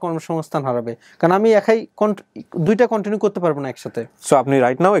মানুষগুলো আবার কর্মসংস্থান হারাবে, কারণ আমি একাই দুইটা কন্টিনিউ করতে পারবো না একসাথে। সো আপনি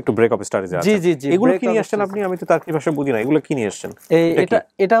রাইট নাও একটু ব্রেক অফ স্টাডিজে আছেন। জি জি জি। এগুলো কি নিয়ে আসছেন আপনি? আমি তো তার্কিক ভাষা বুঝি না, এগুলো কি নিয়ে আসছেন?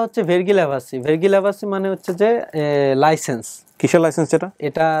 এটা হচ্ছে ভেরগিলাভাসি মানে হচ্ছে যে লাইসেন্স। কিসের লাইসেন্স এটা?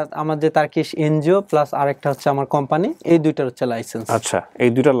 এটা আমাদের তার্কিশ এনজিও প্লাস আরেকটা হচ্ছে আমার কোম্পানি, এই দুইটার হচ্ছে লাইসেন্স। আচ্ছা, এই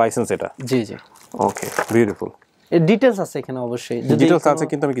দুইটার লাইসেন্স এটা? জি জি। ওকে, বিউটিফুল। এর ডিটেইলস আছে এখানে, অবশ্যই ডিটেইলস আছে,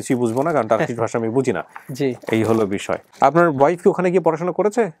 কিন্তু আমি কিছুই বুঝবো না কারণ টার্কিশ ভাষা আমি বুঝি না। জি, এই হলো বিষয়। আপনার ওয়াইফ কি ওখানে গিয়ে পড়াশোনা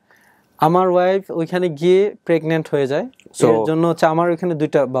করেছে? আমার ওয়াইফ ওইখানে গিয়ে প্রেগন্যান্ট হয়ে যায়, এর জন্য হচ্ছে আমার ওইখানে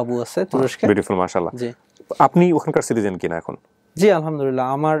 2টা বাবু আছে তুরস্কে। বিউটিফুল, মাশাআল্লাহ। জি। আপনি ওখানকার সিটিজেন কিনা এখন? জি আলহামদুলিল্লাহ,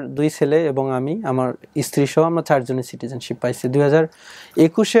 আমার 2 ছেলে এবং আমি, আমার স্ত্রী সহ আমরা 4 জনের সিটিজেনশিপ পাইছি।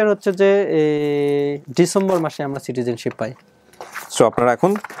 2021 হচ্ছে যে ডিসেম্বর মাসে আমরা সিটিজেনশিপ পাই। সো আপনারা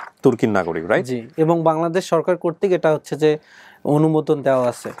এখন তুর্কির নাগরিক, রাইট? জি, এবং বাংলাদেশ সরকার কর্তৃক এটা হচ্ছে যে অনুমোদন দেওয়া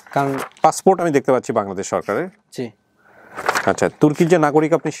আছে, কারণ পাসপোর্ট আমি দেখতে পাচ্ছি বাংলাদেশ সরকারের। জি। আচ্ছা, তুর্কির যে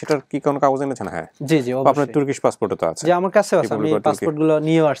নাগরিক আপনি, সেটার কি কোনো কাগজ এনেছেন? হ্যাঁ জি জি, আপনার তুর্কিশ পাসপোর্টও তো আছে? জি, আমার কাছেও আছে, আমি পাসপোর্টগুলো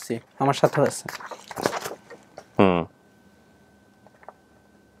নিয়েও আসছি, আমার সাথেও আছে।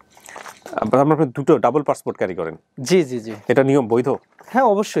 আপনারা দুটো ডাবল পাসপোর্ট ক্যারি করেন? জি জি জি। এটা নিয়ম বৈধ? হ্যাঁ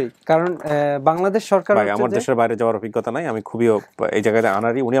অবশ্যই, কারণ বাংলাদেশ সরকার, আমার দেশের বাইরে যাওয়ার অভিজ্ঞতা নাই, আমি খুবই এই জায়গায়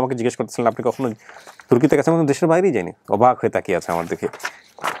আনারি। উনি আমাকে জিজ্ঞেস করতেছিলেন আপনি কখনো তুর্কিতে গেছেন? আমি দেশের বাইরেই যাইনি। অবাক হয়ে তাকিয়ে আছে আমার দিকে।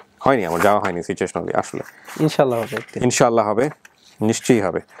 হয়নি, আমার যাওয়া হয়নি সিচুয়েশনালি। আসলে ইনশাআল্লাহ হবে, ইনশাআল্লাহ হবে, নিশ্চয়ই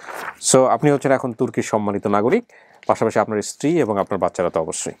হবে। সো আপনি হচ্ছেন এখন তুর্কির সম্মানিত নাগরিক, পাশাপাশি আপনার স্ত্রী এবং আপনার বাচ্চারা তো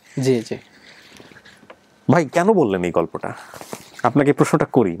অবশ্যই। জি জি। ভাই কেন বললেন এই গল্পটা? আপনাকে প্রশ্নটা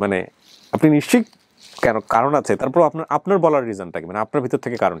করি, মানে আপনি নিশ্চয়ই কেন কারণ আছে, তারপর আপনার বলার রিজনটা কি, মানে আপনার ভিতর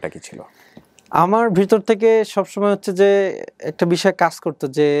থেকে কারণটা কি ছিল? আমার ভিতর থেকে সবসময় হচ্ছে যে একটা বিষয় কাজ করতো,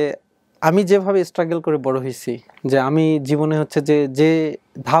 যে আমি যেভাবে স্ট্রাগল করে বড় হয়েছি, যে আমি জীবনে হচ্ছে যে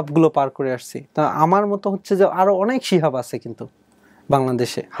ধাপগুলো পার করে আসছি, তা আমার মতো হচ্ছে যে আরো অনেক শিহাব আছে কিন্তু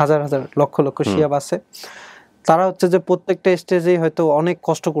বাংলাদেশে, হাজার হাজার লক্ষ লক্ষ শিহাব আছে। তারা হচ্ছে যে প্রত্যেকটা স্টেজেই হয়তো অনেক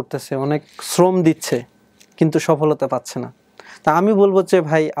কষ্ট করতেছে, অনেক শ্রম দিচ্ছে, কিন্তু সফলতা পাচ্ছে না। তা আমি বলবো যে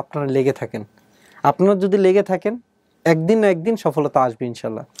ভাই, আপনারা লেগে থাকেন। আপনারা যদি লেগে থাকেন, একদিন না একদিন সফলতা আসবে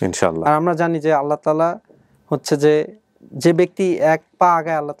ইনশাল্লাহ। ইনশাআল্লাহ। আর আমরা জানি যে আল্লাহ তাআলা হচ্ছে যে ব্যক্তি 1 পা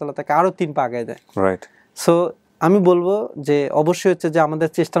আগায়, আল্লাহ তাআলা তাকে আরো 3 পা আগায় দেয়। রাইট। সো আমি বলবো যে অবশ্যই হচ্ছে যে আমাদের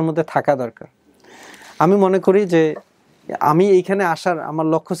চেষ্টার মধ্যে থাকা দরকার। আমি মনে করি যে আমি এইখানে আসার আমার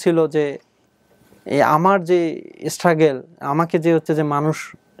লক্ষ্য ছিল যে আমার যে স্ট্রাগল, আমাকে যে হচ্ছে যে মানুষ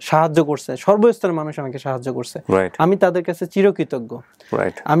সাহায্য করছে, সর্বস্তরের মানুষ আমাকে সাহায্য করছে, আমি তাদের কাছে চিরকৃতজ্ঞ।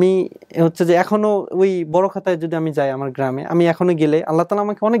 আমি হচ্ছে যে এখনো ওই বড় খাতায় যদি আমি যাই আমার গ্রামে, আমি এখনো গেলে, আল্লাহ তাআলা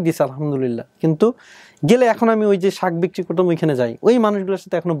আমাকে অনেক দিয়েছে আলহামদুলিল্লাহ, কিন্তু গেলে এখন আমি ওই যে শাক বিক্রি করতাম ওইখানে যাই, ওই মানুষগুলোর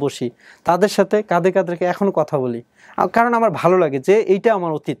সাথে এখনো বসি, তাদের সাথে কাঁধে কাঁধ রেখে এখনো কথা বলি, কারণ আমার ভালো লাগে যে এইটা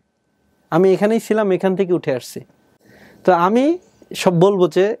আমার অতীত, আমি এখানেই ছিলাম, এখান থেকে উঠে আসছি। তো আমি সব বলবো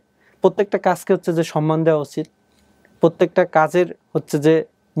যে প্রত্যেকটা কাজকে হচ্ছে যে সম্মান দেওয়া উচিত, প্রত্যেকটা কাজের হচ্ছে যে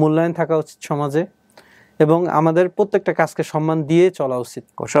মূল্যায়ন থাকা উচিত সমাজে, এবং আমাদের প্রত্যেকটা কাজকে সম্মান দিয়ে চলা উচিত।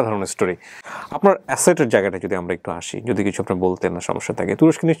 অসাধারণ স্টোরি। আপনার অ্যাসেটের জায়গাটা যদি আমরা একটু আসি, যদি কিছু আপনি বলতেন, না সমস্যা থাকে।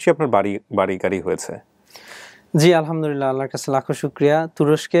 তুরস্কে নিশ্চয়ই আপনার বাড়ি গাড়ি হয়েছে? জি আলহামদুলিল্লাহ, আল্লাহর কাছে লাখো শুকরিয়া।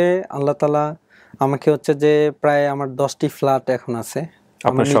 তুরস্কে আল্লাহ তাআলা আমাকে হচ্ছে যে প্রায় আমার 10টি ফ্ল্যাট এখন আছে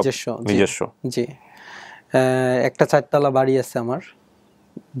আমার নিজস্ব। জি, একটা 4তলা বাড়ি আছে আমার,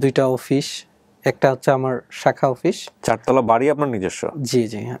 2টা অফিস, একটা হচ্ছে আমার শাখা অফিস। 4তলা বাড়ি আপনার নিজস্ব? জি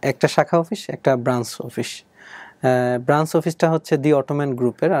জি, একটা শাখা অফিস, একটা ব্রাঞ্চ অফিস। ব্রাঞ্চ অফিসটা হচ্ছে দি অটোম্যান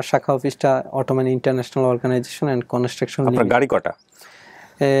গ্রুপের, আর শাখা অফিসটা Ottoman international organisation and construction. আপনার গাড়ি কটা?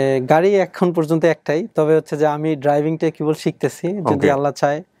 গাড়ি এখন পর্যন্ত একটাই, তবে হচ্ছে যে আমি ড্রাইভিংটা কেবল শিখতেছি, যদি আল্লাহ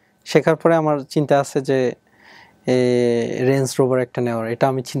চায় শেখার পরে আমার চিন্তা আছে যে রেঞ্জ রোভার একটা নেওয়ার, এটা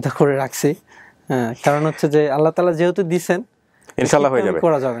আমি চিন্তা করে রাখছি। হ্যাঁ, কারণ হচ্ছে যে আল্লাহ তাআলা যেহেতু দিছেন, ইনশাআল্লাহ হয়ে যাবে,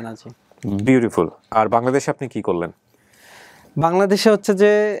 করা যাবে না। জি, বিউটিফুল। আর বাংলাদেশে আপনি কি করলেন? বাংলাদেশে হচ্ছে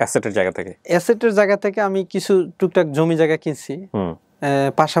যে অ্যাসেটের জায়গা থেকে আমি কিছু টুকটাক জমি জায়গা কিনছি।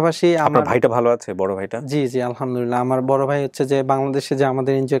 পাশাপাশি আপনার ভাইটা ভালো আছে, বড় ভাইটা? জি জি, আলহামদুলিল্লাহ। আমার বড় ভাই হচ্ছে যে বাংলাদেশে যে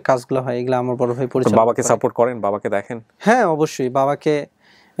আমাদের এনজিও কাজগুলো হয়, এগুলো আমার বড় ভাই পরিচালনা করে। বাবাকে সাপোর্ট করেন? বাবাকে দেখেন? হ্যাঁ, অবশ্যই। বাবাকে,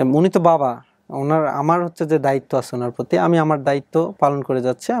 উনি তো বাবা, আমার হচ্ছে যে দায়িত্ব আছে ওনার প্রতি, আমি আমার দায়িত্ব পালন করে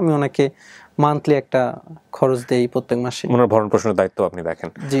যাচ্ছি। আমি ওনাকে মান্থলি একটা খরচ দেই প্রত্যেক মাসে। ওনার ভরণ পোষণের দায়িত্ব আপনি দেখেন।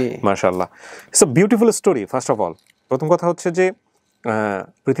 জি, মাশাআল্লাহ। It's a beautiful story. First of all, প্রথম কথা হচ্ছে যে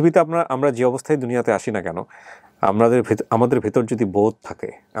পৃথিবীতে আমরা যে অবস্থায় দুনিয়াতে আসি না কেন, আমাদের ভেতর যদি বোধ থাকে,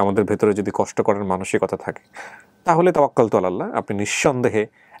 আমাদের ভেতরে যদি কষ্ট করার মানসিকতা থাকে, তাহলে তাওয়াক্কালতু আলাল্লাহ, আপনি নিঃসন্দেহে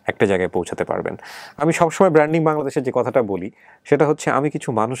একটা জায়গায় পৌঁছাতে পারবেন। আমি সবসময় ব্র্যান্ডিং বাংলাদেশের যে কথাটা বলি, সেটা হচ্ছে আমি কিছু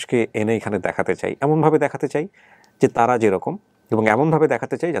মানুষকে এনে এখানে দেখাতে চাই, এমনভাবে দেখাতে চাই যে তারা যেরকম, এবং এমনভাবে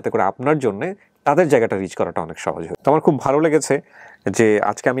দেখাতে চাই যাতে করে আপনার জন্য তাদের জায়গাটা রিচ করাটা অনেক সহজ হয়। তো আমার খুব ভালো লেগেছে যে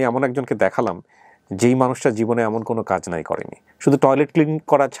আজকে আমি এমন একজনকে দেখালাম যেই মানুষটা জীবনে এমন কোনো কাজ নাই করেনি, শুধু টয়লেট ক্লিন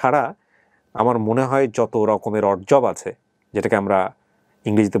করা ছাড়া আমার মনে হয় যত রকমের অড জব আছে, যেটাকে আমরা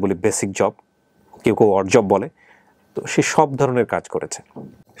ইংরেজিতে বলি বেসিক জব, কেউ কেউ অড জব বলে, তো সে সব ধরনের কাজ করেছে।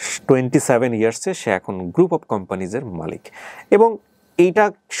 27 ইয়ার্সে সে এখন গ্রুপ অফ কোম্পানিজের মালিক। এবং এইটা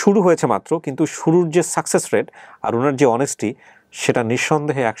শুরু হয়েছে মাত্র, কিন্তু শুরুর যে সাকসেস রেট আর ওনার যে অনেস্টি, সেটা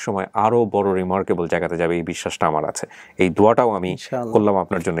নিঃসন্দেহে একসময় আরও বড় রিমার্কেবল জায়গাতে যাবে, এই বিশ্বাসটা আমার আছে। এই দোয়াটাও আমি করলাম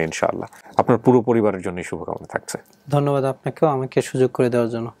আপনার জন্য, ইনশাআল্লাহ। আপনার পুরো পরিবারের জন্য শুভকামনা থাকছে। ধন্যবাদ আপনাকেও আমাকে সুযোগ করে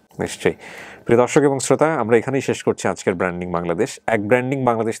দেওয়ার জন্য। নিশ্চয়ই। প্রিয় দর্শক এবং শ্রোতা, আমরা এখানেই শেষ করছি আজকের ব্র্যান্ডিং বাংলাদেশ। এক ব্র্যান্ডিং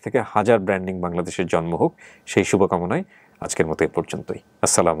বাংলাদেশ থেকে হাজার ব্র্যান্ডিং বাংলাদেশের জন্ম হোক, সেই শুভকামনায় আজকের মতো এ পর্যন্তই।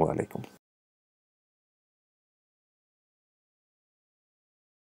 আসসালামু আলাইকুম।